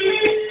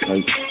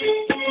 Like,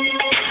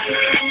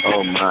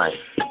 oh my.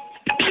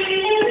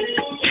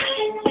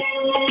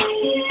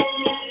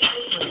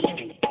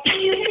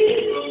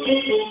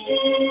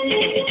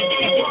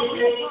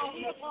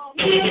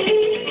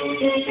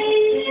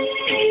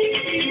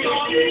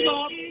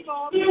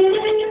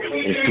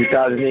 It's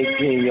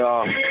 2018,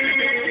 y'all.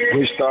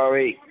 We're star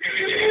 8.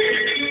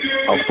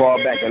 I'm far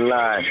back in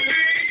line.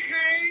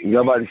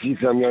 Y'all about to see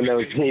something y'all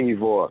never seen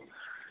before.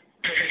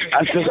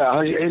 I still got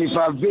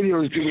 185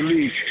 videos to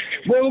release.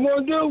 What we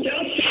gonna do?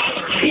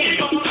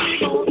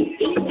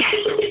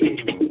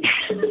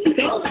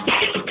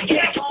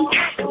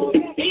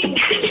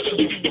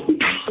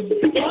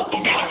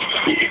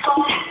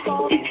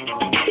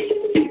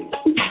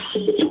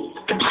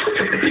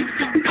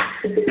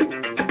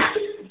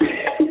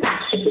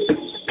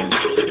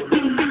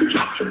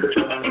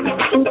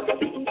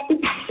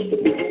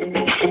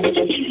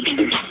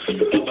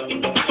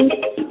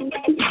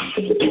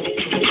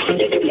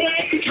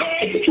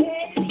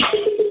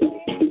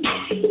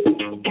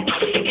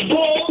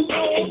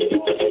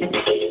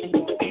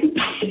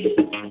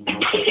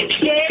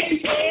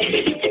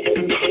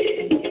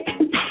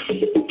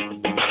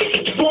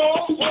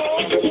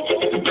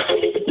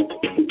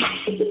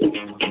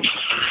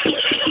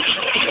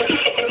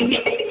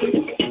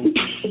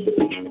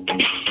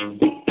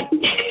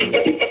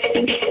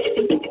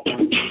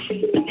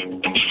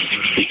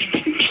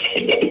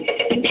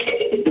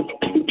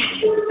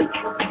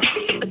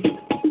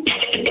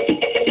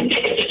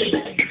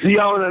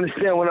 y'all don't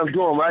understand what I'm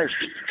doing, right?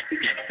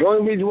 The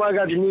only reason why I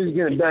got the music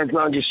in the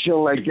background just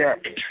chilling like that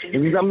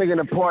is because I'm making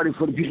a party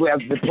for the people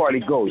after the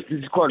party goes. This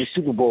is called the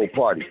Super Bowl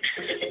party.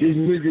 This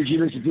music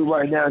you listen to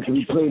right now can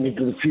be played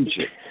into the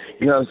future.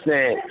 You know what I'm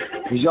saying?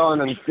 Because y'all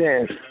don't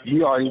understand,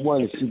 we already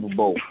won the Super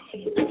Bowl.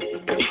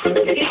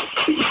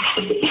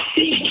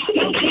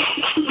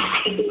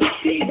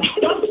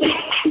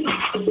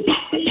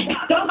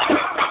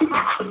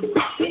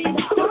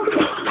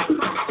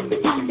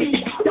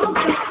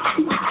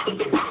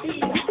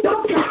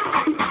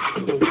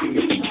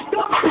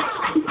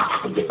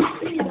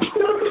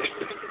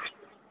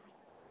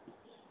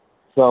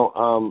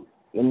 So,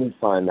 let me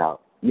find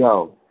out.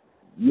 Yo,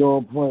 you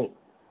on point?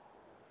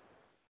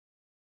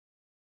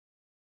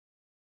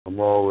 I'm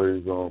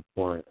always on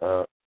point.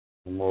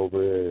 I'm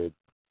over here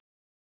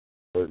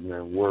putting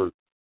in work,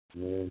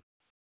 man.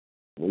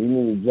 Well, you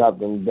need to drop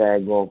them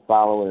daggone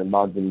following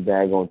about them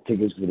daggone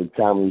tickets for the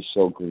comedy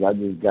show, because I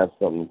just got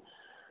a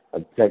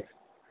text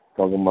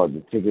talking about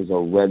the tickets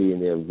are ready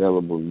and they're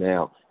available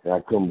now. And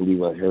I couldn't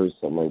believe I heard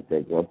something like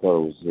that, because I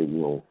thought it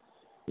was,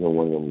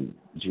 one of them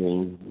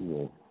dreams,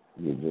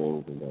 your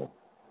dreams and that.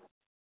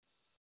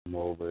 I'm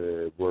over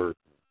here working,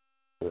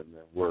 putting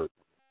in work,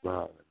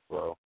 grinding,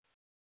 bro.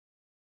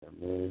 I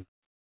mean,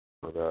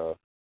 but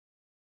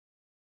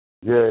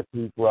yeah,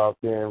 people out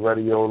there in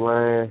Radio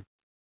Land,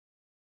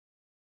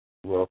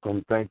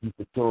 welcome. Thank you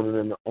for tuning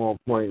in to On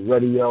Point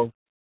Radio.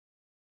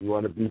 You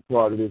want to be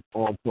part of this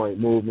On Point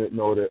movement,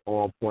 know that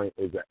On Point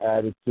is an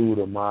attitude,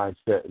 a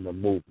mindset, and a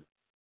movement.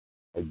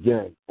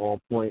 Again, On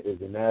Point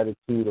is an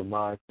attitude, a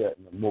mindset,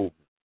 and a movement.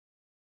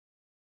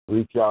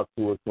 Reach out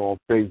to us on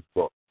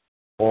Facebook,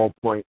 On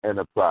Point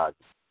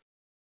Enterprises.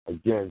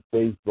 Again,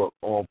 Facebook,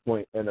 On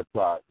Point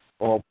Enterprises.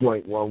 On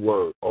Point, one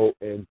word,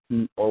 ONPOINT,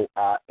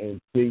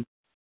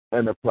 Enterprises,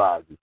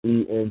 ENTERPRIZIZ.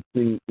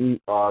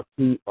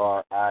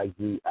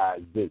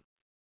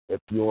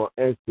 If you're on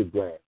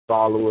Instagram,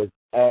 follow us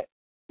at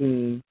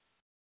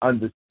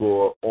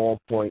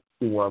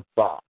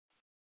 @team_OnPoint215.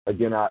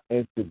 Again, our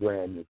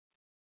Instagram is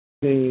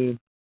team,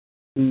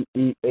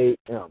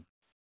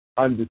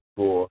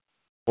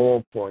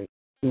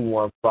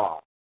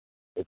 TEAM_OnPoint215.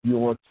 If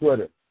you're on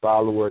Twitter,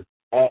 follow us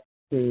at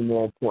Team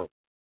On Point.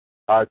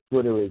 Our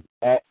Twitter is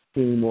at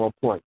Team On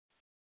Point.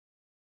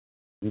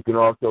 You can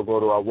also go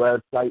to our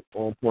website,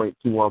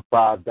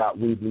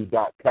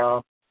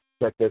 onpoint215.weebly.com.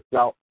 Check us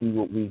out, see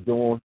what we're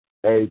doing.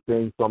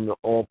 Everything from the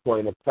On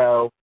Point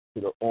apparel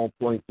to the On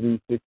Point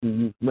 360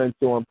 Youth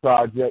Mentoring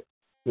Project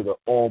to the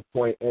On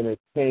Point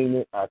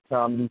Entertainment, our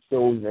comedy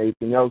shows, and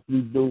everything else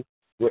we do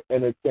with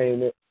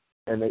entertainment,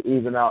 and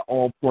even our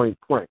On Point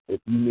print.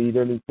 If you need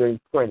anything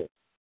printed,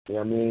 you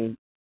know what I mean,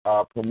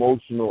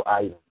 promotional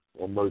items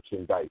or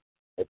merchandise.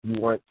 If you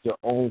want your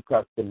own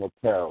custom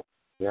apparel,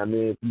 you know what I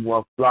mean, if you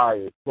want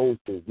flyers,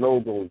 posters,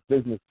 logos,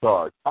 business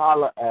cards,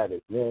 holler at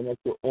it, man. That's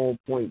what On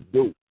Point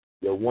do.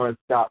 Your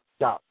one-stop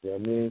shop, you know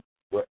what I mean,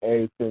 where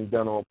everything's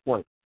done on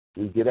point.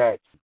 We get at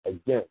you.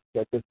 Again,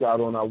 check us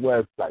out on our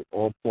website,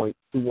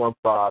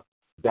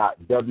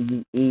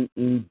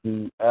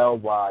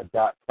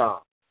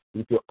 onpoint215.weebly.com.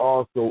 You can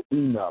also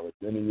email us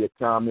any of your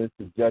comments,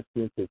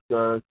 suggestions,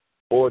 concerns,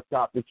 or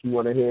topics you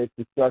want to hear us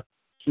discuss.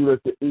 Shoot us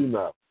an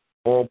email,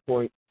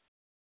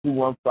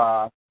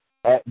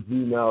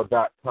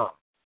 onpoint215@gmail.com.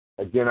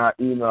 Again, our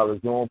email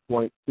is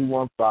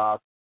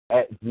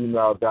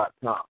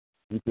onpoint215@gmail.com.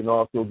 You can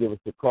also give us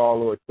a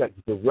call or a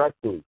text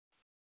directly,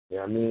 you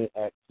know what I mean,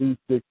 at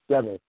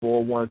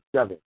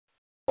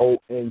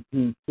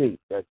 267-417-ONPT.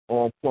 That's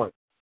On Point.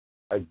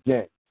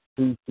 Again,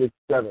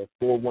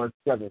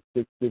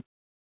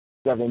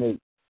 267-417-6678.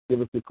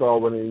 Give us a call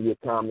with any of your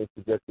comments,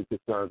 suggestions,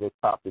 concerns, or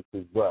topics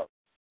as well.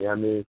 You know what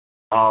I mean?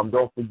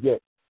 Don't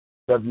forget,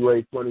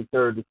 February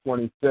 23rd to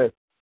 25th,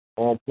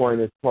 On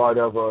Point is part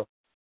of a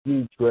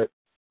ski trip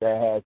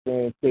that has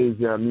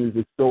Fantasia and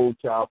Music Soul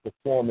Child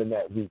performing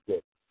that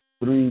weekend.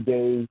 3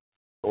 days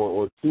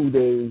or 2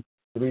 days,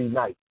 3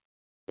 nights.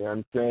 You know what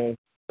I'm saying?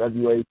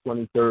 February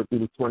 23rd through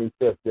the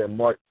 25th. Then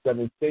March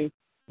 17th,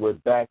 we're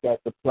back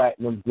at the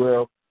Platinum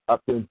Grill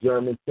up in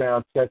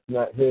Germantown,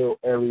 Chestnut Hill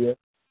area.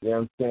 You know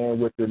what I'm saying?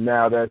 With the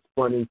Now That's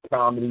Funny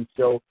comedy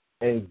show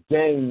and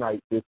game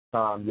night this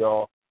time,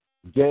 y'all.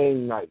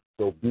 Game night.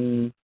 So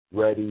be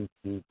ready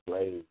to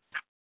play.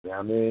 You know what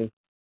I mean?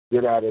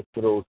 Get at it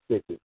for those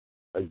tickets.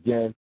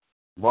 Again,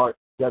 March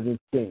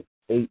 17th,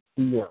 8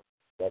 p.m.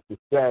 That's a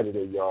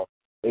Saturday, y'all.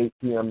 8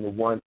 p.m. to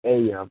 1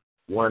 a.m.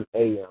 1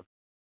 a.m.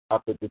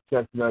 up at the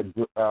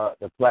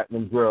the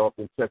Platinum Grill up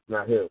in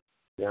Chestnut Hill.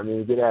 You know what I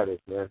mean? Get at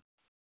it, man.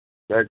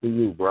 Back to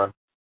you, bro.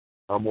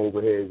 I'm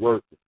over here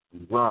working.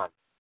 Grinding.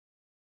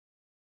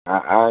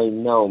 I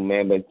know,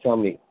 man, but tell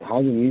me,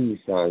 how the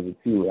music sounds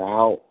with you?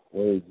 What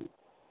is it?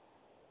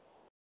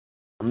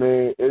 I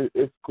mean,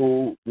 it's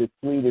cool. The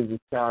tweet is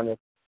just kind of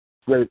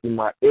scraping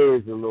my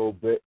ears a little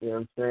bit, you know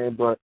what I'm saying?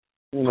 But,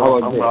 you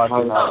know, I'm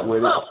rocking out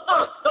with it.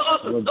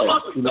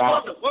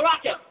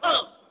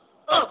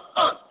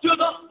 To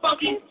the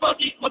funky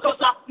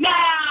Makosa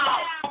now.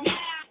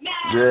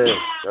 Yeah,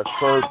 that's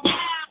perfect.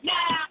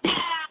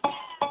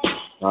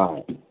 All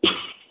right.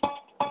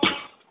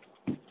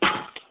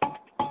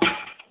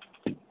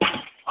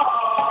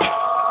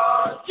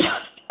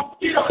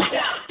 Get on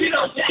down, get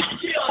on down,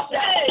 get on down.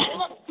 Hey,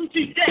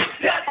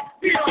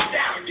 get on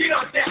down, get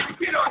on down,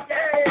 get on down.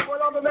 Hey, well,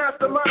 I'm the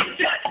mastermind.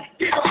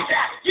 Get on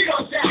down, get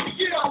on down,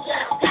 get on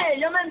down.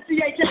 Hey, I'm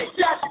MCHA.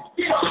 Just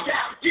get on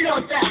down, get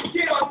on down,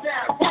 get on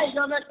down. Hey,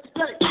 I'm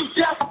MCHA.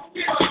 Just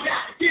get on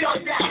down, get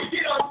on down,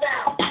 get on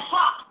down.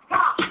 Ha,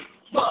 ha,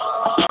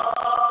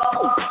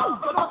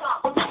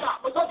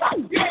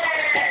 yeah.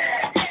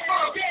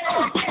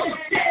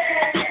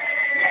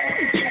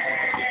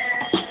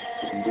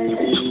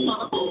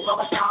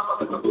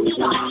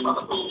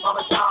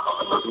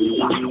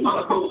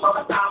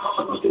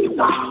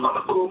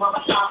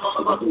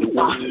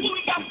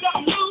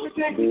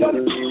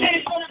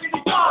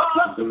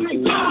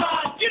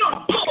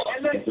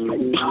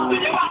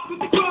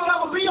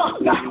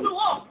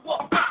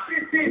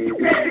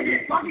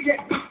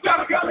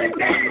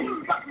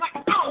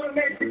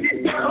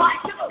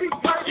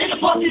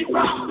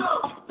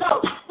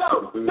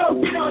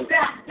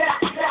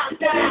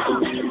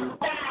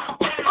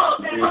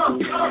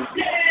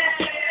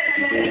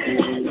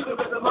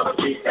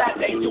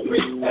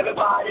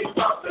 Everybody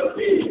stop the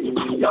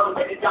beat. Young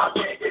ladies out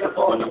there, get up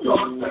on the floor,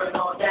 turn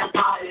on that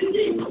party.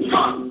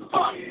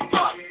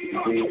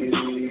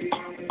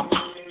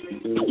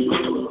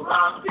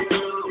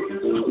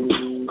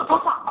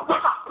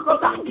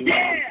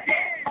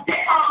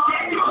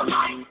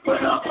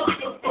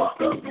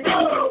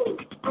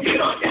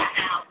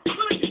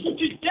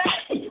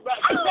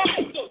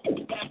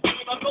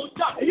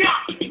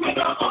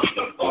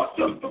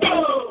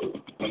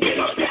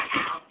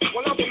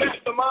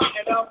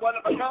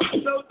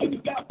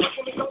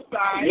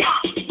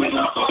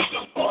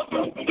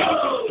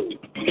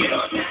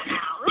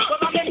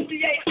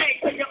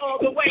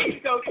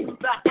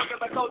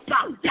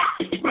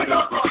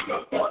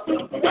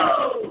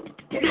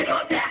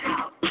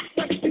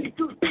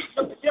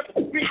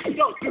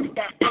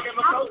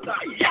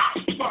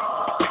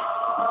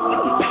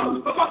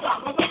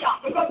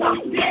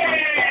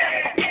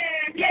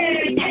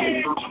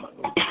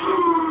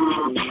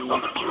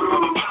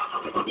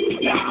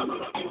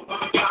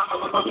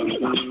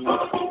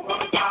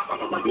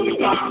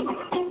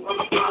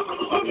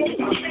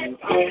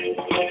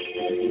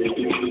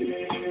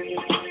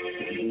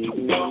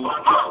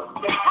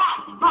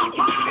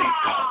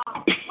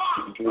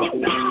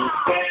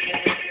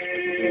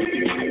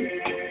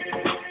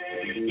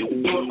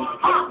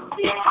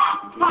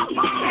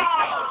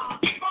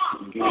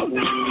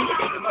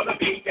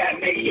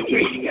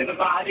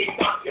 Everybody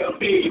stop your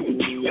beat.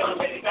 Young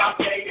ladies out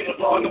there, get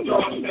up on the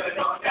floor, turn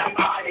on that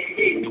body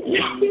heat.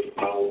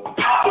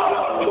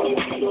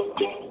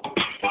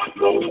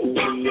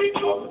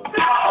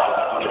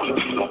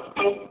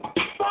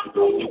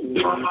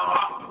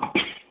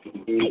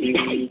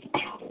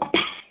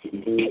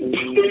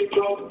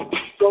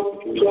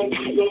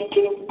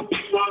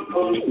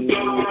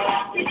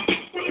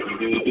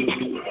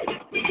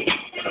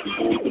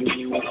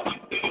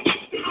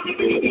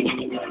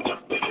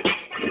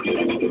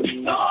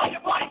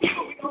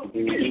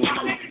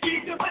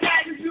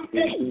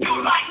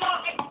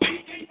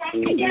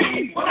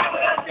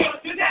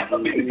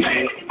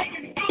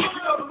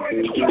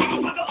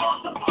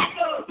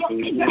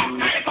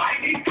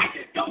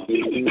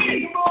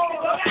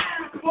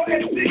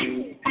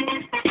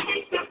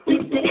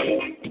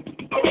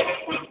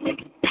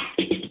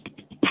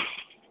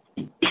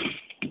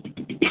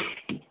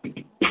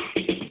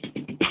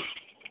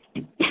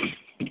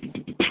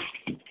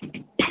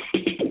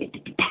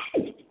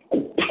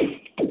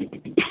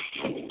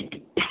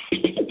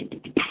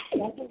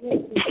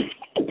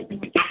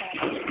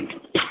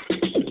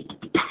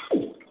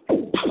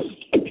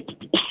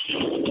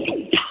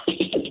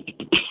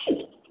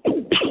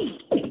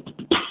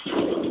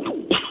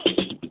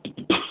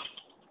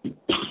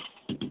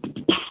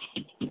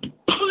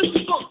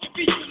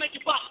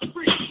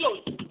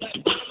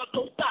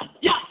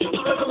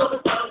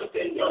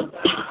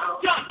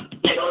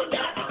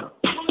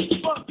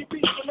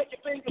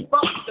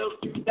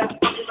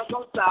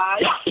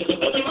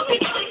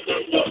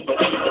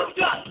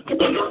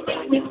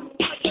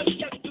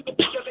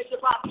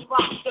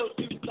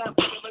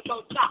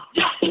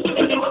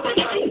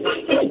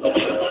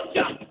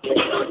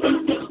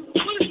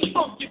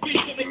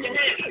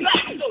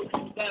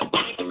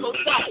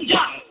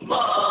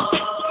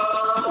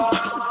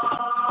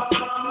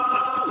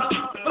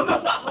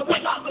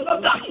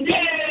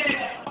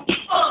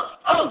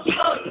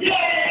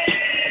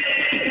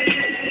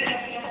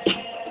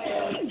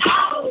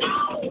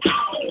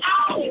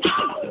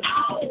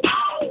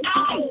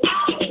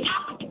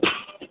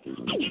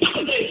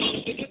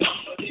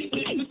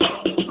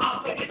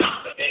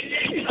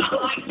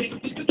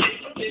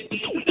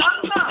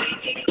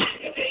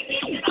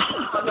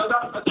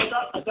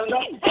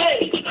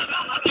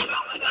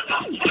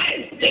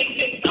 Ding,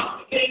 ding,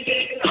 dong, ding,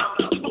 ding, dong,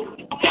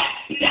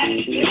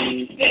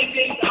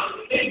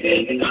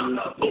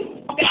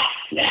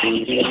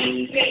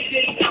 ding,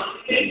 ding, dong,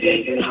 ding,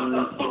 ding,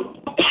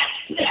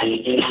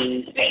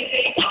 dong, ding,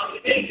 ding,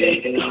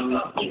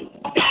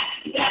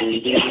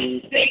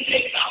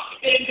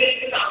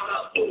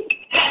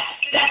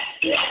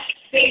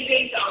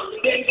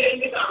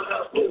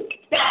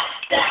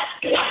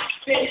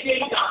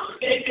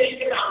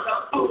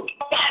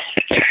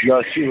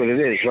 Y'all see what it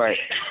is, right?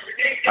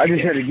 I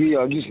just had to give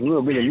y'all just a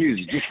little bit of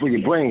music, just for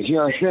your brains, you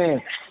know what I'm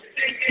saying?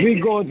 We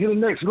going to the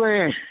next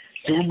round.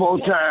 Super Bowl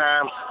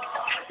time.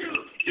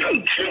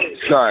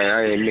 Sorry,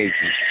 I didn't make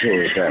you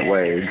feel it that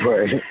way,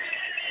 but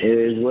it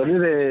is what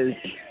it is.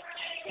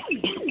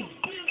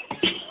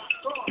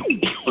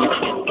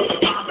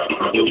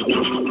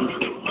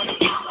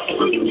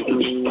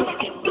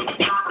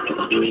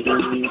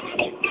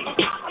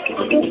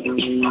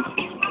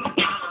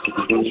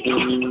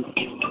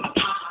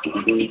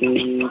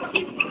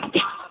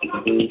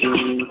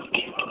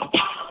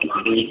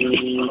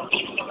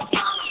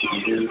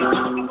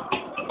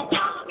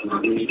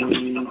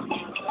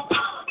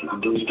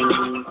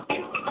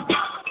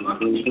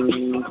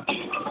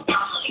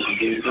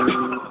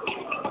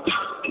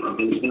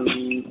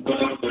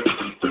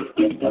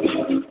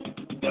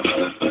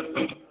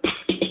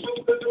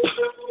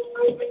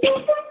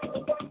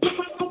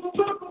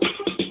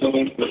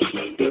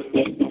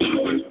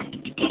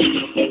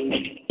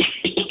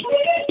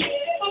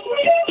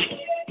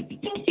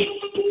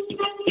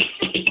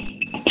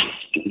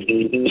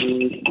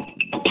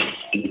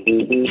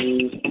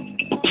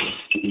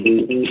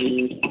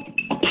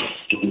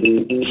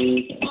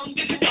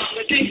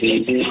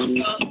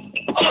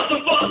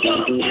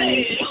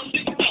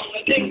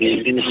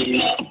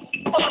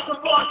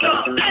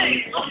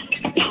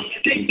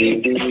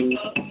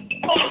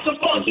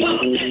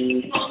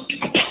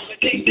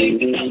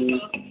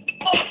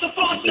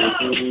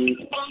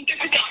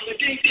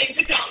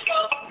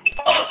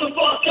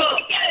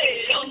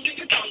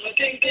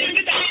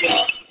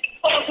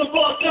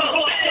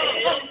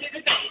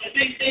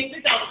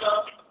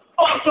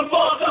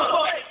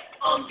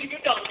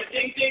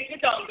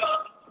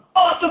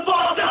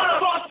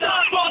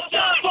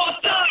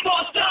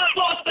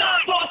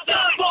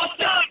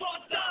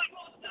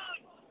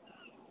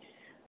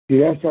 See,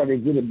 that's how they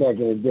did it back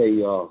in the day,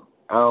 y'all.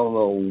 I don't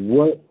know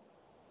what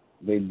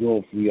they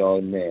doing for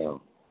y'all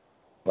now,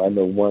 but I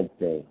know one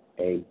thing,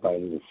 everybody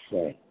the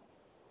same.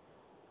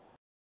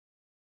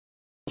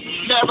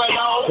 Never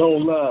know.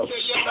 Tone Love,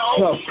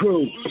 Tough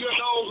Crew.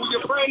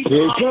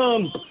 Here it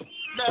comes.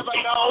 Never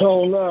know.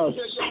 Tone Love,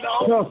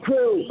 Tough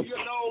Crew.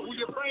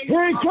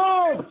 Here it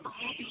comes.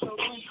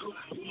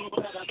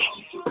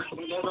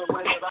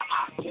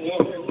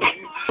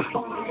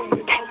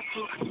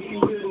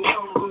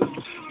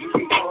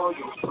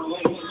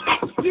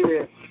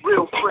 Yeah,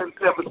 real friends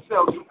never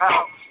sell you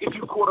out. If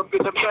you caught up in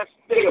the mess,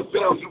 they'll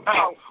bail you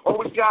out.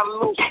 Always got a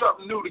little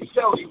something new to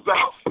tell you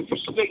about. If you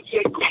snake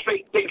take or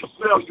fake, they can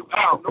smell you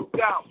out. No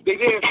doubt, they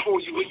there for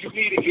you when you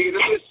need a ear to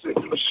listen.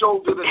 A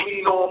shoulder to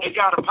lean on, they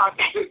got a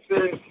pocket to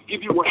sit in.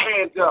 Give you a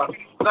hand up,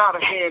 not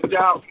a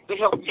handout. They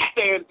help you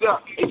stand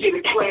up and get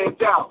it planned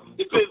out.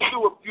 They've been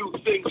through a few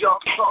things y'all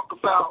can talk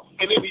about.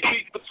 And any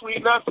beef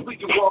between us, we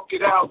can walk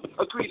it out.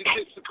 Agree to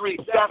disagree,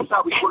 that's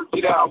how we work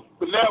it out.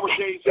 But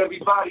nowadays,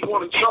 everybody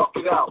want to talk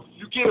it out.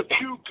 You get a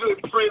few good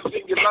friends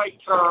in your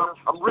lifetime.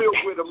 I'm real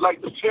with them like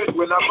the pen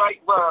when I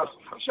write rhymes.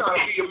 I'm trying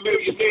to be a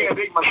millionaire,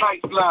 they my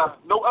lifeline.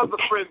 No other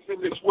friends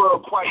in this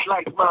world quite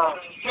like mine.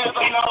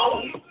 Never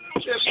know,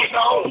 just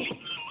know.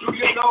 Do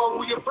you know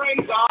who your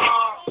friends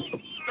are?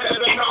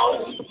 Better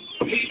know,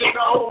 need to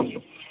know.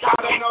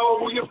 Gotta know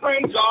who your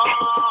friends are.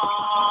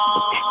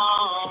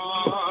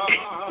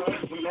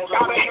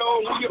 Gotta know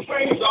who your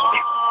friends are.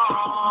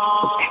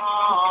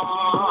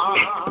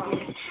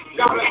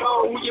 Gotta know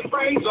who your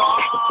friends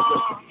are.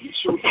 Your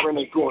true friend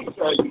ain't gonna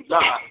tell you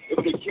lie. If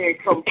they can't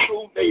come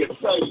true, they'll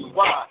tell you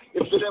why.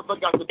 If it ever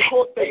got to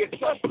court, they'll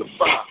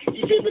testify.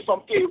 Even if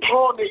I'm getting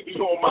wrong, they be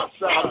on my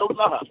side. No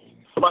lie.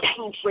 My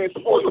true friends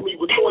spoil me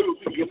with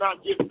loyalty, and I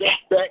give that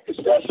back, cause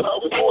that's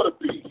how it ought to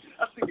be.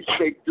 I see these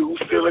fake dudes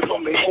stealing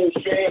from their own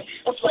fans.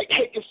 That's like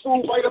taking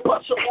food right up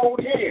out your own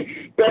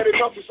hand. Bad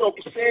enough is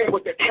Uncle Sam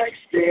with that tax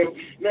scam.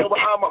 Now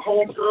I'm a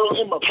homegirl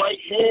in my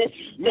right hand.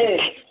 Man,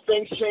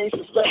 things changed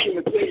since back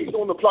in the days.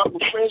 On the block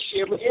with friends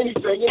sharing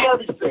anything and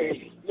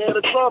everything. Now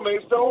the drama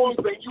is the only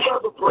thing you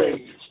ever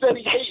bring.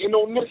 Steady hating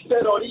on this,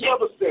 that, or the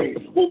other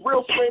thing. Well,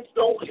 real friends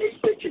don't hate,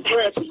 they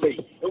congratulate.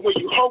 And when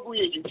you're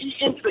hungry and you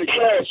eat into the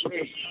clash,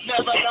 man,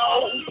 never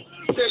know,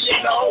 till you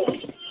know.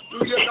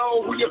 Do you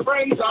know who your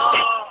friends are?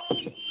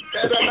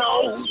 Better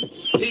know,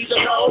 need to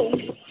know.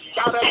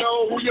 Gotta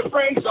know who your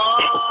friends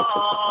are.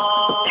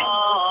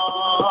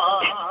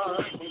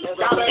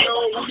 Gotta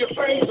know who your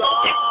friends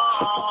are.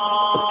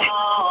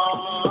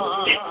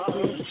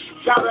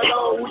 Gotta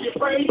know who your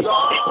friends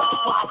are.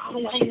 I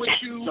don't hang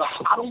with you,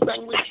 I don't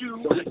bang with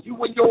you.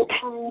 You and your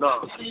crew,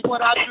 see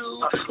what I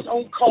do.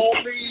 Don't call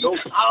me,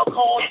 I'll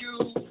call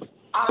you.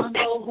 I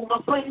know who my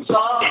friends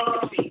are.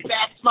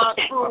 That's my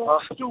crew.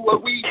 Do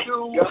what we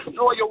do.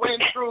 Loyal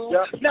and true.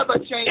 Never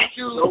change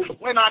you.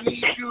 When I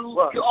need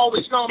you, you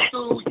always come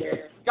through.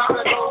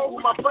 Gotta know who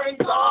my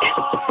friends are.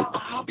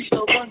 I'll be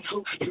the one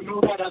who you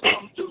know that I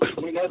come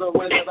through whenever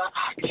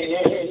I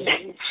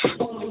can.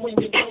 Only when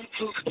you come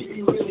through, do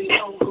you really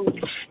know who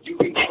you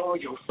can call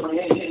your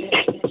friend.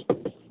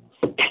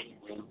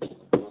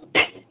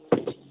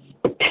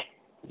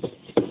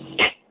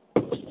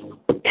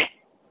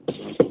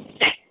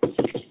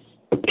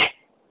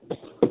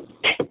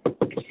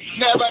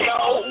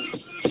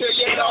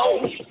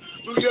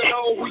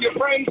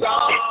 friends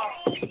are.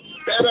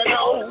 Better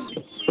know,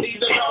 need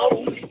to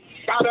know,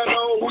 gotta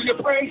know who your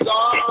friends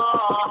are.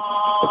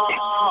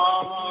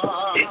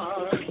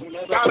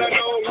 Gotta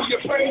know who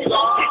your friends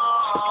are.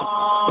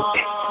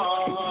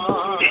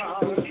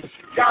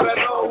 Gotta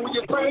know who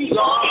your friends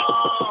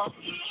are.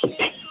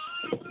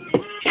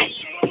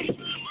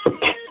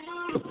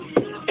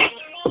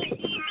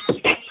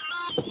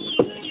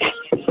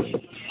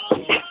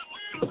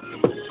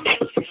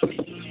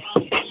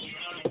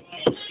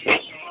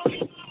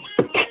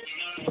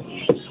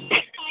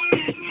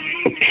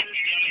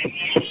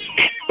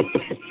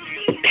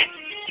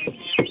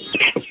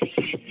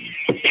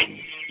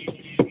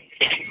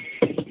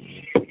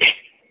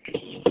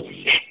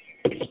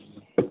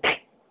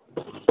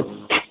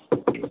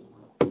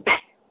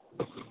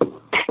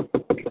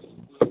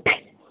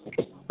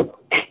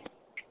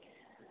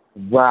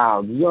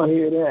 Wow, did y'all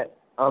hear that?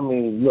 I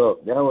mean,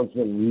 look, that was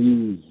some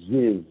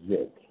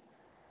music.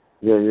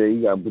 Yeah,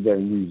 you got to put that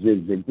in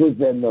music. Put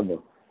that number,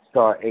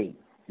 *8.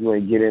 You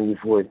want to get in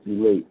before it's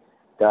too late.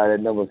 Dial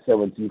that number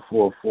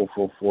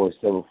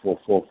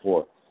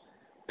 724-444-7444.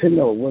 Pin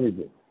number, what is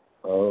it?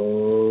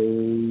 Oh,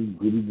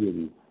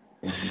 goody.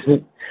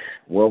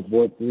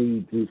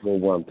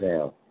 143-341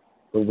 #.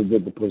 Don't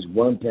forget to push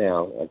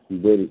 £1 after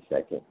you wait a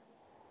second.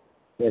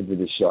 Enter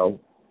the show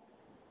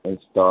and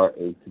 *8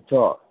 to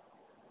talk.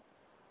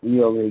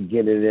 We already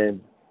get it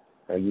in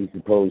like we're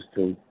supposed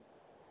to,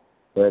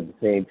 but at the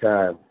same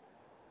time,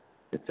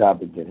 the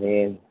topic at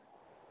hand,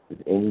 does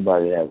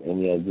anybody have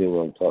any idea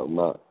what I'm talking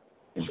about?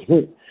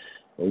 And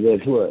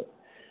guess what?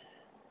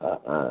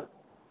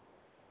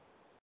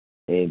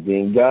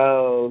 Anything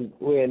goes.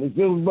 We're in the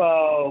Super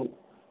Bowl.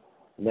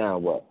 Now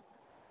what?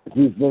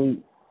 See,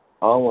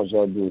 all I want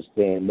y'all to do is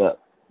stand up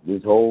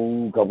this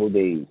whole couple of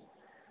days.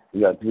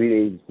 We got 3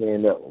 days to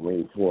stand up. I'm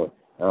waiting for it.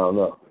 I don't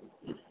know.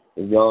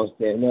 If y'all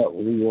stand up,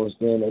 we want to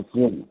stand up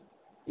for you.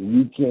 If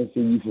you can't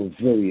say you from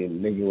Philly and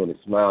make it with a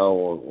smile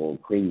or a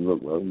crazy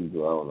look, whatever you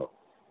do, I don't know,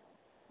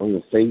 on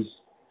your face,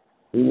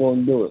 who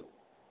won't do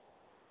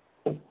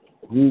it?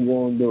 Who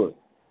won't do it?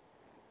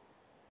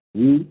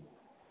 You?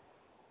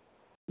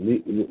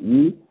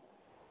 You?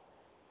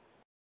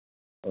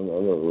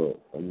 Look.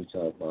 I'm just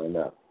trying to find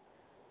out.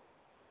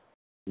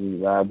 A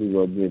lot of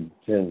people did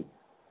 10.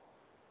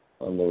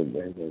 I don't know what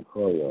the heck they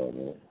call y'all,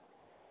 man.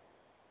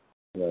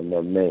 I got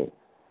another name.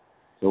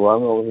 So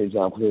I'm over here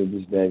trying to play with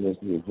this thing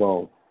against your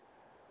phone.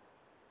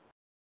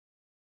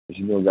 If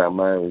you don't got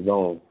mine of his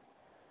own,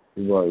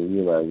 you already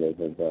realize that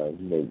sometimes.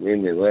 You make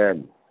in there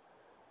laughing.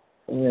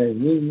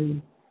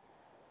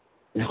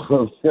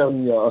 I'm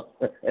telling y'all.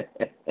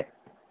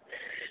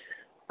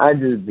 I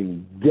just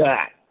been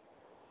got.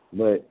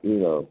 But, you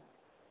know,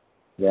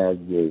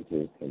 God's grace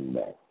is coming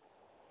back.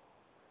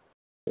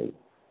 Great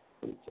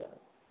job.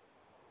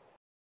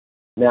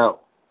 Now,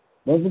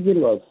 don't forget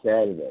about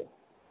Saturday.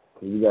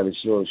 We got a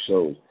show of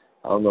shows.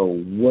 I don't know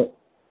what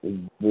this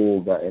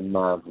bull got in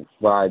mind for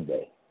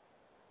Friday.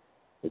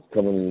 It's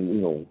coming in,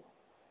 you know,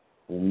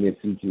 in the near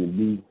future to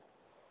be.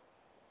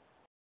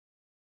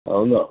 I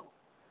don't know.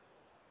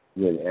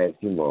 You got to ask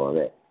him all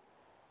that.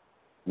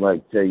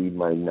 Might tell you,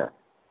 might not.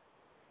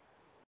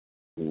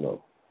 You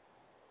know.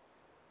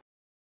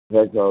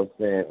 Like I was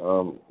saying,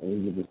 let me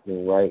get this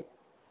thing right.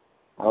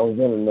 I was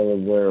in another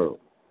world.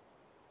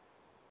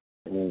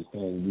 And it was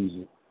kind of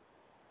decent.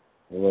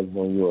 It wasn't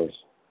on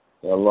yours.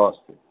 I lost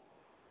it.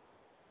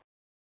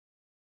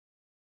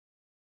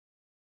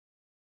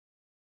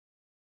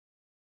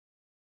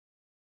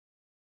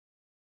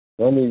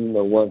 I need to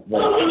know one thing.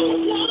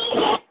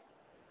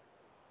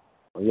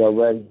 Are y'all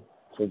ready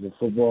for the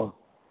football?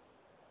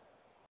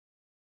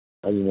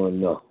 I just want to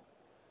know.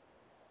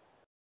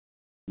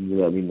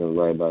 You let me know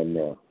right about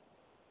now.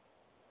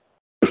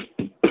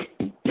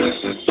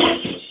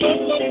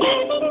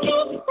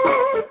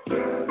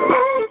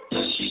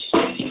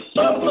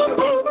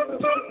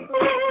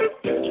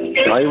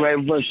 Are you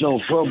ready for some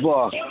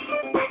football?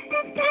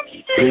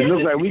 It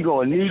looks like we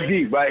going knee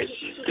deep, right?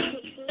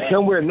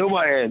 Somewhere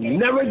nobody had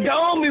never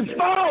gone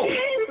before.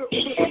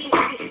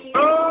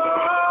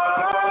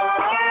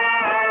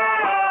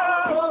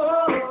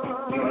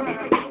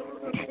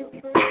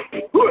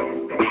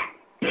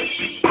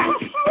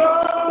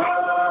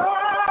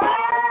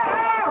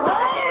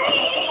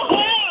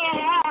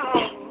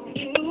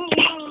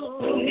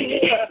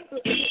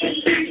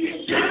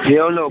 You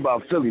don't know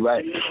about Philly,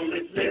 right?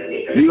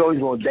 We always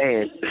gonna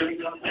dance.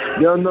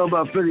 You don't know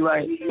about Philly,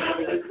 right?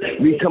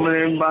 We coming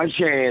in by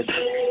chance.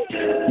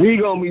 We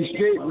gonna be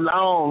straight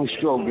long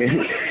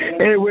stroking.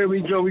 Everywhere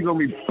we go, we gonna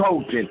be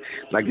poking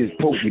like it's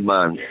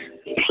Pokemon.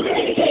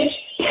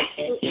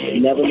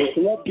 Never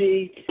missing a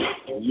beat,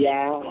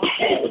 yeah.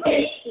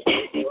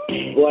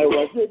 Boy,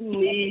 was it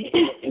me,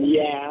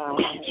 yeah. I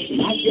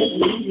just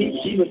knew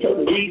she was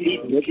totally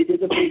neat when she did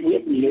the beat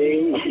with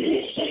me.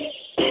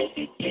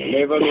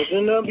 Never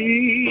missing a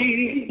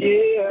beat,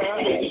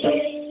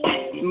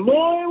 yeah.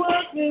 Boy,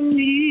 was it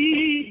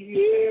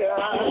me, yeah.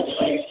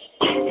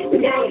 The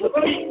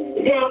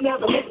girl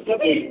never misses a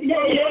beat, yeah.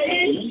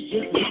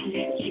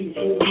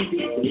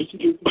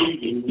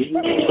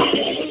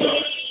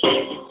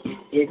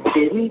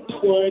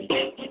 What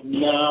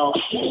now?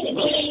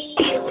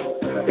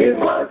 It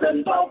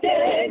wasn't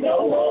spoken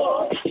no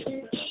more.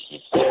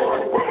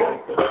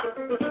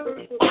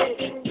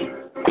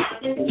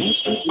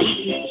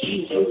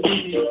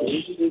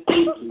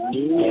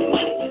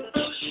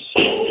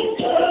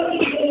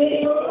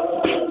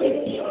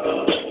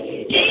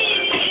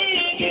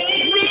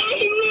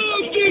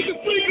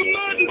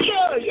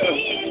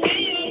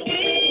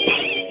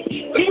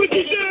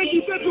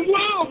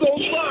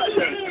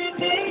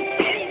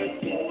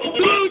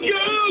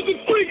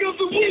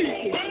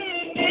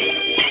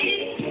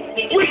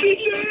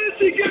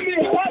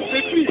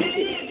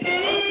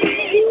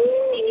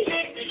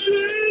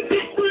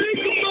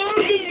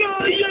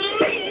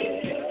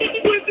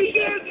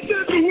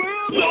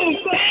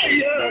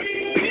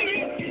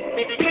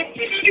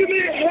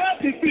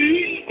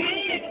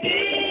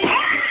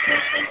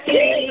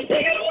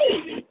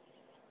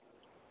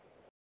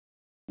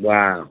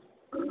 Wow.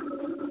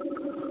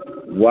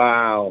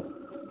 Wow.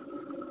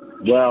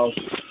 Well,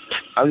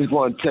 I just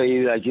want to tell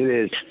you like it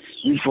is.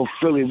 We from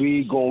Philly,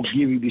 we gonna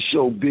give you the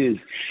show biz.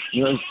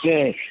 You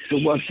understand? So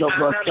what's up,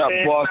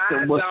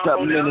 Boston? What's up,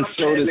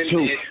 Minnesota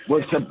too?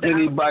 What's up,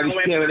 anybody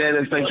staring at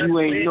us like you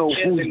ain't know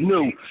who's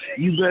new?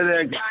 You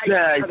better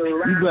exercise.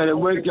 You better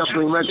wake up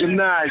and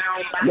recognize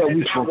that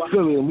we from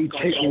Philly and we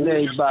taking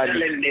everybody.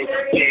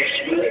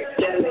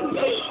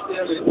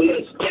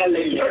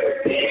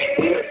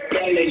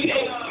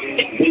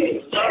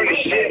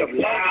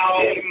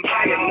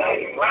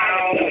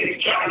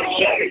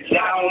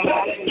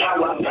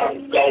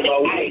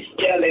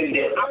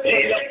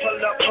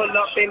 Pull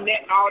up in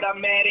that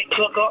automatic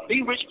cook up.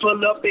 Be rich,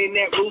 pull up in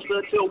that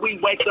rooster till we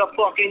wake the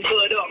fucking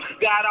hood up.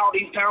 Got all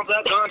these pounds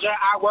of ganja,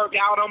 I work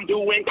out, I'm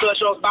doing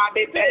cushions.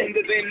 Bobby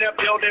Benders in the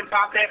building,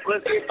 pop that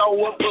pussy, throw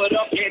a foot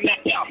up in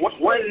that.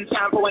 One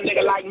time for a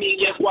nigga like me,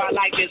 yes, why I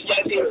like this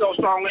sweat team so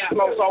strong and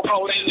flow so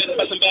cold. Ain't nothing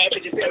but some bad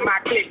bitches in my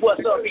clique.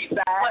 What's up,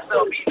 Eastside? What's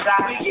up,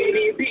 Eastside? We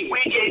getting big.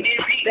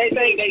 They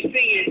think they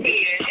seeing me,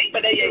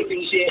 but they ain't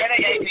seen shit.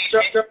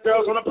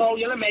 Girls on the pole,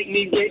 yeah, make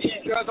me rich.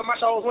 Girls on my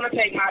toes wanna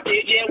take my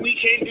dick. Yeah, we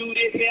can do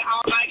this. Yeah,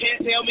 all I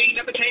can tell me,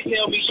 never can't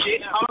tell me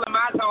shit. All on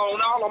my zone,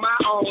 all on my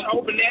own.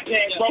 Open that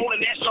pack, rolling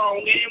that strong,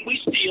 and we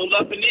still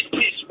up in this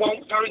bitch.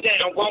 Won't turn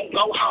down, won't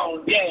go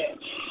home. Yeah.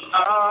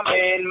 I'm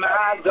in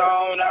my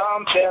zone,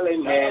 I'm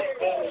feeling it.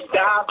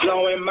 Stop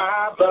blowing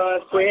my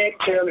buzz, quit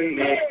killing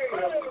it.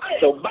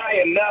 So buy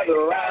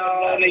another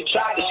round. They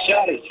tried to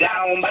shut us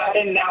down about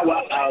an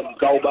hour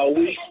ago, but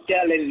we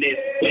still in this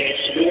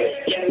bitch. We're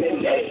still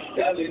in this,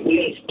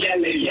 we still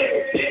in this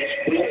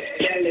bitch. We're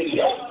still in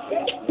this.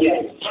 Yeah,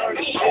 turn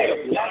the shit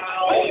up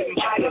loud.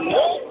 Buy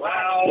another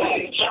round.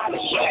 They tried to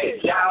shut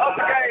us down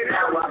about an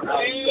hour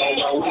ago,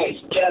 but we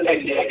still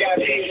in this. I got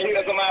 6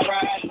 minutes on my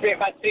ride, spent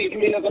my 6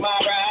 minutes on my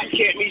ride.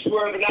 Kept me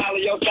swerving all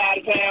of your side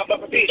of town,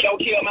 but bitch don't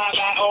kill my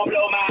vibe, or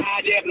blow my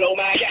eye, just blow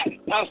my guy.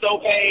 I'm so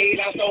paid,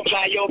 I'm so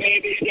fly, your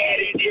baby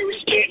daddy, dear,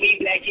 respect me,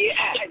 black, yeah,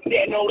 I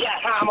said no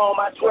lie. I'm on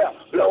my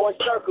 12, blowing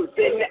circles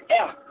in the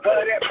air,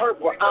 her that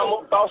purple, I'm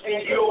a boss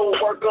and you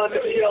work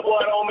under the hill, boy,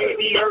 don't make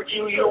me hurt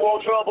you, you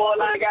want trouble,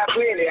 I got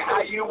plenty,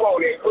 how you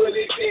want it, put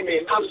it in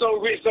me. I'm so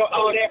rich, so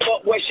all that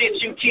fuckboy shit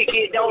you kick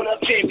it, don't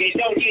offend me,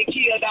 don't get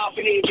killed off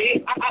in it,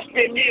 bitch. I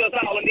spend meals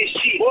all on this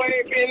shit, boy,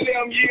 it been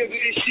 11 years of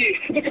this shit,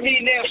 look at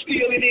me now,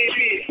 still in it,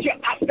 bitch.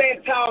 Yeah, I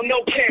stand tall, no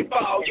can't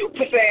fall, you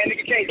pussy ass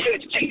nigga can't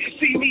touch G.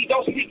 See me,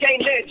 don't speak,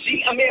 ain't that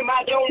G. I'm in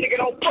my zone, nigga,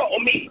 don't fuck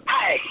with me.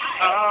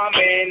 I'm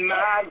in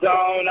my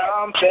zone,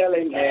 I'm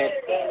feeling it.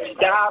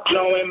 Stop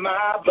blowing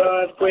my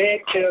buzz,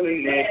 quit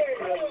killing it.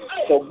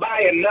 So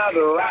buy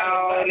another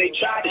round. They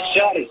tried to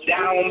shut us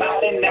down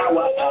about an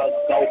hour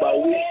ago,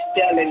 but we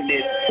still in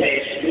this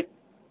bitch.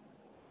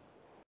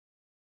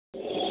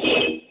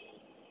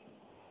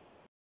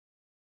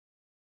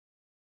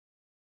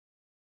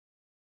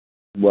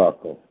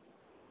 Welcome.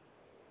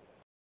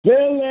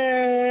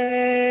 Philly!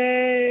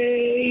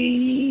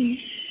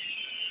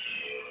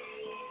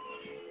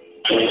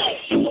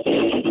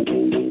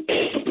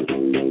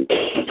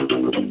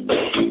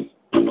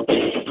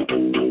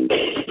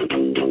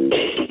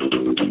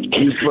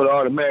 You put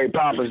all the Mary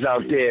Poppers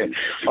out there.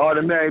 All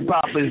the Mary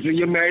Poppers, do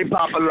your Mary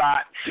Popper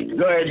lot.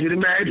 Go ahead, do the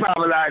Mary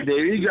Popper lot.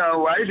 There you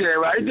go. Right there,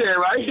 right there,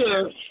 right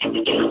there.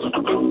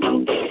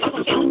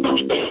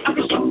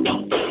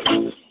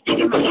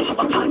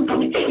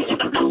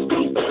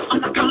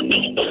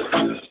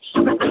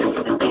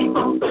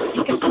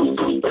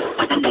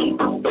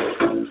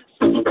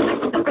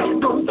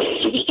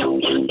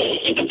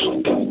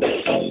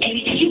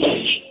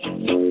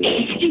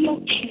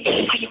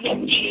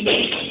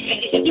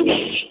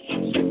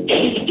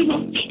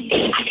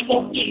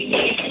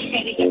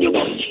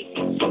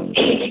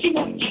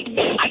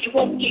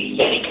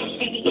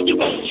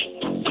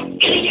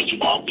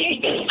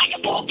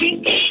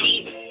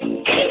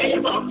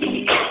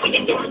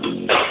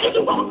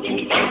 Walking.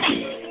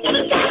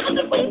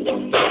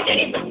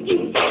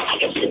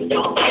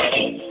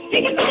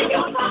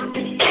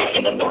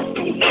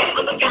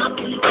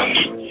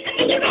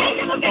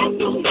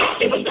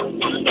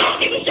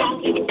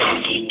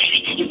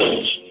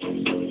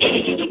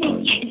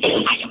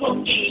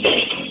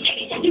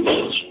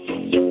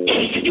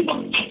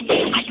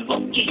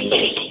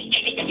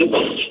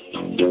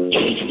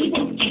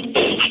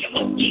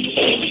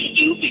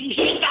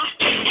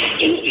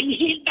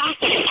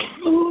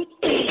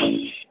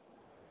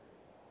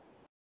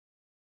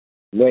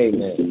 Wait a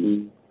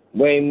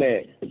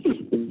minute.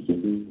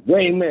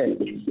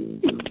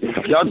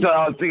 Y'all thought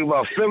I was thinking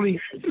about Philly?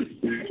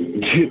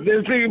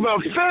 They're thinking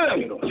about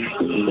Philly.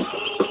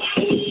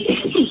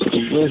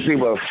 They're thinking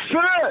about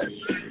Philly.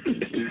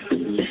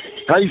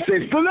 How you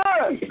say Philly?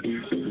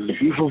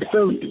 You from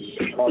Philly?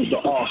 The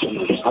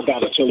arsenal. I got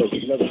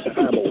artillery, lyrics to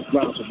ammo,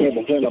 rounds of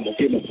rhythm, when I'm gonna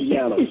give them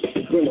piano.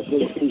 Bring a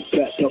bulletproof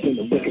back up in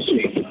the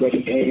ricochet.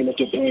 Ready aim at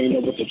your brain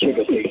and with the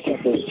trigger say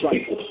tempo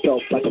rifle,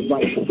 stealth like a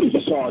rifle.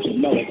 Massage and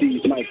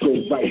melodies might go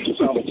right to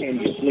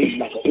simultaneously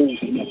like a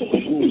Uzi, never a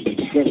Uzi.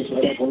 Lyrics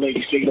whatever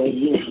ladies they don't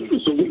lose me.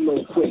 So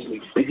reload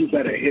quickly, and you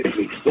better hit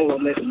me. While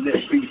I'm letting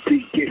this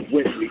BC get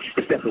with me.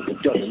 Step with a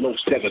dozen, no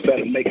step, it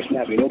better make it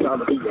snappy. No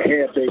time to do your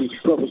hair, baby.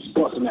 Brothers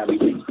busting at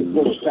me.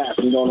 Bullets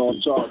passing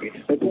on target.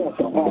 They're going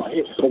for hard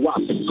hits. But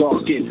watch the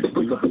guard get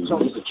quick up the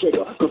tongue with the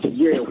trigger, cause it's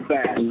real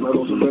fast. Let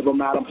those deliver,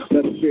 madam,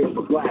 let them feel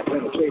for glass,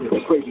 penetrated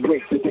at crazy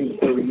rates, this ain't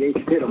 38.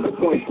 Hit them at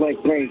point blank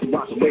range,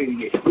 watch them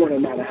radiate.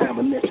 Running out of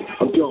ammunition,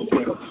 I'm done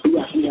with them. You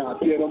ask me how I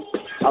did them,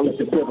 I let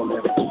the rhythm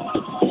at it.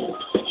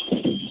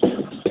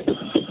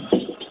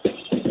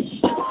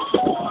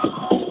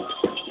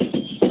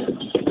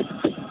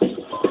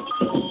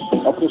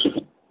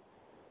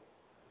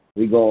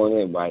 We going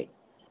in, right?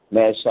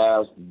 Mad shout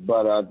outs to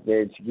Butter out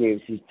there.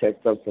 She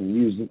texted us some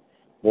music.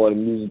 Boy, the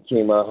music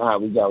came out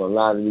hot. We got a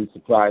lot of new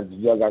surprises. If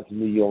y'all got some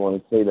new you don't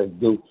want to say, let's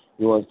do.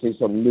 You want to say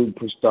something new,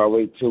 push star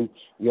rate 2.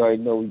 You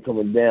already know we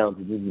coming down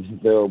because this is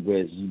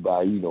THoRoughBred. You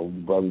buy, you know,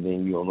 the brother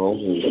name you don't know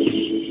who.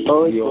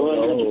 Oh, you don't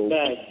know who.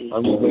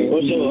 I'm just waiting.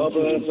 What's your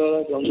upper? I feel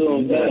like I'm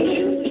doing bad.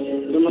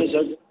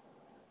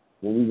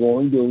 What we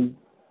going to do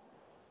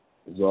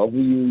is all for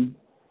you.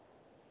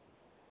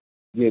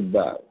 Get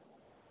back.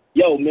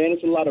 Yo, man,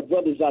 there's a lot of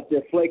brothers out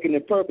there flaking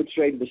and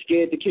perpetrating, but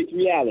scared to kick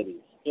reality.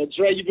 Yo,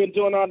 Dre, you've been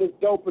doing all this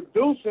dope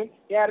producing.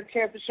 You had a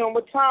chance to show them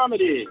what time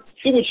it is.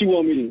 See what you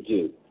want me to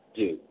do.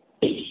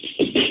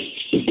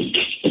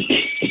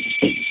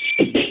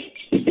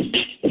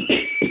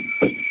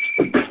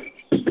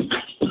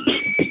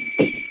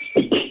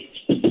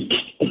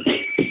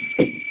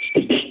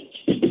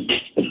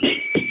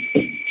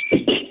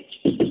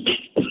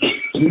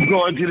 We're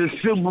going to the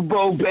Super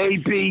Bowl,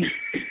 baby.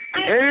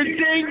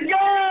 Anything goes!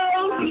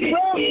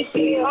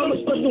 I'm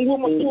expressing with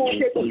my full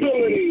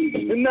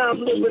capability, and now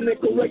I'm living in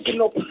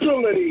correctional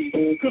facility.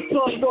 Cause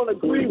some don't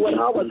agree with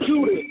how I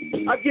do this.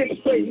 I get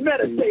straight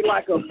meditate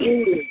like a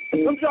Buddhist.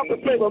 I'm dropping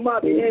flavor, my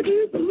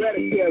behavior is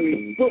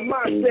hereditary, but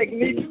my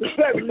technique is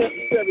very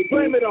necessary.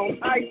 Blame it on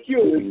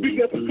IQ,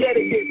 because it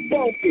gets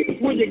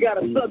funky when you got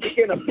a subject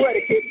and a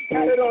predicate.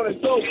 Add it on a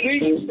dope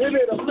beat, and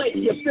it'll make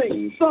you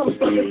think. Some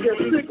suckers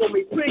just tickle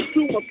me, sink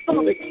to my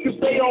stomach, cause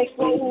they don't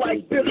flow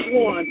like this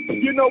one.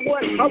 You know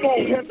what? I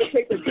won't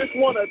hesitate to just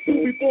one or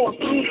two before I'm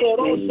through, so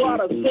don't try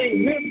to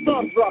sing this.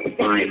 Some drop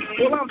science,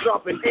 well I'm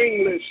dropping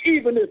English,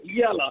 even if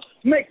yellow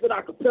makes it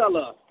a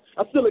cappella.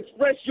 I still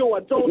express yo,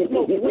 I don't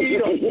smoke weed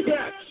or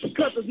crack,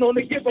 cause there's no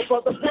to give up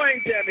about the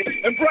brain damage,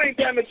 and brain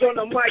damage on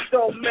the mic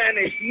don't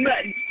manage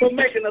nothing for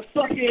making a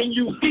sucker in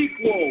you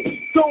equal.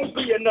 Don't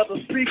be another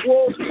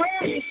sequel.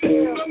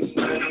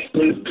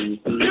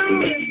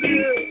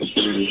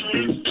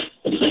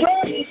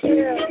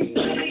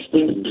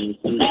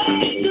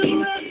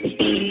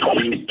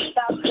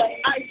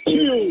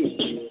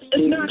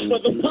 It's not for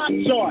the pop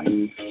chart.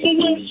 So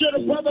when should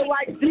a brother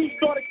like D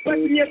start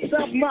expecting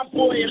yourself, my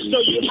boy, and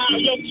show you how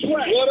to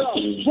track? What up?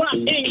 Drop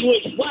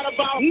English right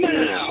about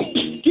now.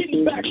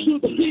 Getting back to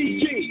the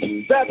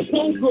PG, that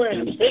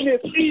program, and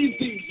it's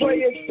easy. Dre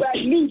is back,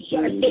 new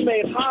tracks are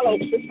made hollow.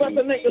 It's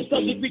fascinating the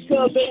subject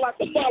because they like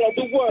to follow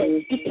the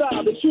word, the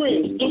style, the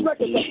trend. The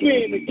records are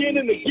spin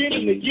again and again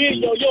and again.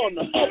 Yo, you're on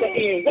the other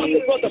end. Watch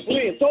the brother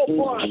blend so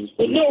fine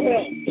with no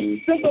help.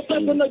 Just a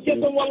blessing to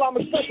get them while I'm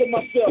expressing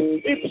myself.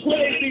 It's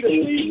crazy to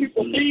see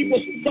people be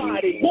what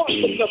society wants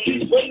them to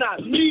be, but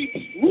not me.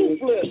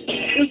 Ruthless.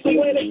 It's the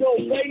way they go,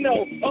 they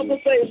know.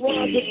 Others say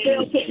rhymes that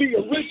fail to be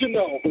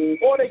original,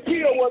 or they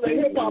kill where the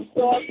hip hop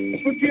starts.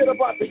 Forget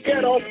about the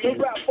ghetto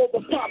and rap for the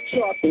pop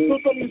charts. So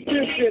some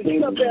musicians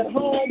stuck at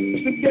home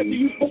to get to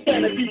use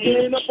profanity,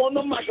 getting up on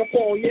the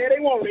microphone. Yeah, they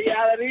want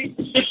reality.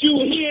 If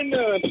you hear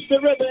none, they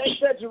rather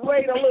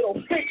exaggerate a little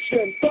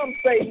fiction. Some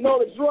say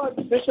no to drugs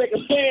and take a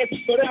stand,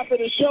 but after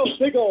the show,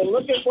 they go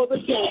looking for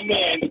the dope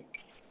man.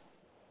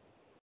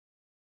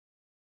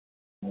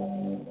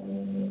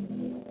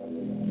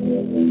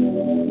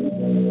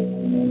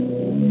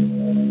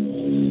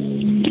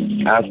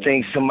 I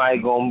think somebody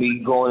gonna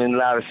be going in a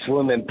lot of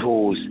swimming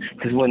pools,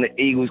 cause when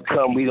the Eagles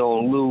come, we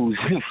don't lose.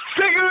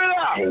 Figure it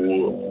out.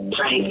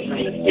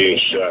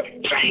 Headshot.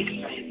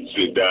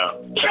 Sit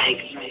down.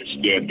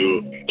 Stand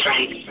up.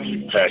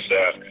 Pass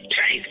out.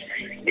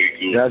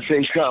 Did I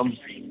say something?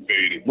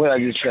 What did I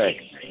just say?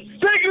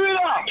 Figure it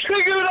out.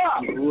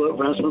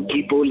 around some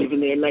people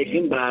living their life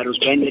in bottles.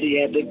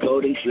 Vanity at the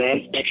golden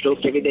flag, extra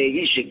every day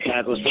in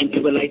Chicago. Some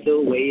people like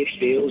the way it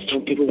feels.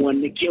 Some people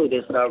want to kill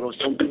their sorrow.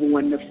 Some people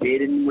want to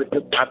fit in with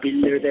the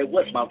popular. That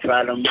was my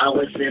problem. I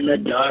was in a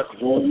dark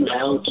room,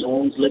 loud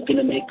tunes, looking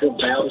to make a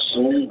vow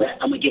soon.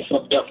 I'ma get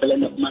fucked up,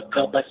 filling up my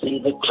cup. I see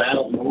the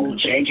crowd move,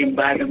 changing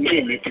by the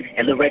minute,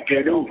 and the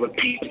record on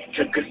repeat.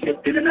 Took a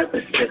sip, then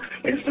another sip,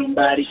 and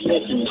somebody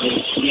said to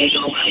me,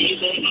 nigga, why you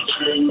baby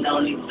couldn't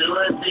only do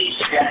a big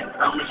shot?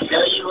 I'ma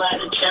show you how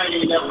to turn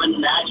it up a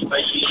notch.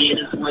 First you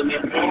get a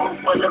swimming pool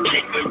full of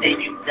liquor,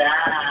 then you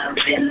dive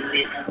in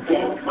it.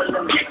 Pool full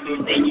of liquor,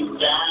 then you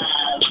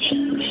dive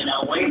in it. I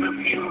wave a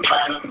few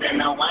bottles, then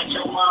I watch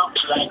them all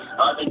fly.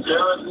 All the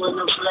girls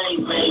wanna play,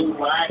 man,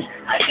 watch.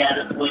 I got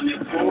a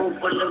swimming pool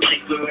full of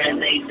liquor,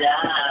 and they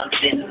dive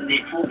in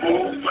it. Pool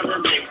full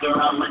of liquor,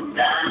 I'ma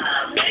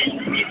dive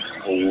in it.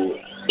 Hold up.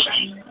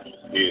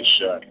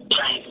 Headshot.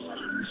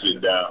 Sit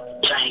down.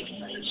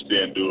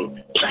 Stand up.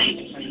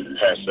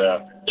 Pass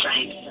out.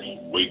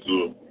 Wake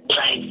up.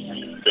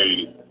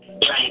 Fade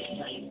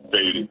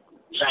it.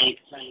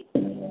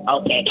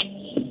 Okay.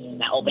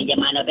 Now open your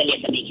mind up and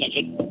listen to me,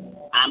 Kendrick.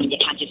 I'm in your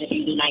conscience. If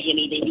you do not hear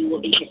me, then you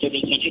will be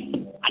history, Kendrick.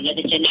 I know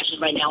that you're nauseous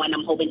right now, and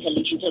I'm hoping to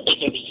lead you to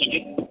victory,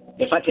 Kendrick.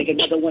 If I take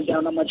another one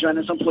down, I'ma drown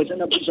in some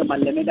poison, abuse on my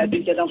limit. I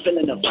think that I'm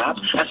feeling the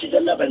vibe. I see the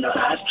love in her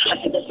eyes. I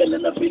see the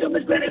feeling of freedom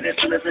is granted as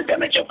soon as the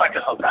damage your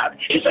pocket arrives.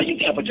 It's how you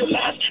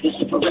capitalize. It's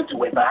super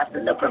parental advice,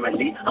 and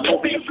apparently I'm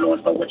over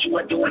influenced by what you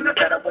are doing. I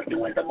thought I was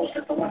doing the most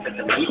simple one to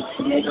me.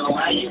 Nigga,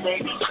 why you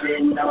baby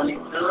sitting on it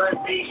to a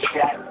big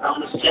shot?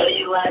 I'ma show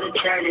you how to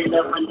turn it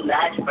up a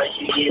notch. First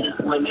you get a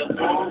swimming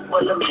pool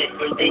full of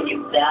liquor, then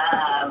you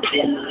dive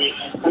in it.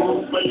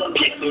 Pool full of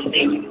liquor,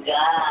 then you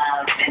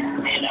dive in it.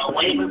 I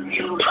wave a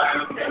few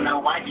bottles, and I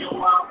watch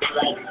them all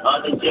play. All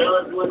the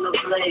girls wanna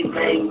play,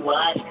 they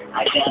watch.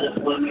 I got a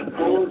swimming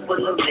pool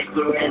full of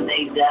liquor, and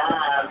they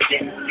dive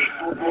in it.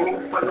 Pool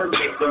full of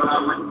liquor,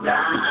 I'ma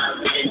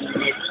dive in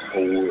it.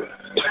 Hold up.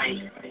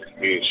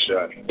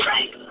 Headshot.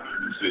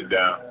 Sit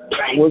down.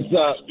 What's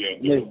up,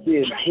 Miss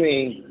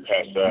Queen?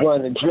 Pass out.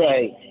 Run and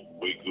Dre.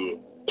 Wake up.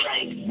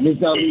 Miss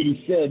Almeida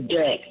said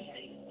that.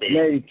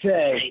 Lady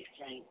Tay.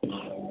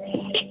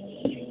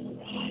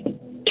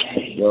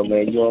 Yo,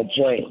 man, you on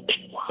point.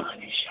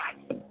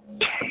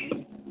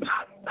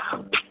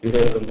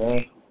 Yeah,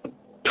 man.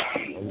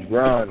 I'm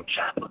grinding.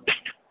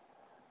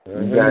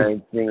 You got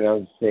anything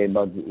else to say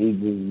about the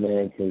Eagles,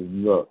 man? Because,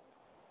 look,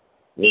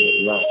 there's a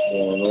lot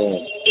going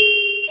on.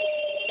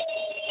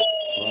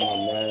 Oh,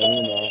 man,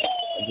 you know, I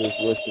just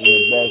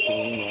listening back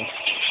and,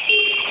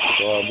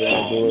 so I've been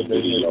doing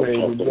they get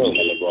paid to do.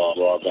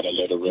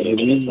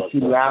 You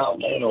too loud,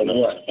 man, or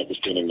what? That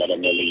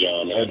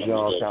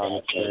John kind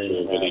of screaming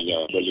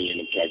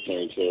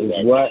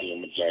at what?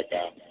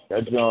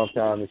 That John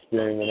kind of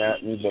screaming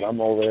at me, but I'm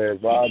over here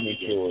vibing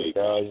to it,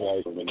 guys.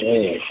 Like,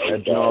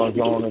 that John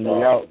zoning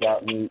me out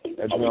got me.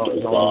 That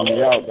John zoning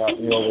me out got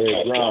me over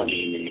here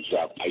grinding.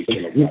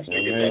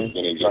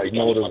 Like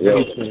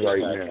motivation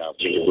right now.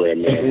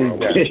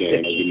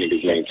 You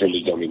niggas ain't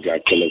really don't me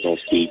got killers on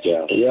speed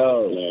dial.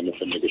 Yo, man,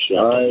 if a nigga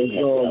shot, I ain't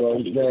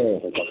going,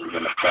 man.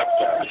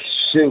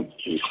 Shoot.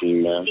 You see,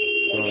 man.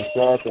 I'm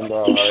talking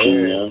about right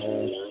here,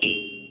 man.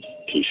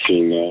 You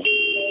see, man.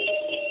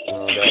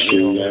 That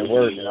deal ain't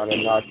working. I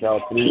done knocked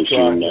out 3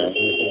 shots.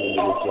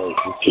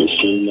 You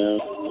see, man.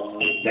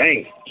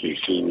 Dang. You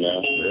see,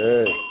 man.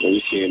 Yeah. When you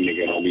see a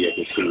nigga, don't be at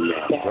the scene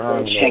now.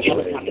 Check it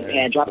out the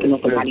pad, dropping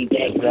off a body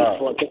bag.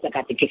 For a kiss, I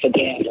got the kick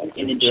again.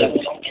 In the check,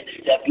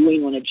 you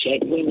ain't on a check.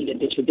 You ain't need a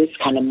bitch with this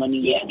kind of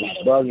money. Yeah,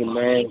 bugging,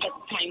 man.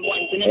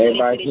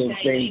 Everybody can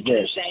think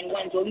this.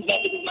 Always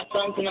happy with my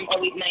sons, and I'm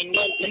always 9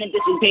 months. And if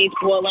this is paid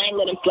for, I ain't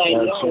let him fly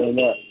along.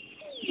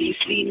 You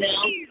see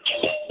now?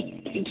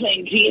 You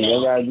playing Gina?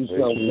 I gotta do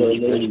something for the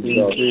ladies,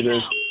 though.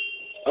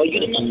 Oh,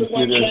 you the number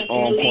one this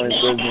on point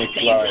business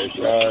flyers,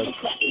 guys.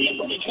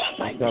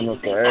 I'm coming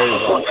for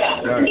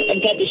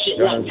everybody.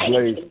 Guns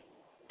blazing.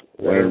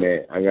 Wait a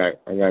minute, I got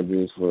to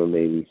do this for the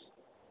ladies.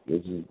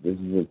 This is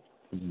just,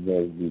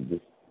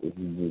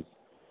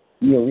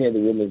 you know, we had the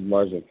Women's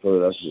March in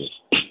Philadelphia,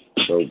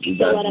 so we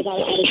got to do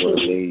something for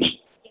the ladies.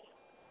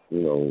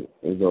 You know,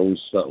 there's always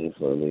something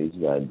for the ladies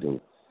you got to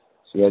do.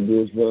 So you got to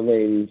do this for the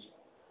ladies.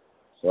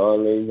 So all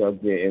the ladies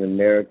out there in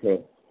America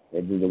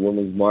that did the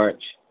Women's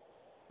March,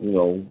 you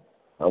know,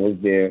 I was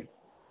there.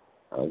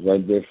 I was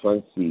right there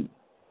front seat.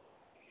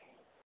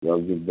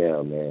 Y'all get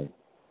down, man.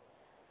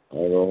 I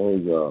ain't gonna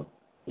hold y'all.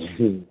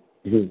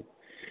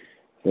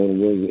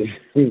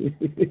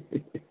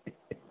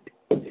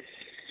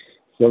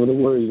 Some of the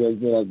words that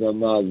get out their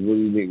mouths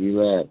really make me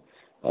laugh.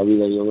 I'll be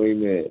like, yo, wait a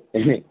minute.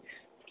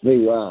 They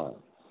wow.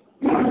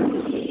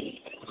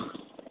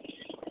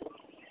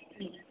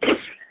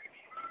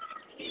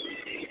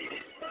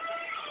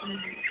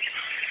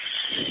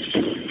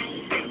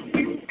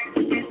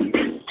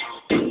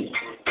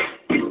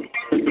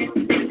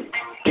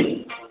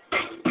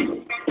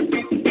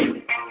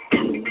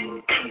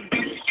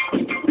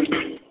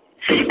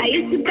 I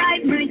used to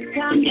bite my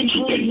tongue and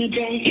hold my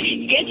breath.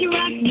 Get you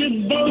rock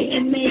the boat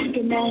and make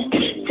a mess.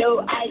 So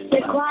I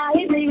said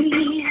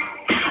quietly,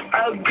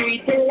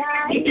 agreed to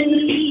lie to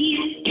leave.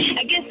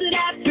 I guess that I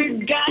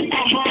forgot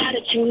I had a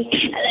choice.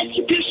 I let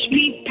you push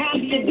me past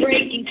the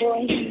breaking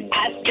point. I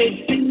stood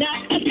for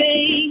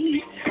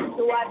nothing,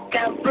 so I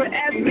fell for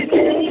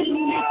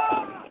everything.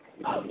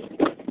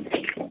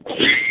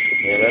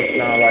 Yeah, that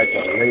sounds like a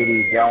Lady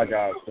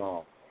Gaga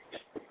song.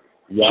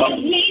 Yup.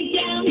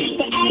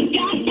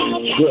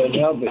 Couldn't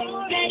help it.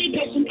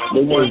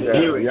 They wanted to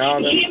hear it.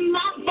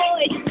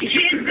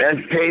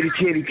 That's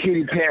Katy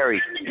Perry.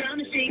 I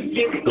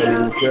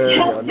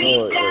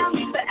know it.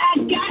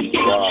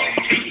 Wow.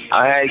 I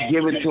had to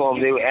give it to them.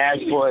 They would ask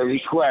for a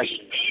request.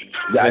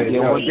 I did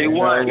what they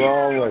want. Nothing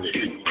wrong with it.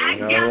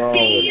 Nothing wrong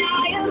with it.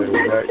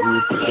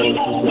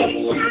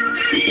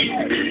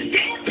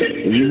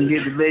 If you can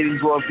get the ladies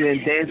go up there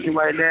and dancing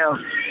right now,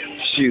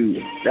 shoot,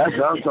 that's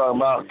what I'm talking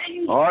about.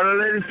 All the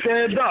ladies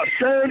stand up,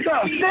 stand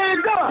up,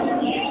 stand up.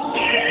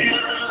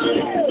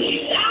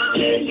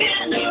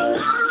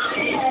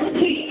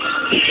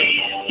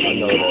 I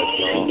know that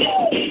song.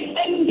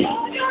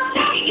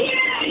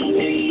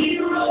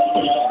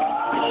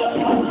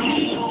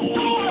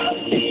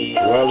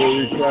 Whoever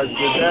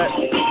requested that,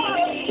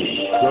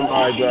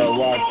 somebody gotta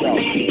watch out.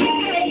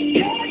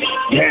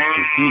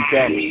 Keep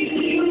coming.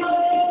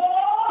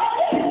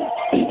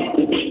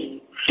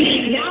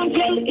 Now I'm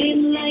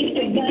floating like a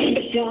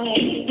butterfly,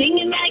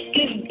 singing like a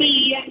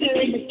bee after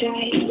the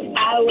sky. I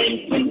went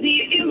from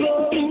zero.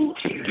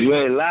 You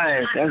ain't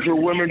lying. That's what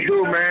women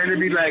do, man. They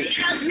be like,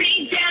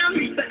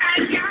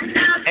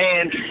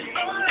 and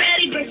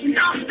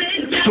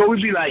so we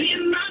be like,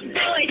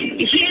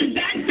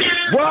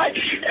 what?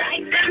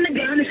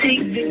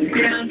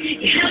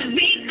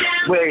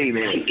 Wait a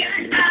minute.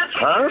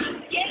 Huh?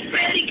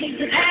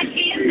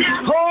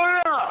 Hold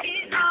up.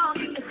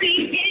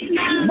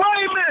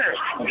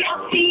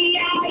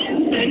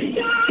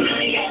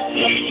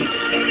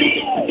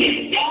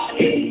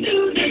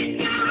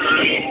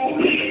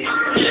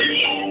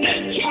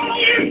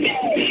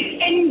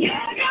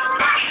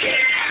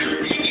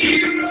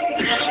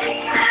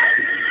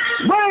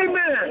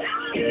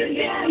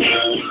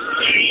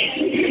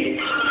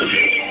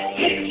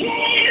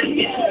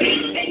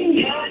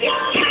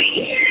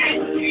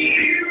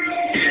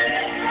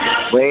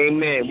 Wait a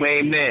minute. Wait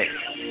a minute.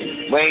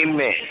 Wait a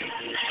minute.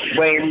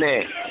 Wait a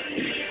minute.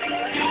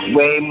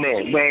 Wait a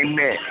minute. Wait a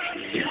minute.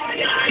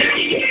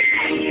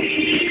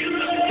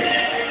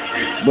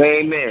 Wait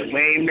a minute. Wait a minute.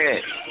 Wait a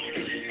minute.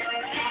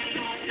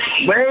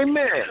 Wait a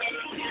minute.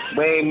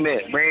 Wait a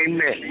minute. Wait a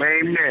minute.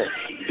 Wait a minute.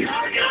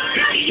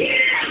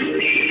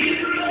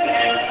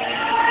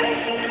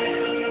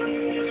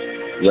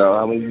 Yo,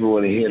 how many people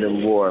want to hear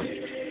them roar?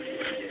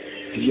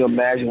 Can you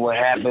imagine what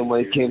happened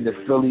when it came to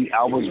Philly?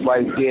 I was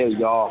right there,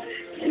 y'all.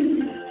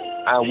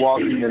 I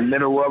walked in the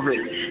middle of it.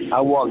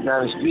 I walked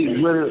down the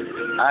street with it.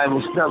 I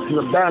was stuck to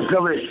the back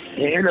of it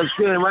and ended up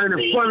standing right in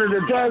front of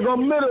the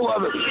daggone middle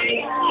of it.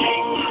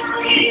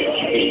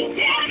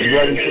 You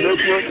ready for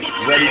this one?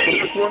 Ready for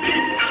this one?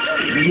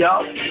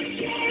 Yup.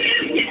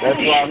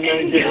 That's why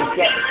men get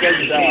sex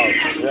down.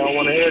 They don't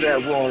want to hear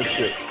that wrong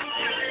shit.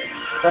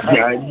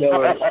 Yeah, I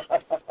know it.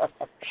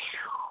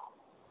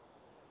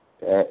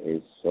 That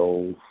is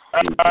so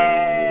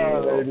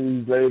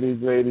freaking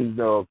Ladies,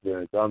 no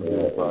offense. I'm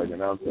just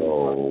fucking. I'm so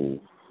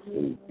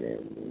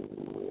freaking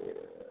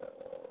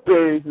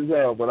serious as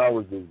hell, but I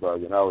was just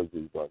bugging.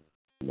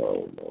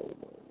 No.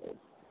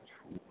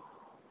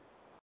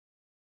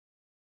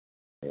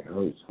 It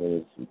hurts when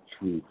it's the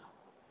truth.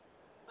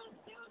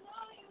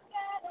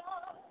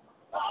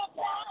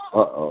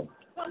 Uh-oh.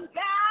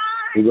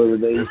 We go to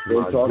the they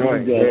talking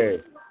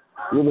again.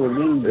 We're going to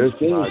leave this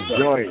my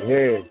joint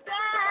here.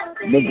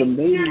 But the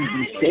ladies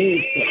be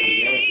saying something,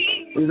 man.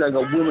 It's like a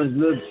woman's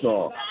lip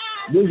song.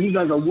 This is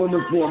like a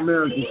Woman for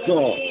America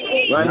song.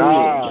 Right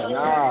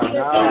Nah.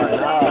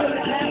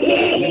 You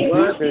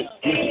keep it.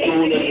 You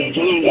school in the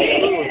blues,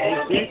 too.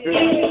 You keep it.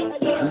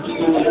 You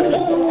school in the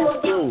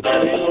blues, too.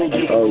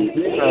 Oh,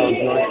 female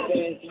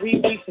joint. 3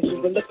 weeks and you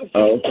were looking for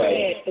your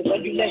man. So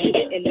when you left it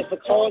and never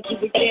called you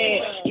again.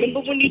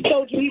 Remember when he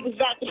told you he was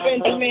out to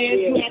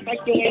Benjamin? You act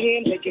like you and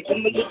him, they give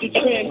him a little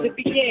trim to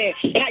begin.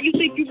 Now you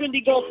think you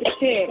really gon'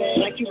 pretend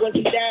like you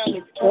wasn't down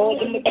and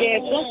called him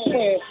again. Trust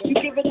him. You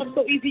give it up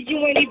so easy, you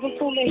ain't even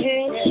fooling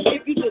him.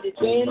 If you did it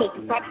then, if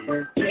you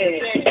probably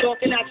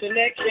talking out your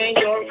neck, then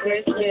you're a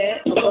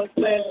Christian. A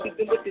Muslim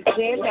sleeping with the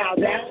gin. Now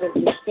that's a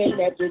sin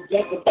that you're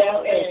just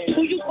about.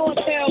 Who you gonna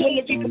tell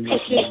when the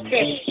repercussions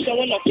fit?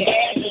 Showing off your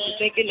ass if you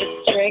thinking it's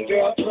a trend,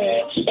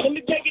 girlfriend. Let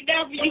me break it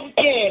down for you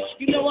again.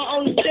 You know I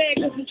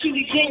understand cause I'm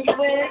truly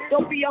genuine.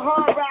 Don't be a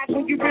hard rock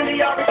when you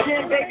really are a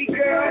 10, baby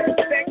girl.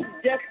 Respect is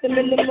just the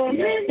minimum.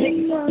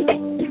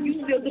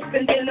 You still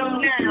defending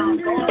them now.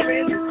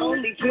 Foreign is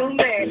only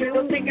human.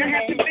 Don't think I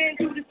have to bend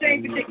to the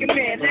same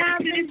predicament. Now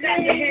that it's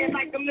out your hand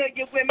like a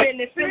million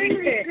women in Philly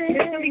pen.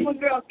 It's only when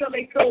girls sell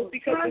their souls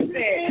because it's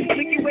fair.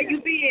 Look at where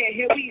you be in.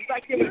 Here we's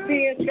like your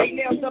pins. Fake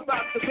nails up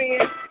out the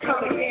wind.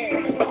 Come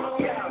again.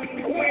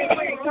 Wait,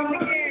 come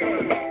again.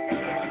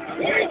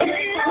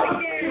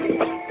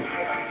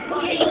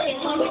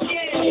 Come again.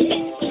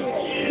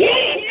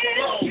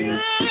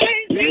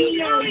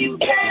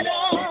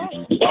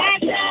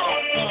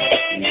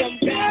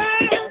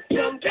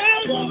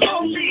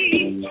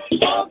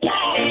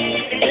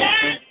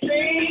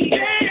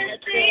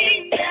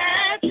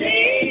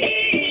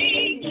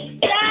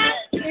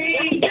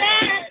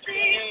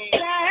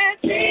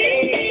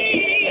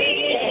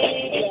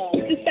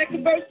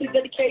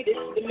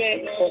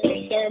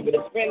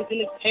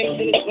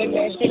 Tremendous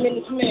man,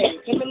 tremendous man.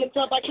 Tremendous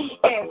talk like who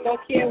can.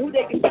 Don't care who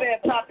they can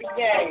stand, popping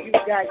gang. You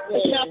got good.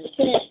 It's not the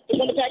same. The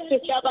one that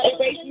crissed out by the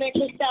basement,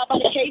 crissed out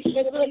by the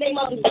casement. The name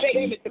of the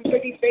statement, the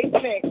pretty face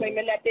man,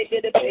 claiming that they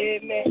did a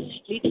bid, man.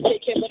 Need to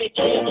take care of their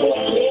kids.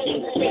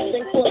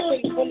 Facing court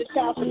case when the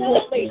child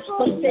support late.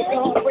 Want to take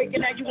your heartbreak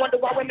and now you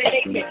wonder why women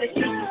hate men. Let's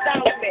see the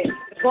silent man.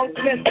 The punk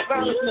men, the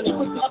violence men. The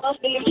quick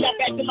up and them shot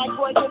back to my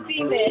boys and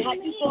female. How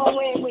you gon'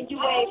 win when you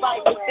ain't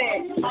right with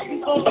them? How you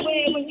gon'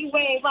 win when you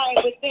ain't right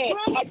with them?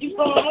 How you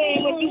gon'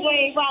 win when you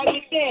ain't right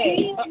with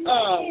them?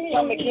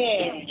 Come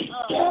again.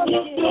 Come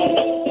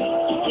again.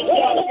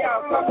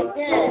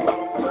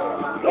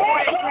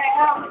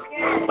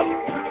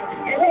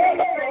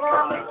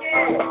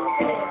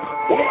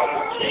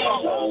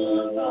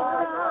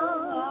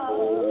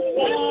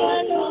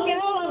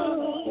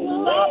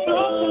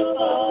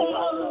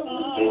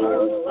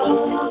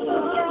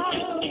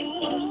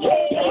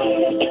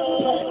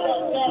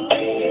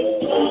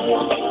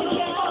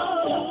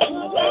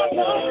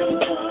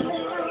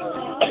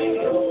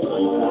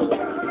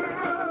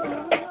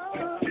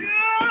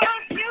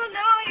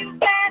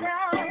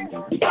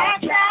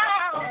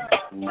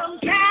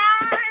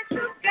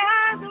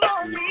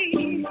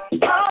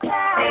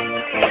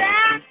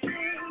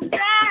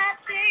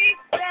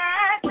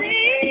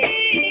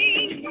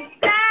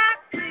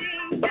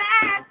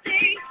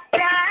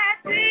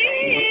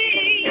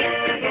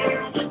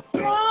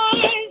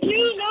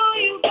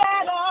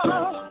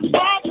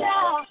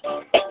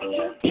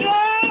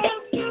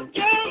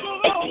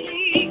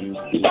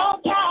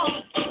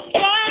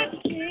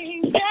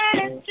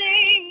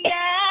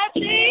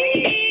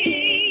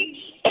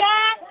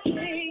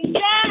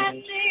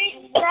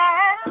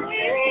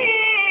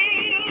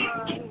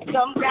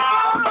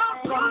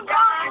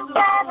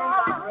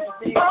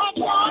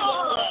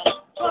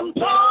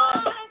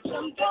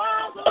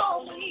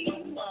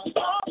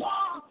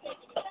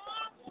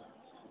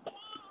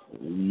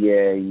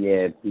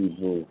 Yeah,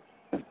 people.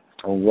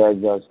 I'm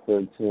glad y'all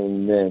still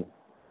tuned in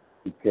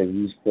because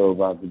we still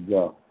about to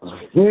go.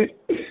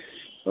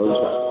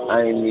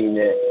 I ain't mean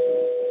that.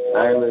 I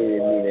really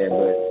didn't mean that,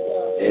 but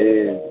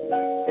it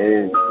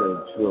is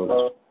so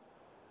true.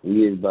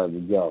 We is about to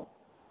go.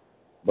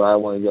 But I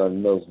want y'all to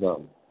know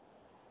something.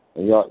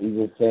 And y'all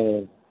Eagle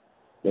fans,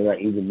 y'all got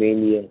Eagle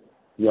Mania,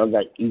 y'all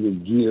got Eagle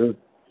gear,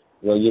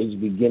 y'all just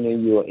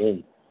beginning, you're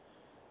in.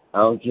 I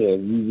don't care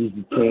if you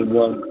just became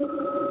one.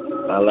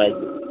 I like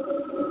it.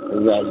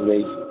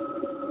 Congratulations.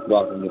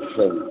 Welcome to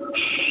Philly.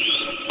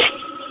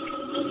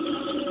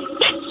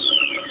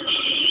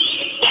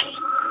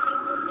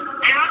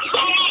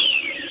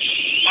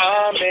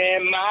 I'm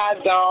in my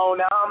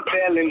zone, I'm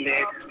feeling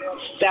it.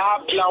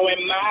 Stop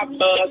blowing my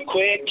buzz,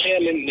 quit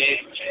killing it.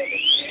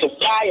 So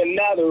buy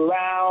another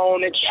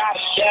round and try to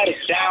shut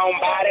it down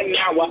about an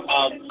hour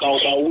ago.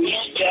 But we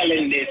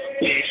selling this,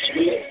 bitch.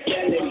 We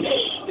selling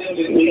this.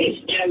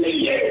 We selling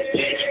this,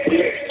 bitch. We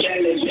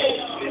selling this.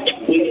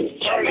 We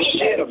turn the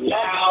shit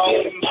around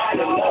and buy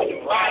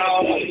another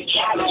round.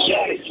 Try to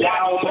shut it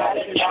down about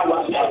an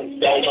hour ago.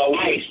 But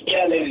we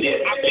selling this.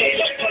 I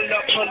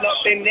pull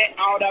up in that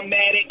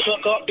automatic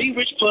cook up. Be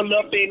rich, pull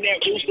up in that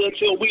rooster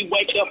till we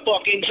wake the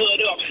fucking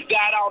hood up.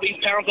 Got all these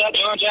pounds of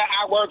ganja,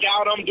 I work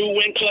out, I'm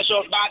doing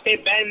push-ups. Bop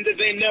that bandits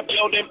in the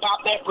building,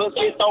 pop that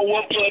pussy, throw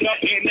a foot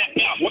up in that.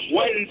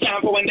 One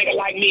time for a nigga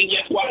like me,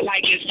 yes, squad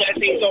like this. Sweat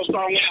seems so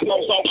strong, I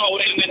flow so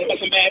cold, ain't nothing but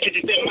some bad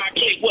bitches in my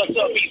clique. What's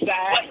up,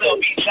 Eastside? What's up,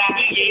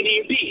 Eastside? We ain't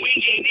in beat,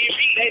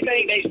 They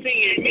think they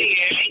seeing me,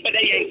 but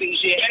they ain't seen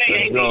shit.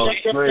 They ain't seen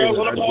shit. Girls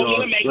on the pole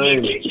wanna make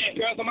me rich.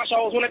 Girls on my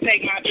shows wanna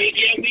take my bitch.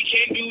 Yeah, we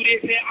can do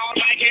this and all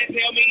I can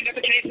tell me that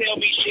they can't tell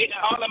me shit.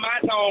 All of my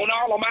zone,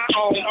 all on my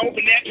own.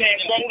 Open that pack,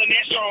 rolling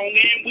that strong,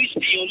 and we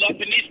still up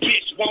in this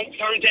bitch, won't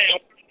turn down.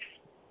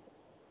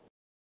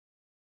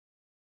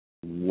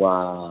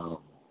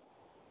 Wow.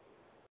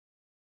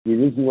 See,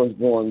 this is what's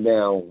going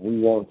down. We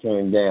won't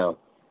turn down.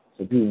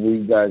 So people,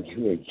 we got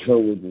to go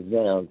with the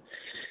sound.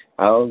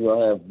 I also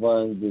have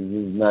fun because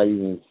it's not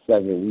even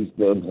second. We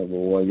still number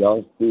one.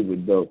 Y'all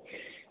stupid, though.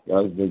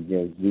 Y'all still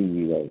can't see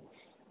me, like.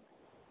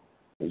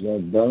 Is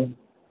y'all done?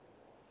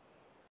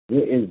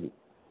 What is it?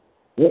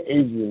 What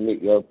is it that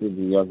make y'all think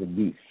that y'all can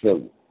beat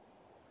Philly?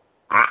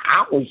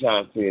 I was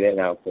trying to figure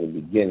that out from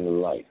the beginning of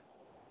life.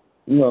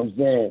 You know what I'm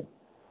saying?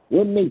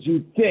 What makes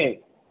you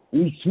think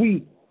we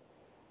sweet?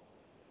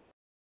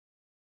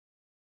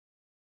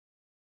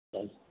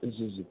 This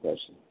is the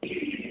question.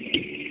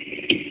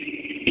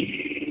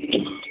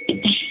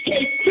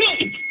 Hey,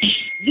 Philly!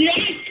 Yeah, I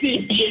see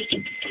this.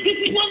 This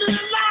is one of the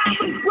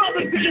livest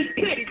brothers in the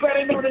city,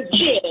 better known as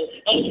CHiLL.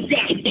 Oh,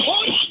 God.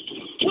 Hold up.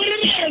 What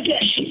the hell is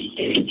that?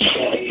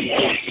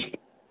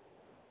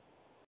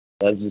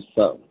 That's just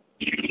something.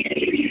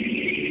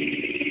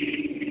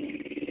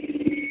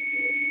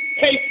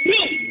 Hey,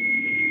 Philly!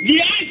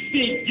 Yeah, I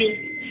see you.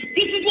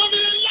 This is one of the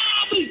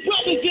livest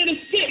brothers in the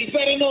city,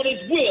 better known as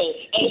Will.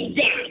 Oh,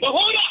 God. But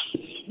hold up.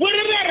 What the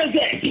hell is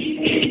that?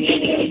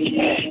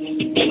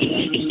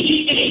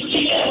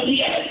 CHiLL,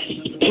 yes.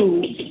 Who?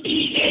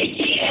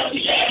 CHiLL,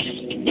 yes.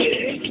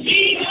 With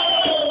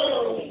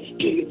Eagle.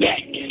 Give it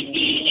back.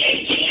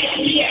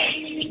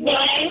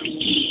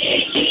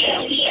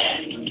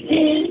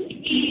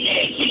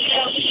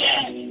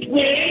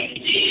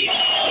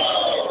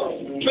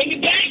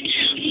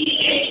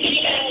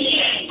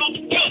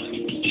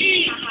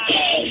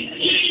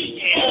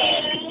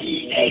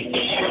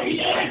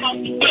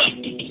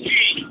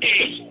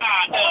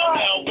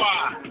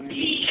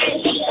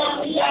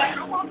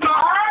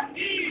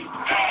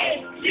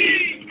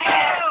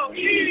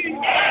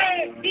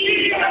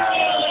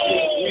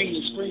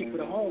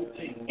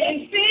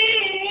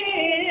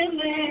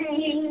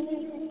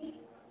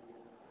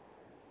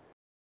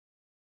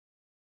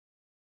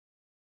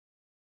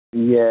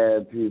 Yeah,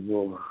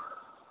 people.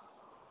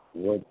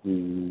 What do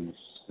you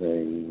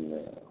say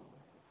now?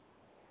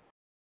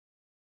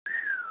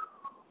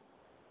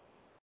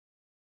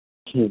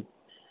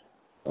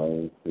 I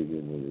ain't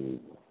figuring it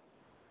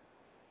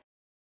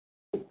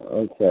either.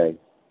 Okay.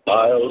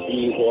 I'll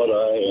be what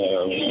I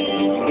am,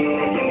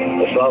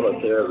 a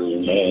solitary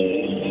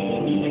man.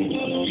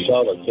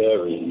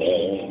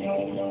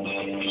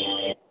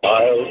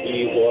 I'll be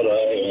what I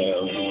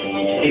am,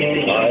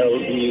 I'll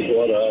be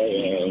what I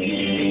am,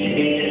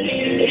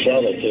 a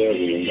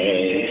solitary man.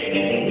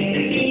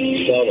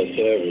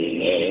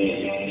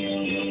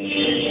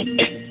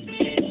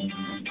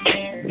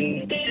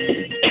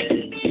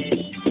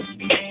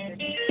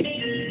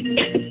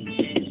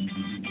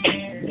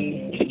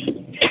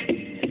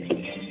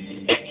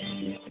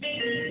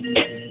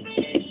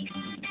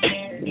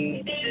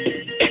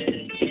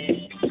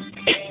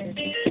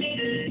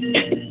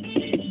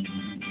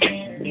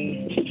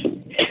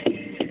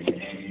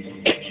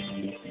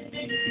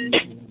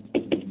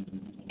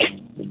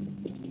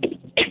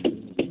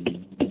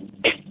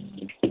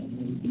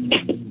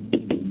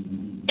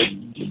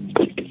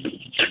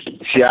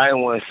 See, I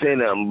didn't want to say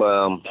nothing, but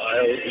I'll be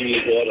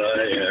what I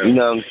am. You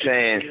know what I'm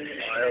saying?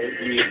 I'll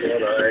be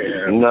what I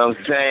am. You know what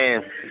I'm saying?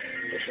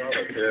 A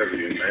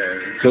solitary man.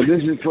 So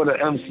this is for the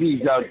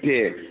MCs out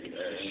there.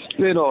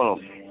 Spit on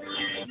them.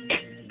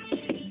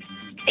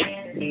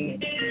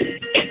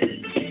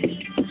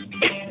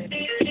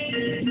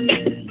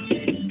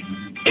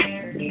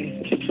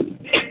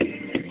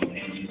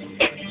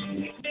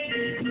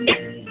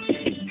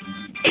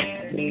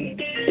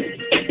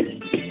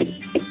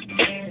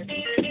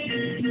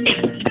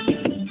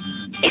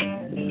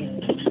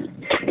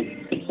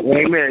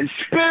 Wait a minute,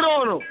 spit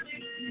on them.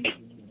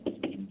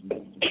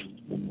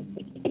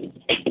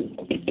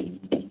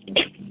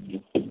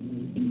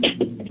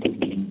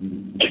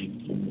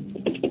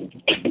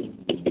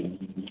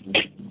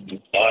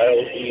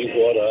 I'll be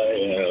what I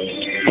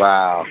am.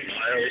 Wow.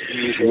 I'll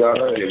be Y'all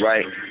heard it,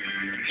 right?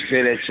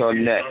 Spit at your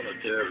neck.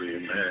 solitary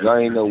man. Y'all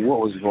didn't know what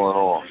was going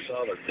on.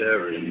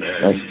 Solitary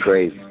man. That's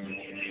crazy.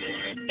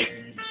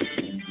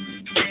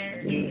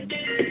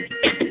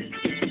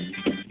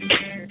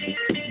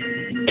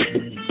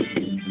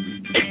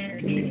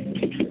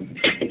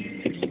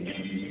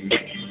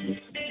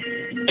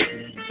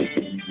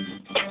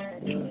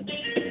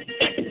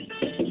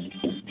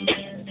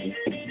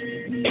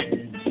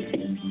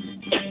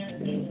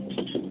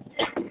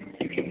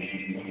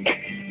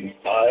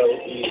 I'll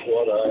be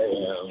what I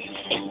am.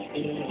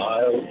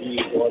 I'll be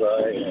what I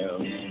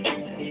am.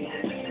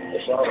 A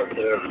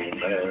solitary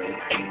man.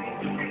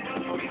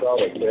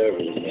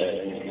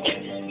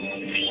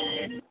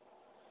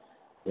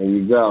 There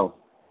you go.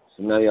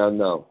 So now y'all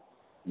know.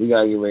 We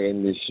gotta get ready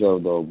in this show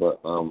though, but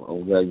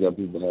I'm glad y'all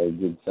people had a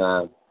good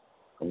time.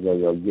 I'm glad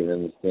y'all get an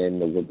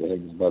understanding of what the heck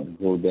is about to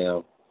go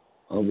down.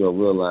 I hope y'all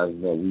realize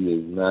that we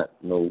is not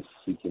no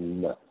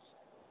freaking nuts.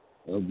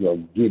 I hope y'all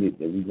get it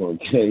that we're gonna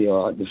tear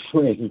y'all out the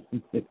frame.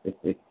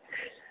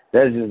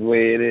 That's just the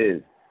way it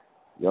is.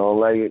 Y'all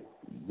like it,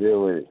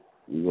 deal with it.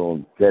 You're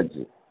gonna catch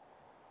it.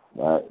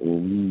 Right?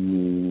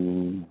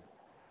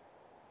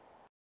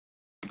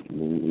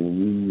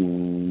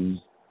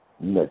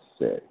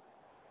 Necessary.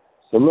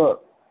 So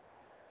look,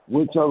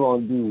 what y'all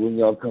gonna do when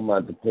y'all come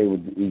out to play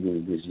with the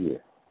Eagles this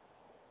year?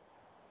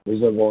 What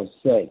y'all gonna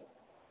say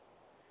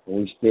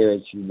when we stare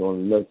at you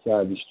on the left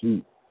side of the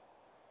street?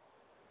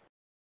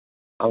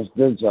 I'm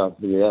still trying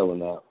to figure that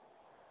one out.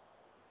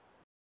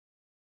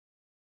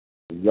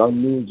 If y'all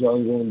knew what y'all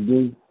was gonna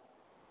do,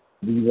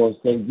 what you gonna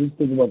say? Just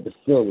think about the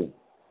feeling.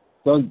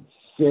 Don't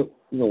sit,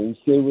 we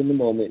sit in the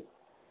moment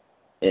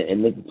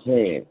and make a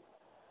plan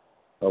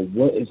of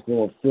what it's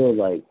gonna feel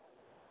like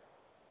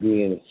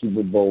being a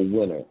Super Bowl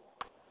winner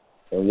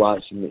and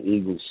watching the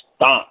Eagles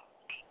stomp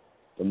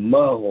the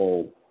mud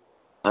hole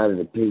out of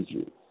the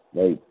Patriots.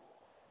 Like,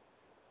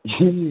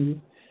 wait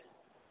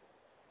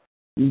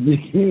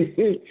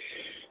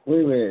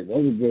a minute, that's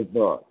a good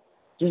thought.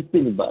 Just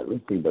think about it.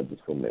 Let's think about this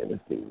for a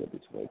minute.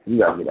 We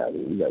gotta get out of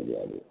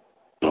here.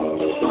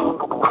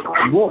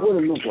 What would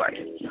it look like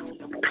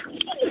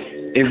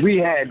if we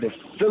had the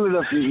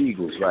Philadelphia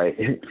Eagles, right,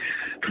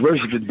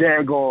 versus the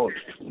daggone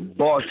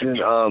Boston,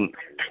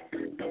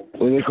 what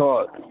do they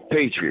call it?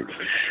 Patriots.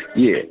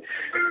 Yeah.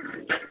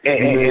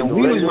 And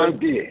we was right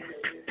there.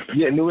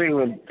 Yeah, New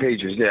England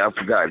Patriots. Yeah, I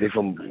forgot. They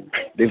from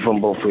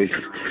both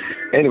places.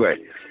 Anyway,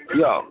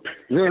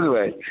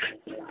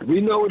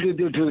 we know what they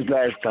did to us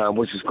last time,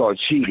 which is called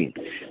cheating.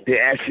 They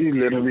actually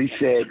literally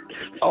said,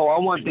 "Oh, I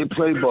want their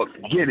playbook.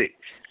 Get it."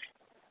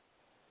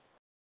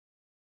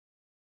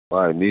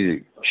 All right,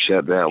 music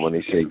shut down when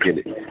they say get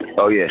it.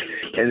 Oh, yeah.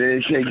 And then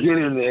they say get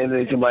it, and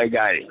then somebody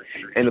got it.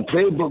 And the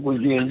playbook was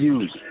being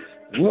used.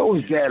 What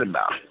was that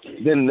about?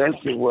 Then the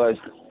next thing was,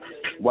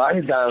 why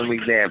did Donald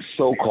McNabb,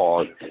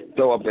 so-called,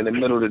 throw up in the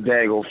middle of the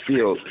daggone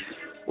field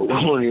with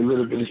only a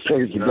little bit of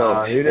space to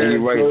go? And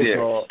you're right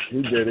there.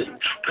 He did it.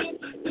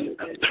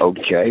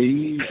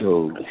 Okay,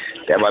 so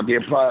that might be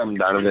a problem,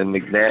 Donovan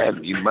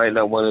McNabb. You might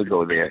not want to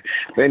go there.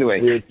 But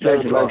anyway,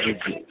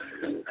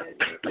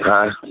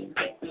 Huh?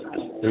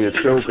 He a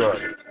show guy.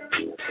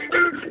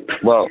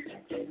 Well,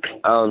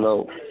 I don't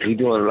know. He's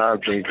doing a lot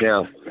of things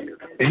now.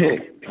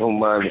 From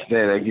my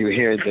understanding, like you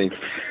hearing things.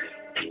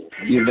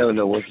 You never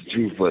know what's the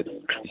truth, but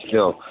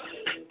still.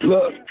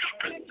 Look,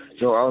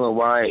 so I don't know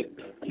why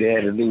they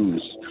had to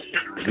lose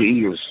the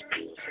Eagles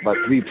by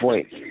 3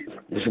 points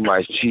when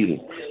somebody's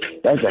cheating.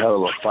 That's a hell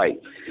of a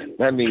fight.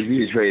 That means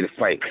we was ready to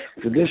fight.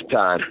 So this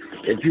time,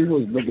 if people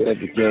was looking at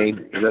the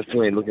game, and I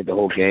still ain't looking at the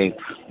whole game,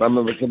 but I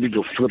remember some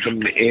people flipping in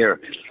the air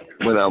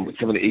when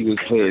some of the Eagles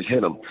players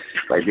hit them.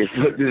 Like they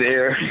flipped in the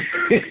air.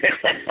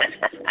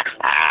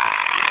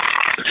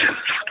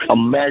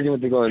 Imagine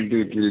what they're going to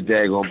do to the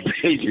daggone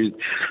Patriots.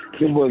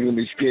 Them boys going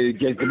to be scared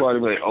to catch the ball.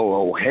 They're like,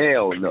 oh,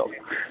 hell no.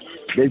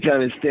 They're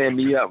trying to stand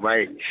me up,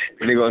 right?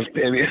 And they're going to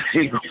stand me up.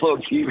 They're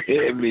going to keep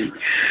hitting me.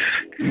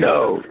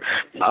 No,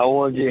 I don't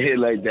want to get hit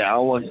like that. I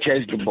want to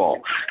catch the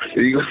ball. So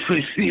you're going to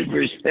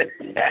receivers.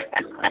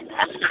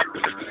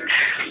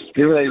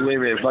 They're like, wait a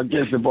minute, if I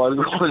catch the ball,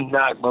 they're going to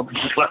knock my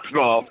block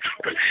off.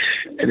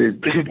 And the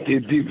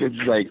defense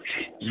is like,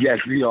 yes,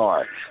 we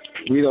are.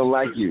 We don't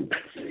like you.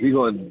 We're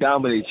going to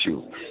dominate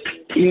you.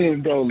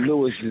 Even though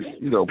Lewis is,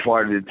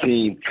 part of the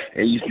team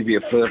and used to be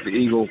a Philadelphia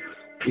Eagle,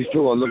 we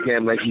still going to look at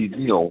him like he's, a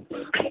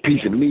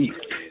piece of meat.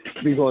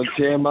 We're going to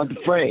tear him out the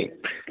frame.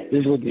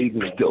 This is what the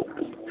Eagles do.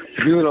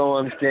 If you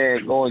don't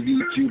understand, go on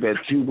YouTube at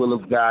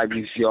THoRoughBred.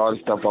 You see all the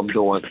stuff I'm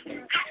doing.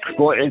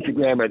 Go on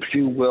Instagram at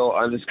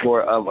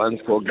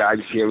THoRoughBred_of_God.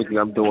 You see everything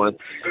I'm doing.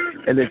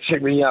 And then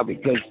check me out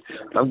because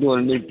I'm doing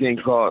a new thing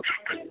called,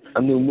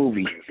 a new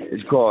movie.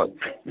 It's called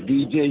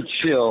DJ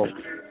CHiLL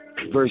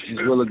versus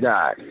Will of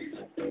God.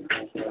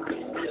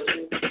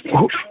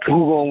 Who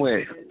gonna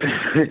win?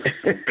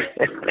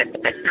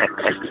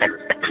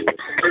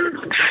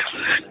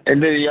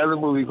 And then the other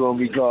movie gonna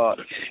be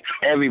called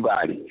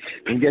Everybody.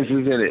 And guess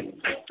who's in it?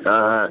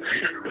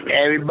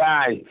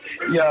 Everybody.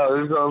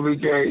 Yo, it's gonna be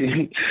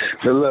crazy.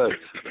 So look,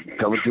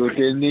 coming to a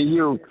theater near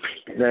you.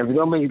 Now, if you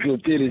don't make it to a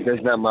theater,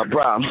 that's not my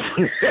problem.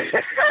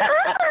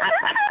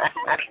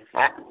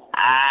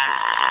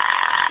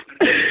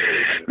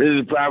 This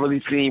is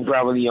probably seen,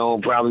 probably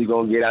owned, probably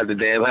gonna get out the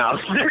damn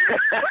house.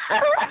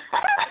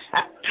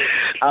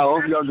 I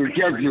hope y'all can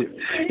catch it.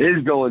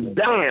 It's going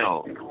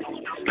down.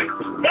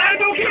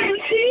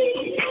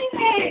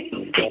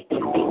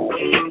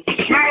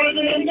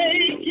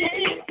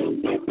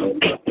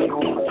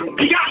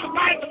 You got to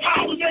fight the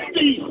powers that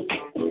be.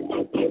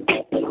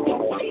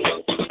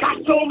 Got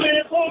so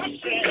many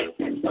voices.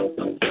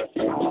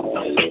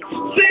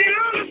 Sing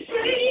on the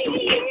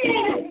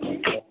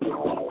scene.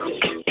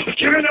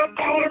 Turn up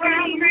all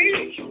around me.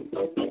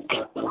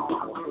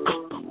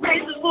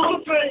 Faces full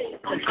of pain.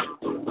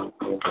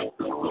 I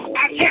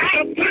try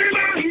to play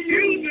my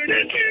music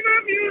and keep my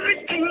music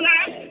to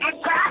life. I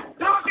try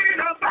talking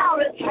about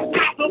it. I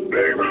got the people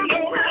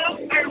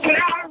around. And when I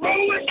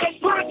roll with the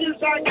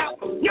punches, I got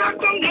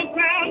knocked on the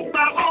ground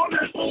by all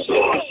this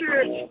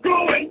bullshit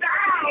going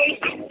down.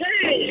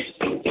 Hey,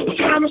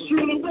 time is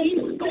through the way.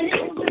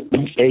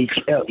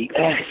 CHiLL.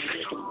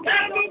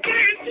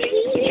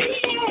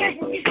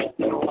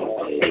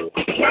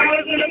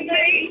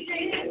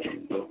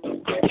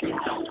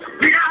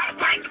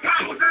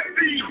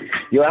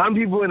 Yo, how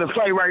many people in the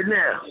fight right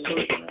now?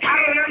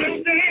 I don't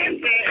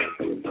understand that.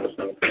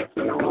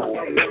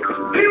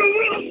 People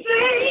will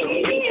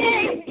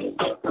say,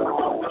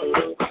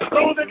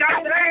 those that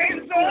got their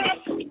hands up,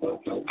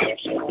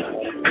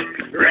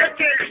 red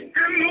tape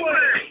in the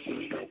way.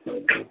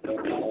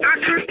 I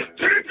could do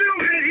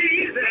it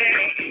easy.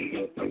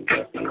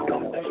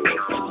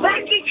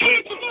 Like you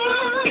can't do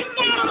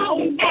now.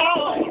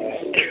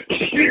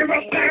 Give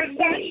us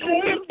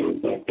satisfaction.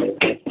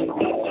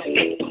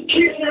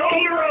 Keep me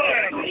on the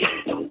run.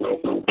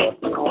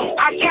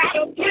 I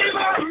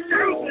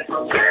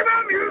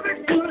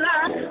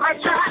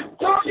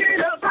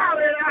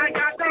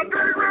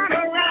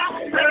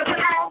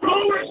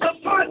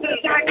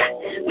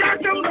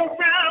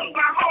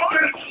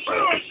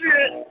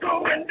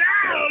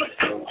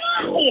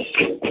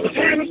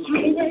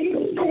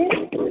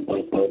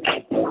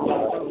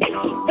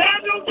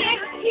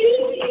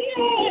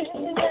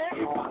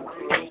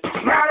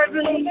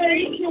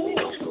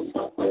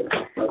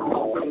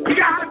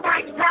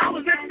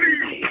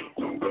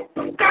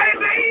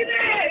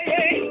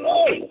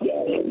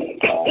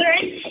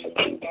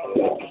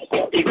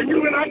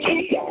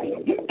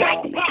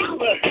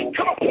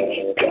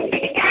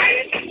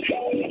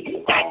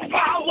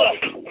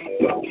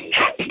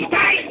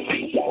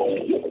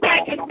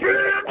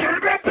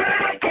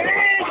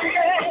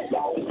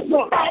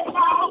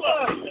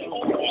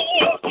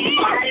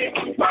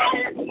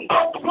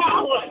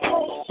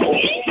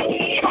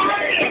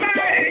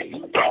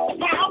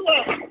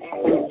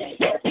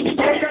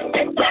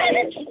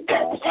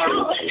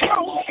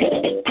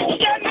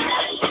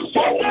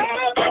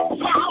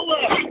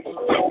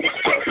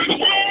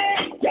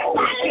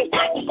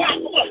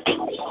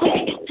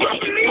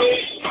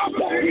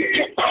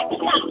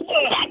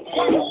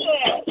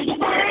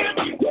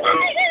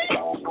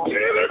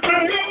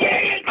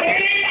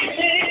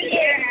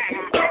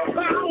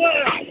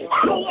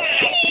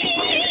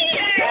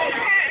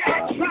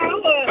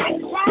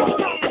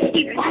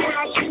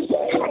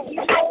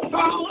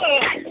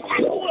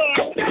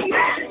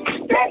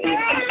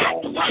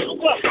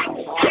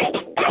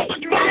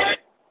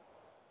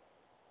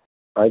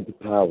Fight the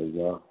power,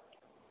 y'all.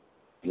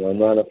 You don't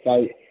know how to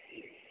fight?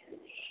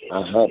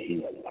 I'll help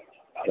you.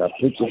 Now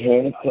put your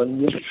hand in front of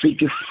your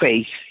freaking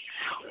face,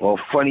 or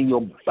in front of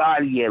your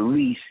body at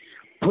least.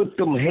 Put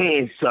them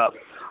hands up.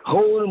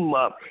 Hold them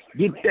up.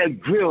 Get that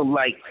grill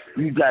like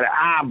you got an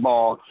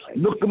eyeball.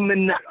 Look them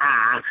in the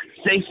eye.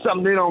 Say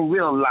something they don't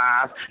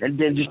realize. And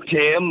then just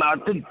tear them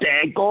out the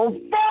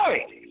daggone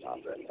fire.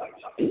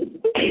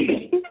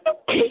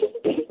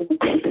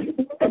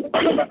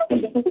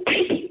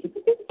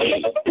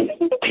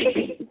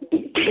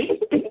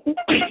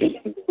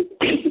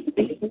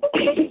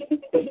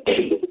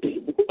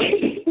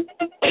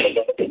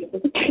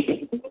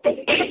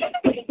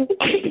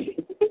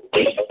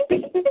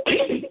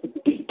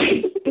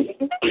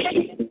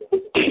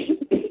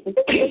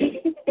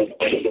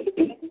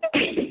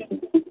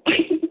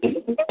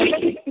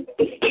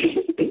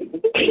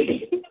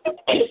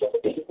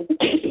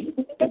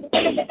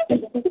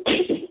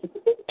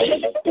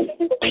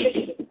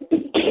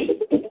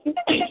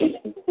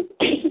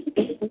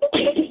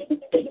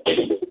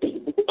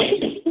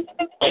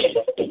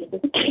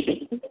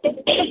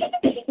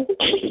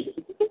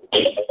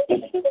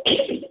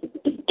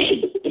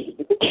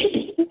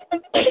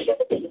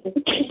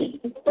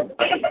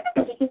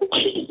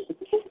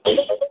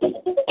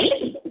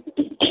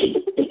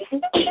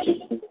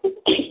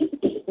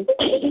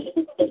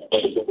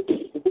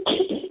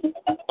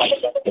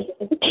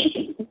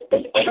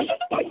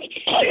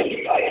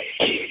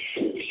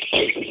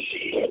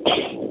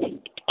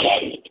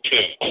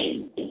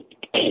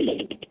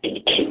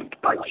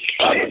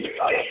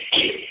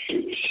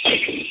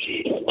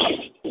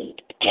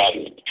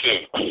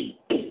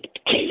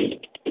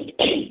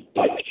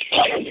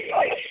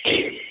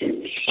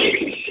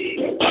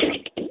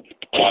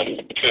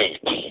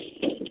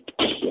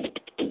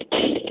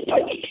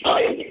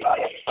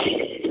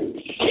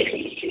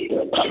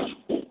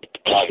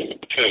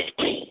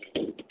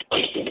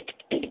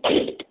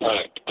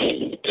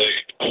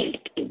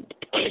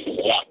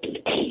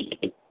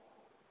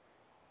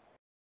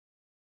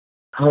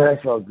 Oh,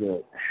 that felt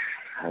good.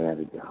 I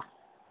gotta go.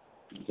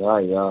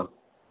 Sorry, y'all.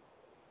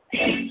 I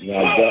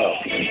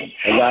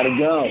gotta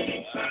go.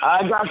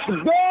 I got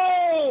to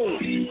go!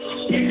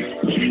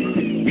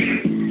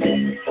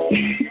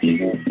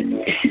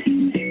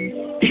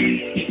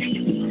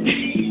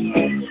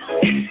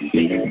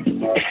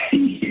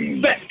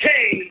 Best K,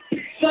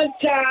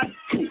 sunshine,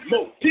 Mo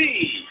D.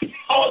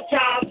 All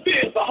time,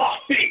 feel the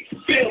heartbeat.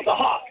 Feel the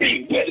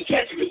heartbeat. Where the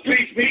treacherous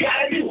bleeds, we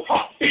got a new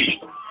heartbeat.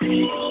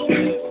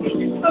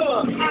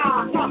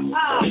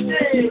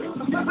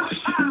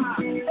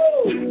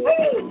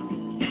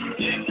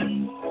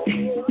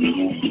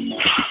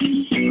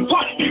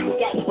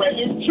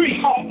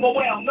 Tree off my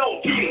well-known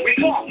tune. We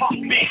call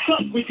heartbeat,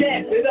 cause we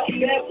dance it up,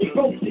 then we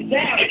roast it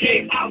down. We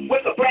came out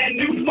with a brand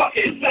new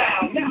fucking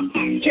sound. Now,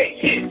 can't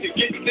hit to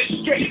get this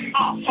straight.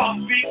 Our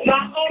heartbeat's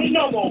not on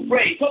no more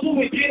break. Cause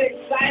when we get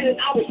excited,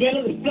 our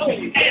adrenaline flows.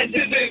 And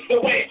this is the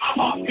way our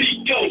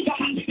heartbeat goes.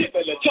 I'm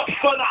skipping a jump,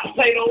 but I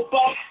play no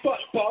bump.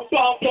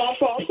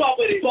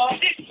 Bumpity bump.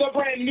 It's a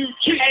brand new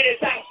tree, and it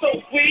sounds so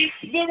sweet.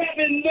 The rap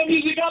and the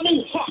music, our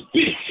new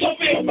heartbeat. So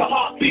feel the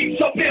heartbeat,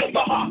 so feel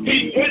the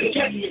heartbeat. With the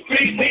treacherous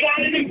breeze, we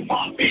got a new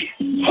heartbeat.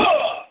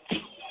 Huh!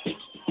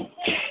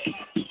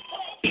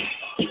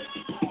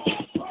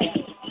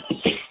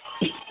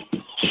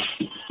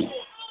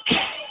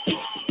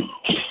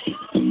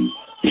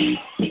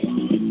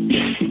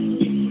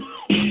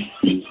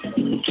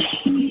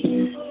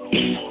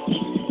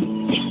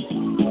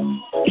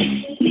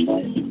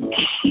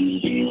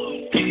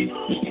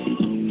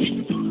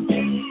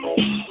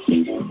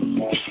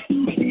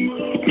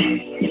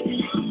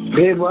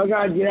 People, I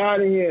gotta get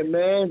out of here,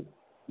 man.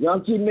 Y'all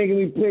keep making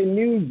me play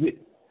music.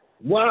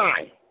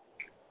 Why?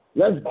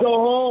 Let's go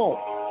home.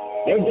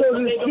 Let's go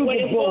to the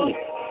Super Bowl.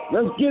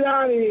 Let's get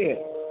out of here.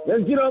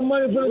 Let's get our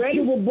money for the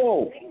Super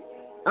Bowl.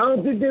 I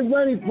don't think they're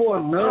ready for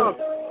it, man.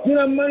 Get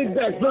our money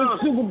back for the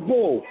Super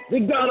Bowl.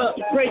 They gotta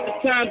pray for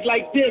times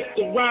like this,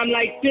 to rhyme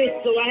like this,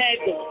 so I had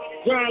to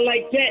grind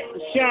like that, to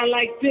shine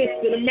like this.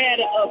 In a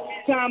matter of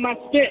time I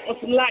spent on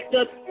some locked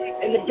up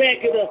in the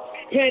back of the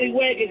paddy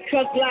wagon,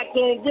 cuffs locked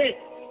on wrist.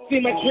 See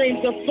my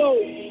dreams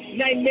unfold,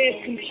 nightmares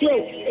come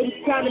true. It was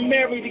time to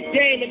marry the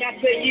game, and I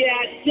said, yeah,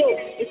 I do.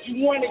 If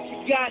you want it, you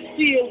got to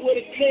see it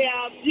with a clear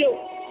eye view.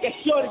 That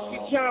shorty,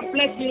 she trying to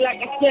bless me like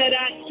I said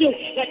I do.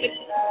 Like a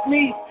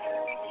sneeze,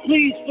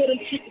 please for them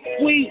shit to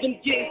squeeze, them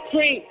getting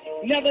cream.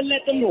 Never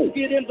let them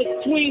get in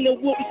between of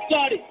what we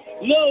started.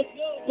 Look,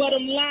 but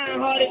I'm lying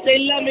hearted.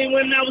 They love me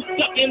when I was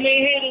stuck and they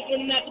hated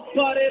when I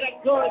departed. I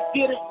go and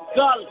get it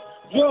regardless.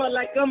 Drawing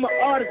like I'm an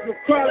artist, but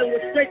crawling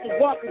with straight to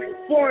walking with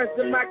foreigns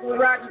in my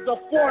garages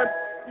or foreign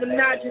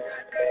menage.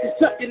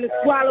 Sucking and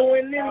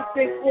swallowing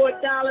anything for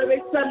 $1. They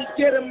tell me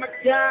get him, I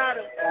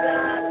got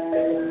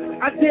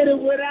him. I did it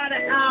without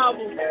an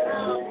album.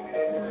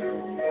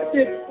 I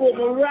did it for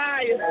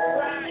Mariah.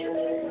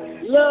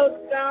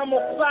 Love, I'm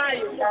on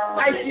fire.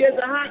 Icy as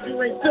a hockey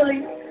ring,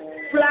 Philly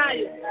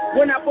flyer.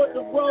 When I bought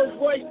the Rolls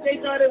Royce,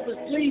 they thought it was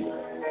leaf.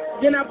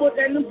 Then I bought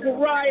that new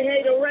Ferrari,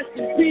 hey, the rest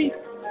in peace.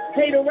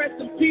 Hater, rest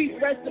in peace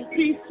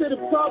to the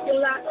parking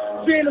lot.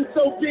 Phantom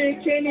so big,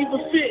 can't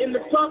even fit in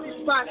the parking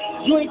spot.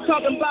 You ain't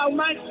talking about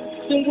Mike,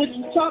 then what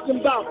you talking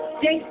about?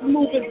 Gangsta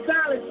moving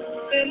silent,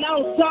 and I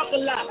don't talk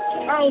a lot.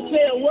 I don't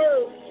say a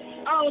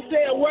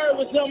word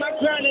with them. I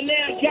grind and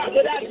now I got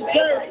what I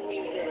deserve.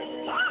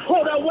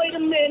 Hold on, wait a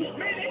minute.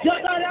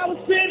 Y'all thought I was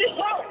finished?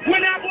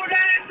 When I go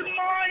down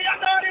tomorrow, y'all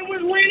thought it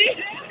was winning?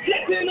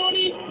 Sitting on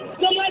these,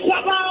 somebody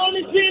pop out on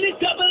this finish.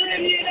 Double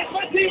in here, that's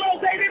my zero,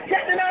 say this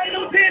captain, I ain't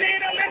no 10 in.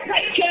 I'm that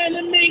tight kind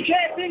of mean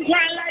captain,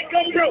 grind like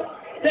I'm broke.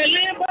 That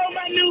Lambo,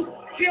 my new,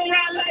 she'll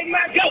ride like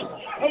my goat.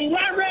 I'm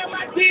riding around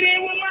my city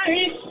with my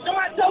hands on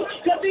my toes,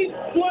 cause these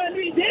boys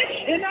be dead,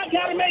 and I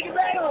gotta make it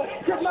back home.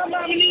 Cause my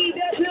mama need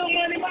that bill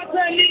money, my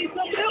son needs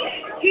some bill.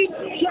 Keep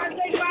trying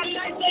to take my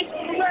life, they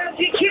fuck around,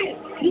 get killed.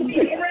 You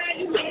fuck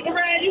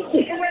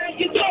around,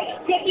 get dope.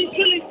 Cause these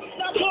Phillies,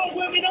 stop going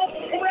with me, don't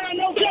fuck around,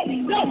 no joke.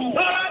 No, all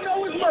I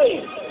know is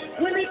murder.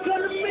 When it come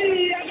to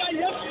me, I got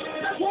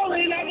that's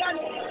rolling, I got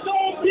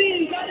stone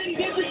beans, I didn't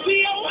get the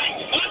COA,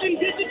 I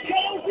didn't get the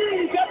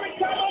KODs. Every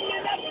time I'm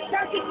in that,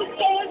 that's just the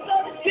store and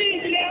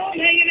 17. Now I'm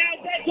hanging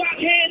out that rock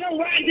hand,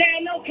 I'm riding down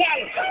no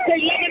collar.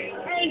 They love it,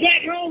 earn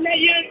back home, that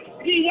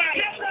young, we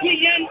wild, we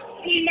young,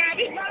 we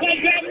mobby,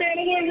 like Batman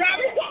and Wood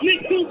Robert.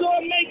 This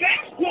two-door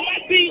Maybach, with my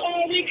feet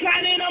on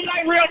reclining, I'm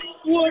like, real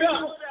wood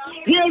up.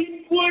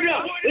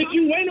 If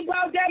you ain't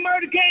about that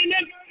murder game,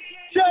 then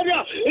shut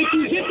up. If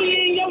you hit me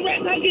in your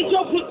rest, I get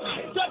your foot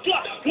stuck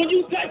up. When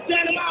you touch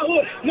down in my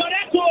hood, no,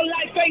 that whole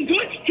life ain't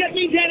good. Kept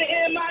me down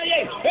in MIA.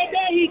 And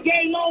then he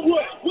game on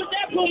wood. With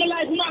that Puma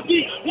life in my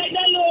feet, like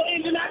that little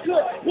engine I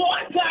could. Boy,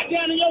 I got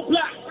down in your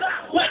block,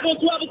 right on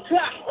 12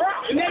 o'clock.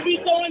 And they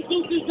be throwing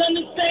deuces on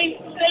the same,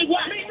 they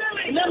watch.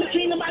 And I'm the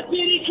king of my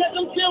city, cause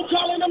I'm still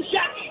calling them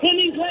shots. And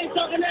these lanes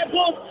talking that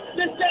bull,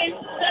 the same,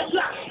 that's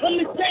lock. I'm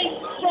the same,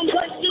 from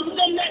birth to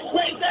them that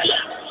praise that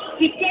lock.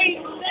 The same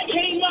that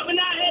came up and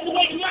I had to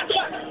wait for my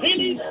truck. And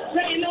he's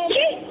waiting on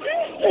me,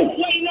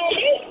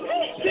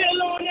 still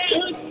on that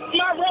hood.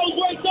 My Rolls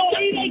Royce on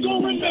E, they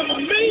gon' remember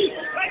me,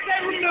 like they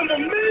remember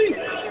me.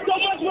 So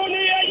much money,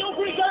 ain't no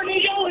return to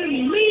your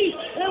enemy.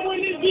 And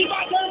when this beat,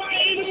 I turn my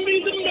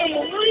enemies to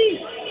memories.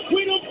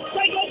 We don't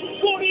take up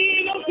the 40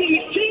 and up to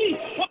the key.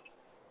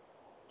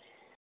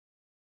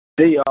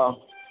 See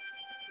y'all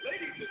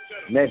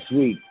next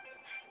week.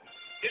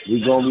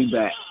 We gonna be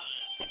back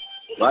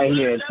right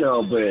here at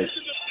THoRoughBred.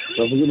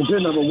 Don't forget the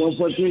pin number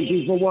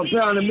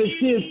 143-241 and Miss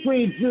Kid's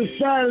Queen this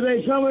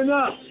Saturday coming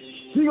up.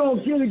 She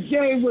gonna get a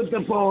game with the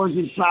boys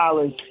and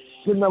silence.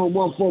 Pin number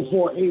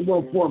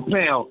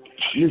 144-814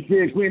 Miss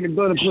Kid's Queen in the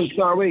building, put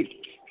star 8.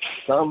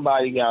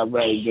 Somebody got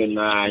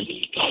recognized.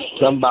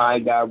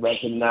 Somebody got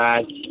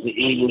recognized. The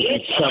Eagles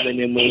is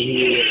coming and we're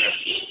here.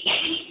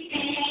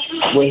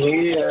 We're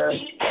here.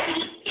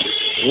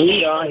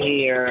 We are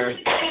here.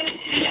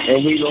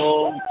 And we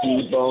gon'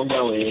 keep on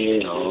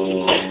going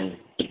on.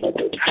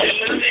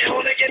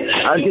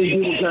 I think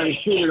people kind of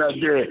shoot it out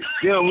there.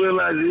 They don't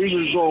realize the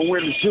Eagles gonna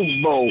win the Super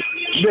Bowl.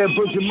 You better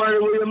put your money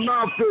where your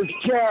mouth is,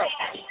 cat.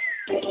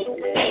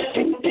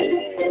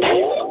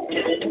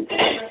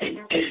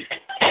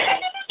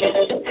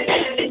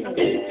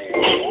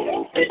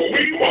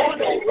 We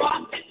wanna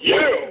rock,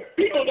 yeah,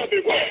 people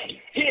everywhere.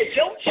 Here's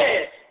your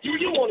chance. Do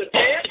you wanna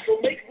dance? So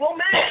make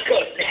romance,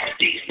 cause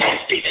nasty,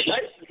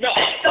 right? No,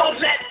 don't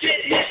let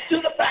it hit to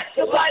the back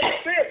of life.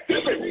 There's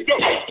different stuff,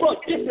 but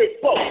different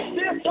folks.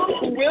 There's some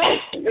who will,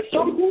 and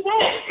some who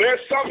won't. There's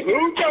some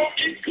who don't.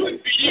 It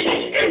could be you,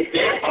 and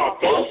there are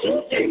those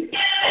who do.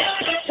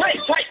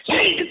 Tight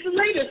jeans. It's the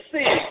latest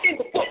thing in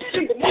the books,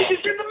 in the movies,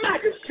 in the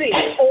magazine,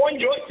 on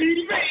your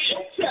TV,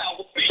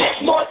 travel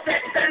feed. More sex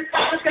than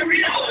violence and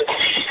reality.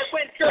 And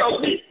when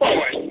girls meet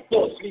boys,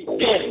 boys meet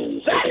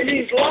girls. That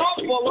means love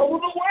all over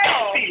the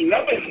world. See,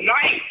 love is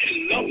nice, and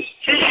love is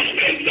true,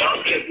 and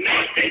love is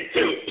nasty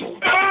too.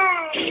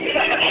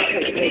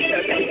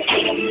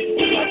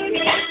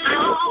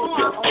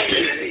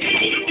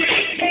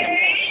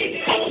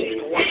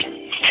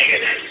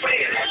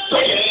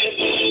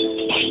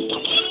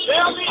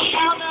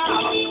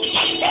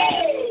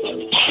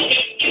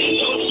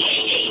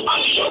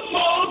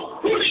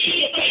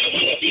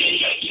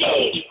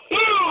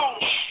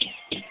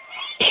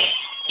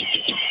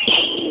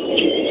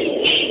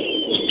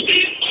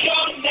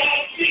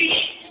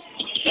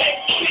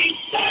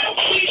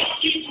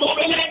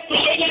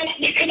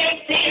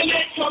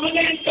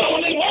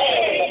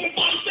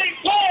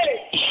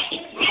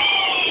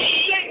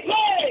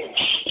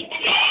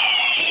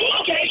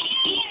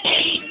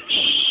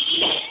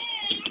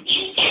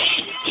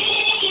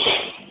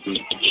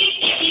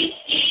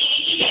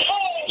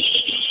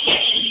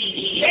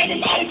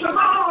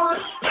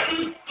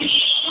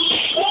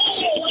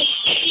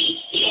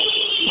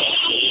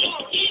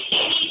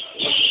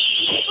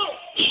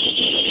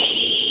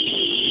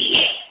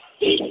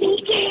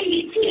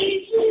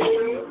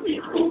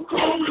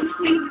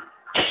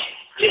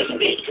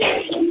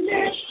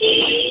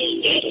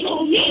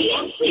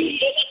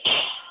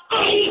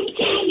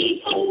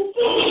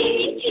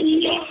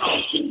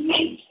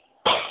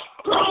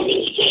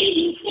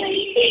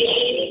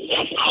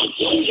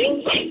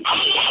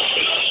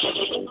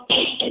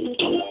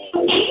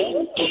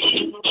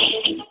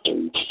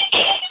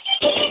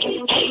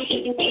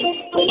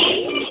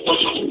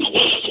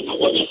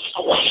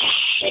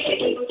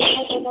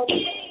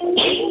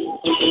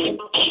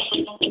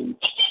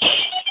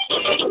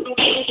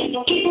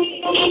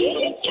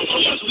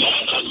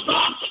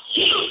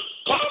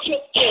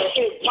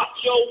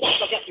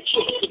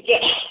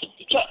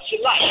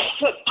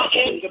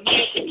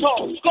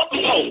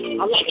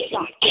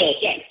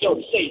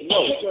 shorty say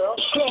no. Girl,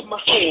 grab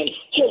my hand,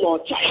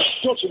 hold on tight.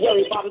 Don't you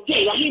worry about a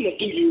thing. I mean to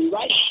do you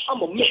right.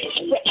 I'm a mix,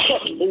 but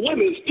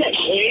women's pet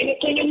or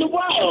anything in the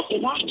world.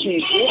 And I can't do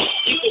it.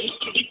 You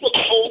put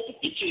the whole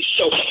 50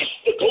 show. It's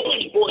the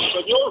golden voice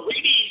on your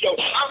radio.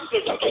 I'm the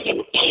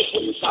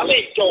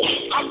Salento.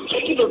 I'm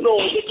taking the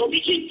role. They call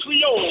me King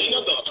Creole.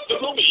 The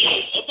Romeo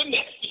of the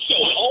next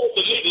show. All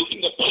the ladies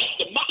in the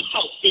place of my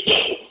house, they go.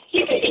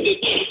 You can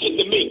get this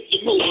to make you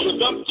move.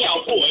 I'm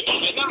cowboy,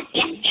 and I got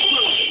the groove.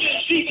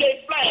 DJ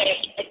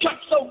Flash, a cut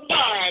so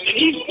fine, and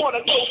he wanna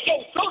know your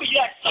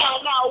zodiac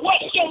sign. Now,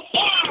 what's your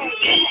sign? I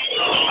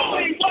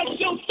say, what's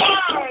your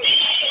sign?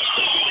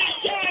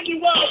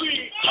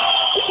 January.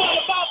 What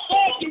about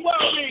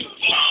February?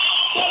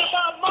 What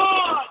about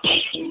March?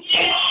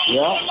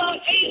 Yeah. What about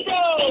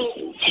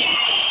April?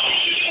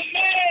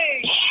 May?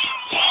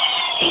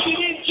 Is it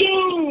in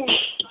June?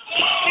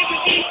 Is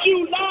it in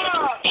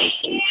July?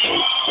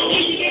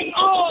 Is it in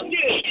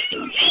August?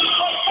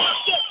 What about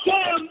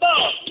September?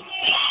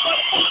 What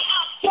about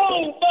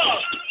October?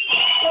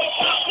 What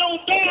about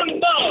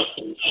November?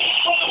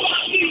 What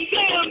about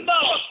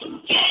December?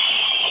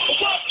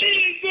 What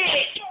is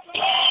it?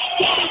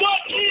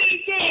 What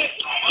is it?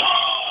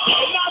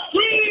 And I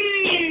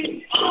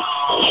breathe.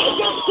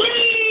 Just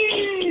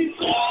breathe.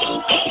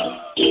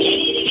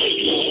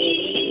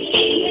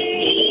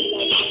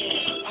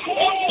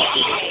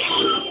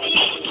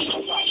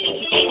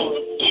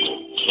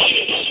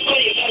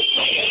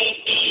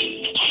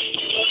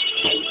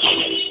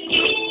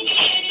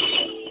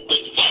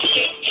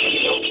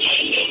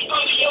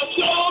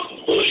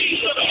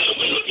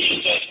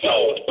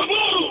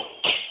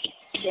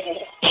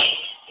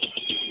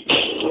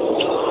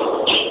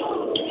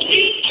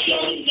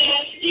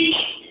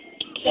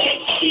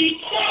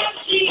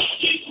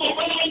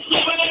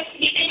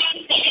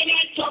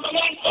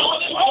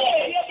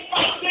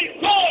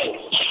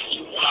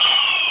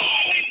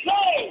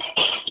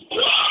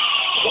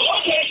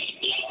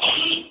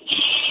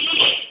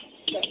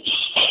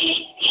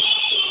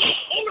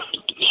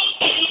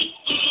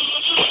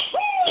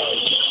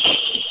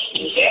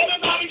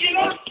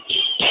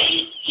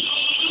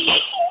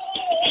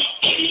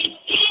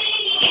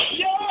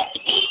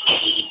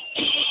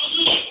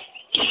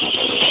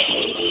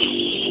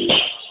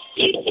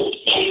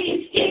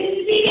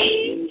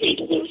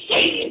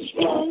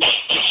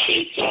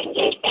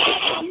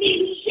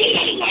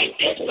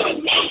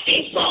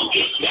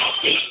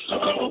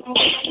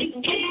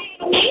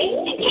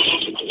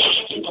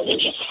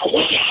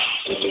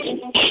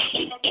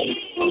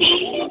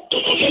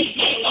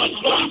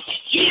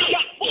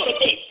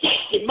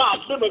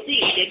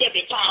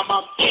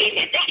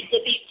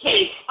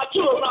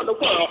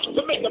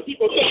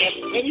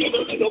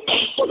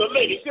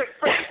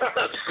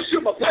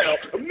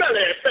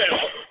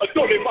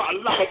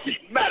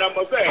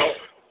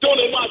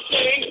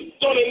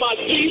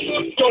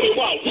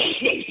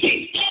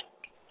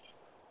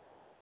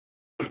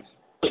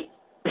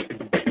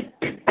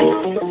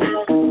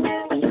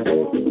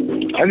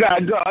 I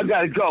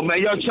gotta go, man.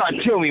 Y'all try to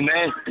kill me,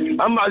 man.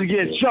 I'm about to get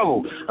in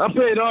trouble. I'm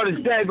playing all this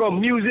daggone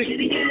music.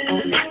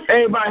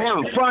 Everybody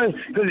having fun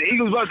because the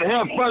Eagles about to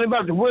have fun,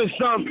 about to win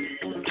something.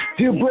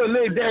 You put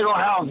little daggone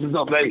houses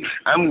up, like,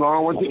 I'm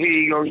going with the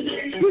Eagles.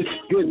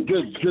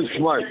 Good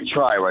smart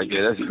try right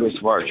there. That's a good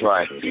smart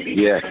try.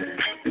 Yeah,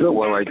 good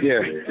one right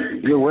there.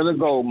 Good win a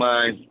gold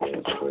mine.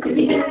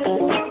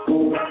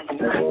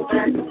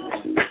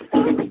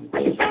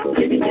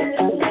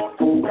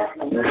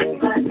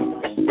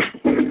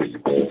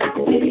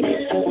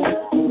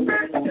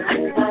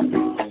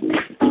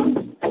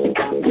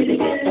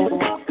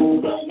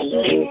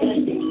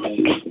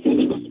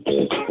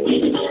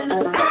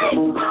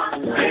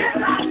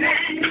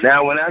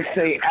 Now, when I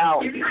say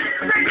out,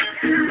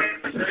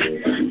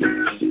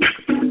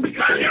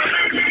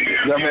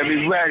 y'all better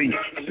be ready.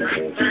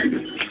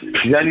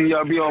 I need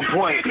y'all to be on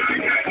point.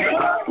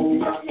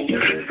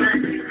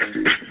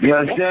 You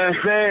understand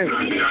what I'm saying?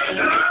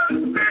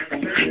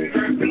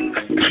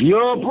 You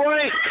on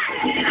point?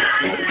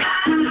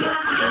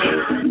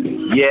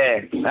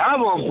 Yeah,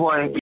 I'm on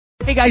point.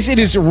 Hey guys, it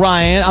is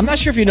Ryan. I'm not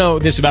sure if you know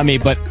this about me,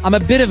 but I'm a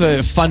bit of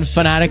a fun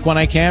fanatic when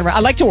I can. I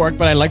like to work,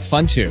 but I like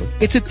fun too.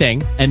 It's a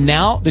thing. And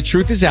now the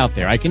truth is out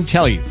there. I can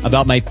tell you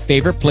about my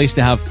favorite place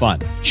to have fun.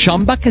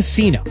 Chumba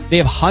Casino. They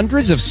have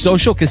hundreds of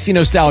social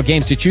casino style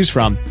games to choose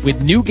from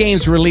with new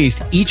games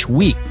released each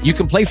week. You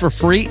can play for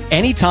free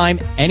anytime,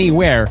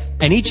 anywhere.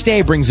 And each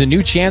day brings a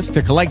new chance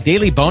to collect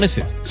daily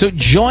bonuses. So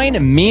join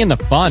me in the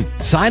fun.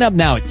 Sign up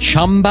now at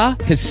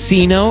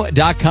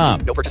ChumbaCasino.com.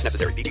 No purchase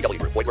necessary. VGW.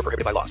 Void where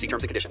prohibited by law. See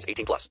terms and conditions. 18+.